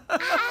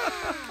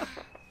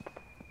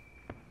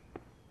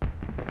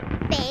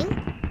 Bing,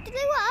 did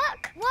they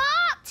work?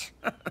 What?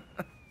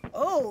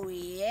 Oh,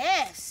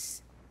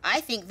 yes.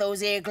 I think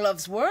those ear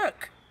gloves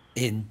work.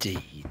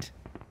 Indeed.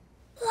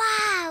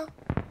 Wow.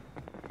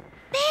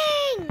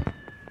 Bing,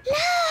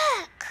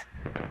 look.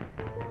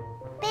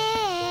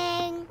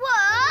 Bing.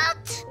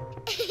 What?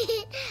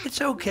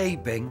 It's okay,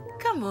 Bing.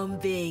 Come on,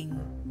 Bing.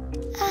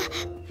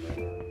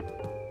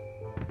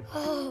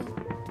 Oh.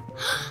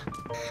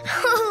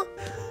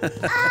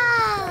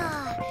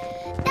 Ah,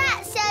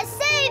 that's a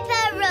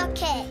super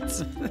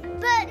rocket,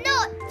 but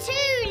not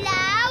too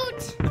loud.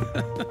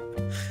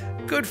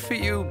 Good for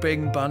you,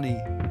 Bing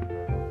Bunny.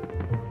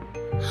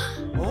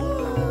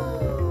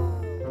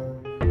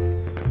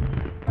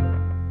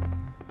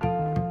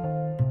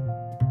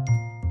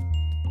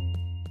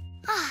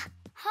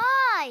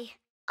 Hi.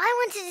 I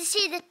wanted to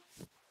see the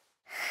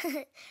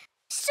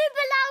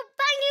super loud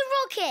bangy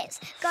rockets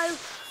go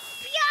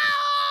pew!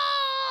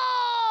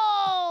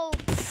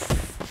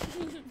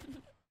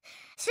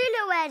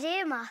 Sula wears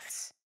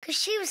earmuffs because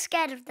she was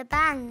scared of the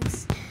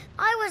bangs.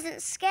 I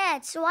wasn't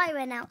scared, so I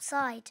went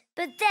outside.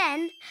 But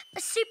then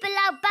a super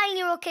loud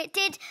bangy rocket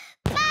did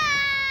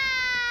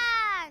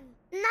bang!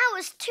 And that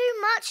was too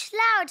much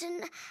loud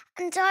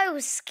and I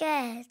was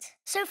scared.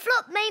 So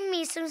Flop made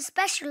me some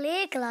special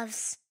ear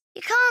gloves.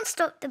 You can't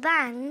stop the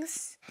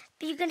bangs,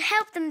 but you can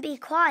help them be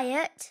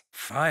quiet.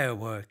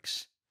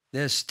 Fireworks.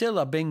 They're still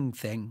a Bing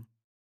thing.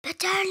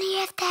 But only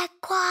if they're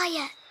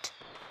quiet.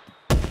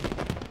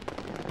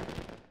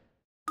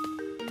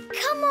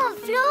 Come on,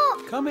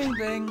 Flop. Coming,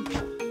 Bing.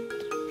 Coco.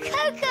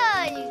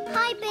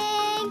 Hi,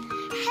 Bing.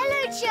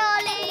 Hello,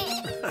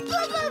 Charlie.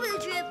 Bubble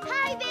drip.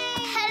 Hi,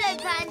 Bing. Hello,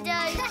 Pando.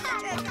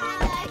 Hello,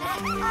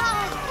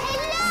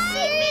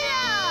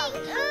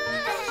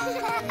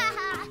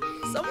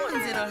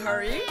 Someone's in a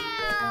hurry.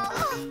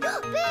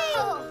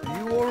 Bing.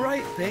 You all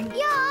right, Bing?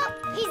 Yup,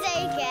 he's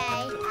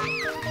okay.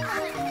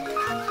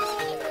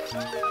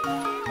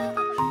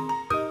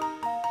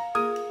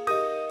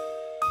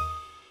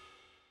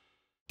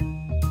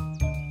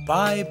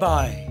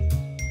 Bye-bye.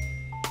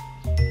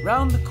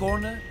 Round the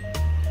corner,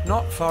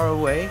 not far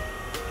away,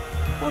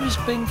 what has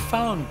Bing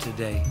found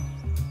today?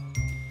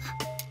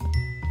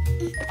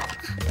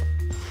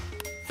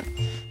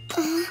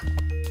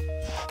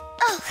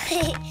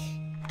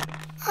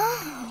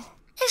 Oh,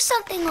 there's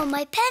something on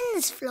my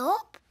pens,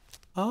 Flop.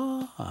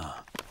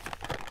 Ah.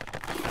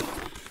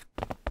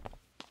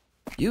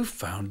 You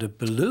found a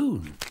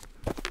balloon.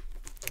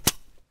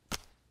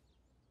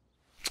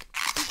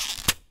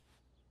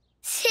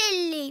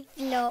 Silly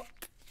Flop.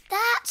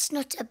 That's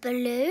not a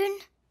balloon.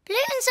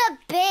 Balloons are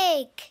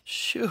big.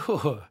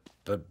 Sure,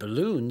 but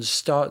balloons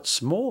start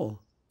small.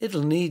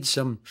 It'll need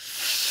some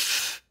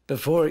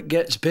before it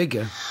gets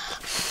bigger.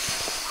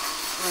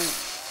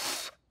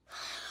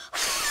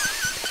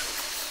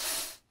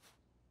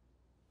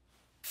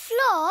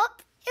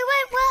 Flop, it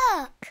won't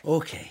work.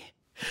 Okay.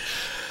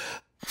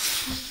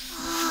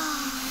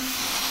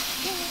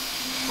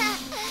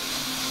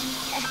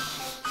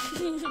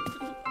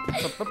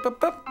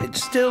 Up. It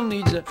still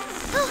needs a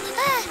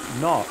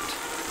knot.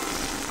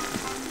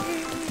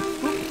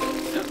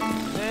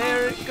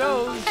 There it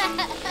goes.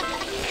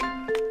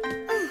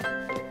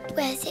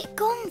 Where's it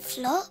gone,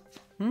 Flop?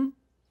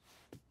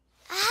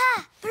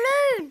 Aha,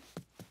 balloon.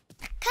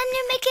 Can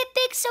you make it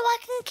big so I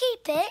can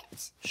keep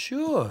it?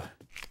 Sure.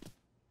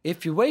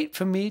 If you wait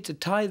for me to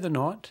tie the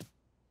knot,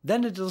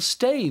 then it'll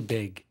stay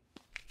big.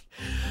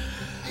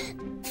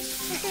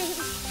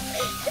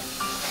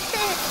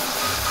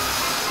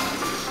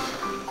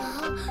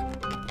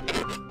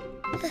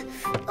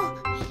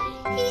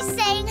 He's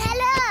saying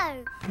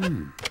hello.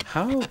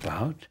 How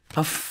about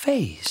a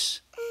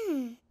face?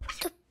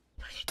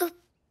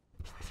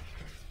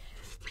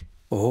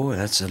 Oh,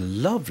 that's a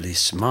lovely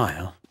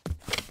smile.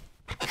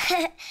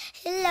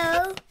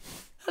 Hello.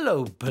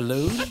 Hello,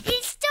 balloon.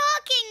 He's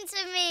talking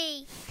to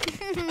me.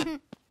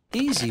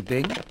 Easy,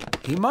 Bing.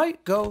 He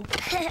might go.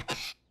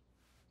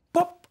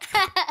 Pop.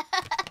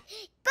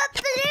 But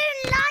Balloon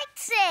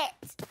likes it.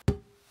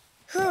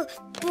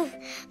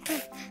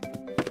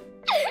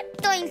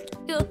 Doink.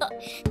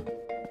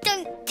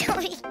 Doink,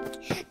 doink.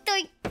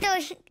 Doink,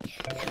 doink.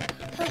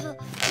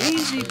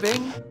 Easy,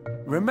 Bing.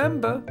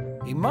 Remember,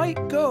 he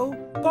might go.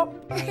 Pop.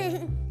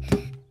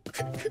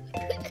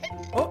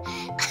 Oh.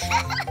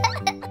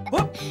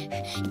 Whoop.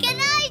 Can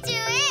I do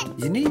it?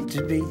 You need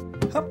to be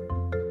hop,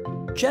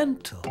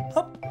 gentle,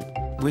 hop,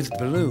 with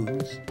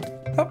balloons.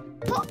 Hop.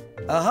 Pop.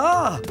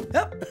 Aha!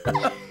 Hop.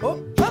 Oh,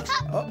 hop.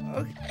 Oh,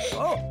 okay.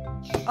 Oh.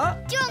 Ah.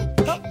 Dunk.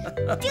 Dunk.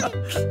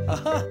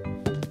 Aha.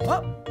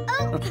 Hop.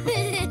 Oh.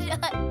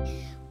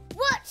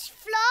 Watch,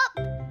 Flop.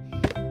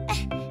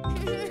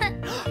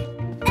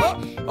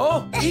 Oh,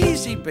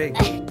 easy, Bing.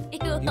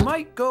 You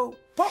might go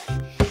pop.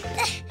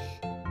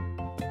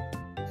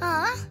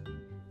 Huh?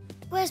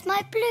 Where's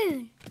my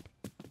balloon?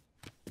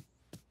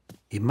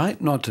 He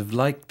might not have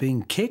liked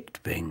being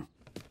kicked, Bing.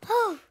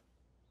 Oh.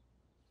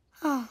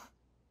 Oh.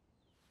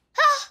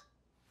 Ah!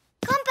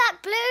 Come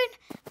back, Balloon.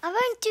 I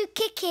won't do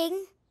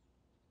kicking.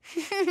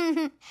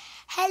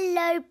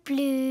 Hello,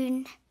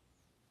 Balloon.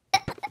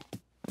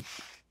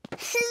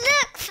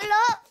 Look,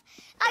 Flop.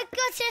 I've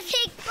got a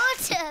big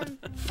bottom.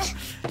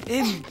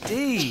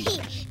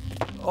 Indeed.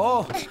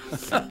 Oh,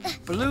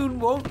 balloon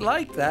won't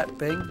like that,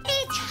 Bing.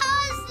 It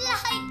does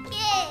like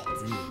it.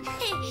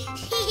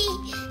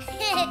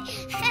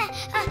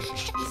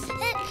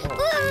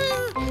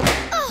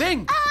 Oh.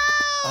 Bing! Oh.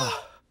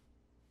 Ah.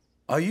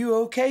 Are you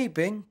okay,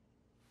 Bing?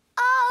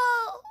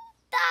 Oh,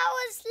 that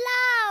was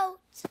loud.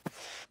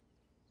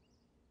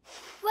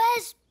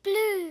 Where's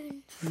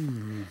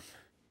Balloon?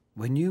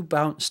 When you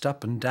bounced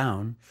up and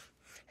down,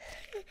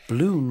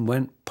 balloon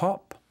went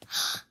pop.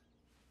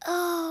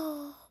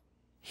 Oh,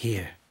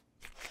 Here.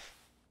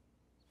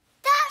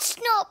 that's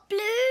not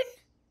Balloon.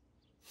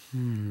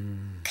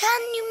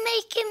 Can you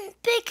make him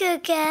big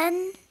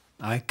again?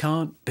 I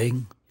can't,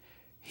 Bing.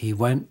 He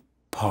went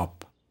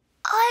pop.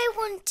 I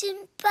want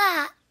him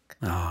back.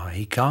 Oh,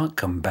 he can't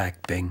come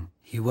back, Bing.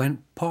 He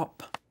went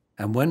pop.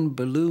 And when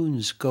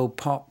balloons go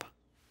pop,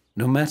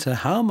 no matter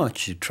how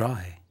much you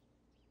try,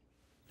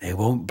 they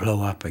won't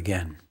blow up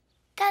again.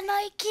 Can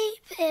I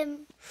keep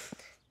him?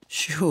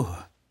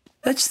 Sure.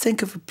 Let's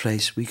think of a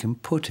place we can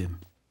put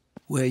him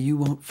where you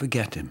won't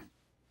forget him.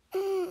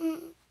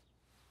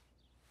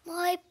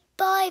 My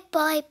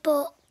bye-bye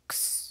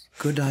box.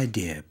 Good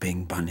idea,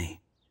 Bing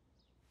Bunny.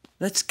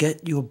 Let's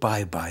get your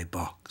bye-bye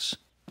box.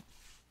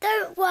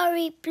 Don't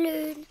worry,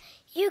 Balloon.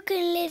 You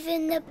can live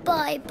in the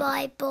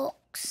bye-bye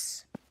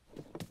box.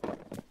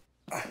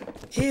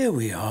 Here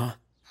we are.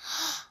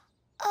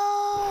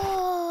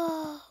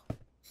 Oh,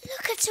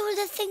 look at all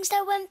the things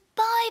that went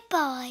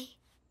bye-bye.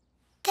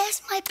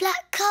 There's my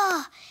black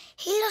car.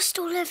 He lost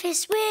all of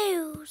his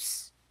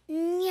wheels.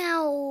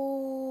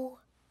 Meow.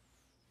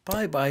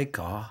 Bye-bye,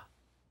 car.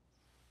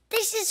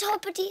 This is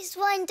Hoppity's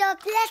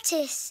wind-up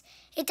lettuce.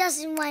 It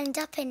doesn't wind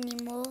up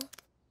anymore.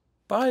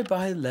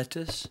 Bye-bye,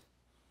 lettuce.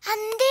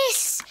 And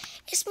this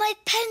is my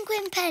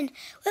penguin pen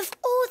with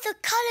all the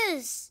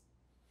colours.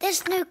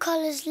 There's no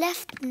colours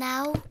left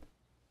now.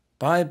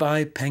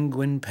 Bye-bye,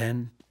 penguin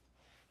pen.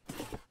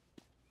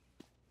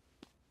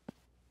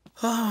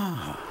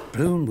 Ah,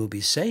 Balloon will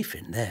be safe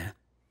in there.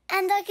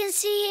 And I can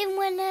see him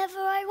whenever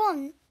I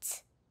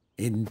want.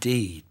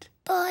 Indeed.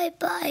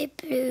 Bye-bye,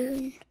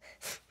 Balloon.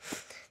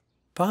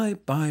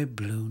 Bye-bye,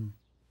 Balloon.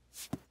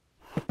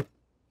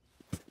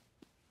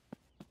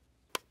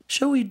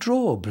 Shall we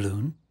draw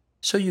Balloon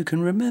so you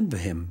can remember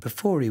him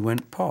before he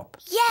went pop?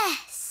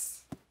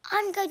 Yes!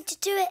 I'm going to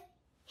do it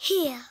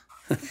here.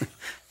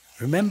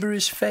 Remember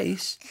his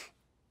face?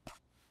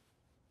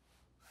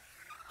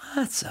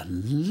 That's a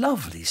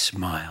lovely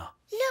smile.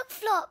 Look,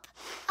 Flop,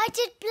 I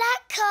did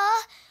black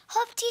car,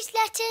 Hopty's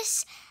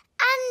lettuce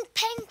and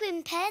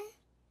penguin pen.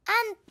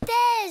 And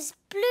there's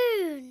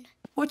Balloon.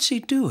 What's he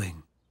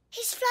doing?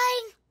 He's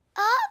flying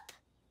up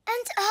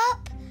and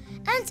up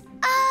and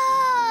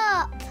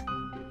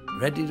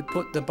up. Ready to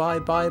put the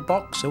bye-bye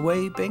box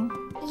away, Bing?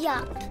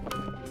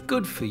 Yup.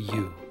 Good for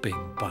you,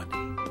 Bing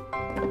Bunny.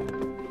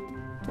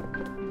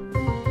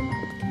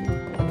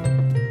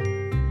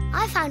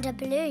 I found a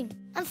balloon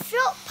and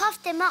Flop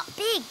puffed him up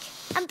big.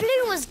 And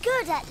Balloon was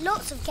good at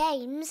lots of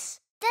games.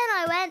 Then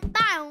I went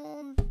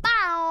boom,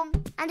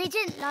 boom, and he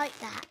didn't like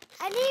that.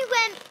 And he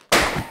went...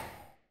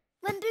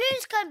 When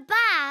balloons go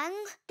bang,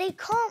 they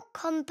can't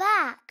come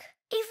back,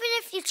 even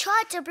if you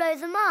try to blow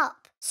them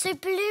up. So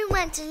Balloon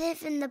went to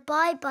live in the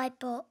bye-bye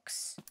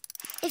box.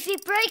 If you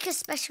break a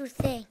special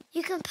thing,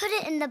 you can put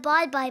it in the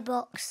bye-bye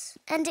box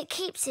and it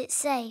keeps it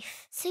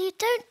safe, so you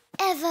don't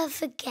ever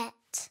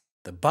forget.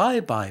 The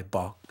bye-bye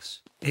box.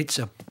 It's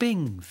a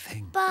Bing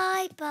thing.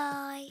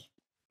 Bye-bye.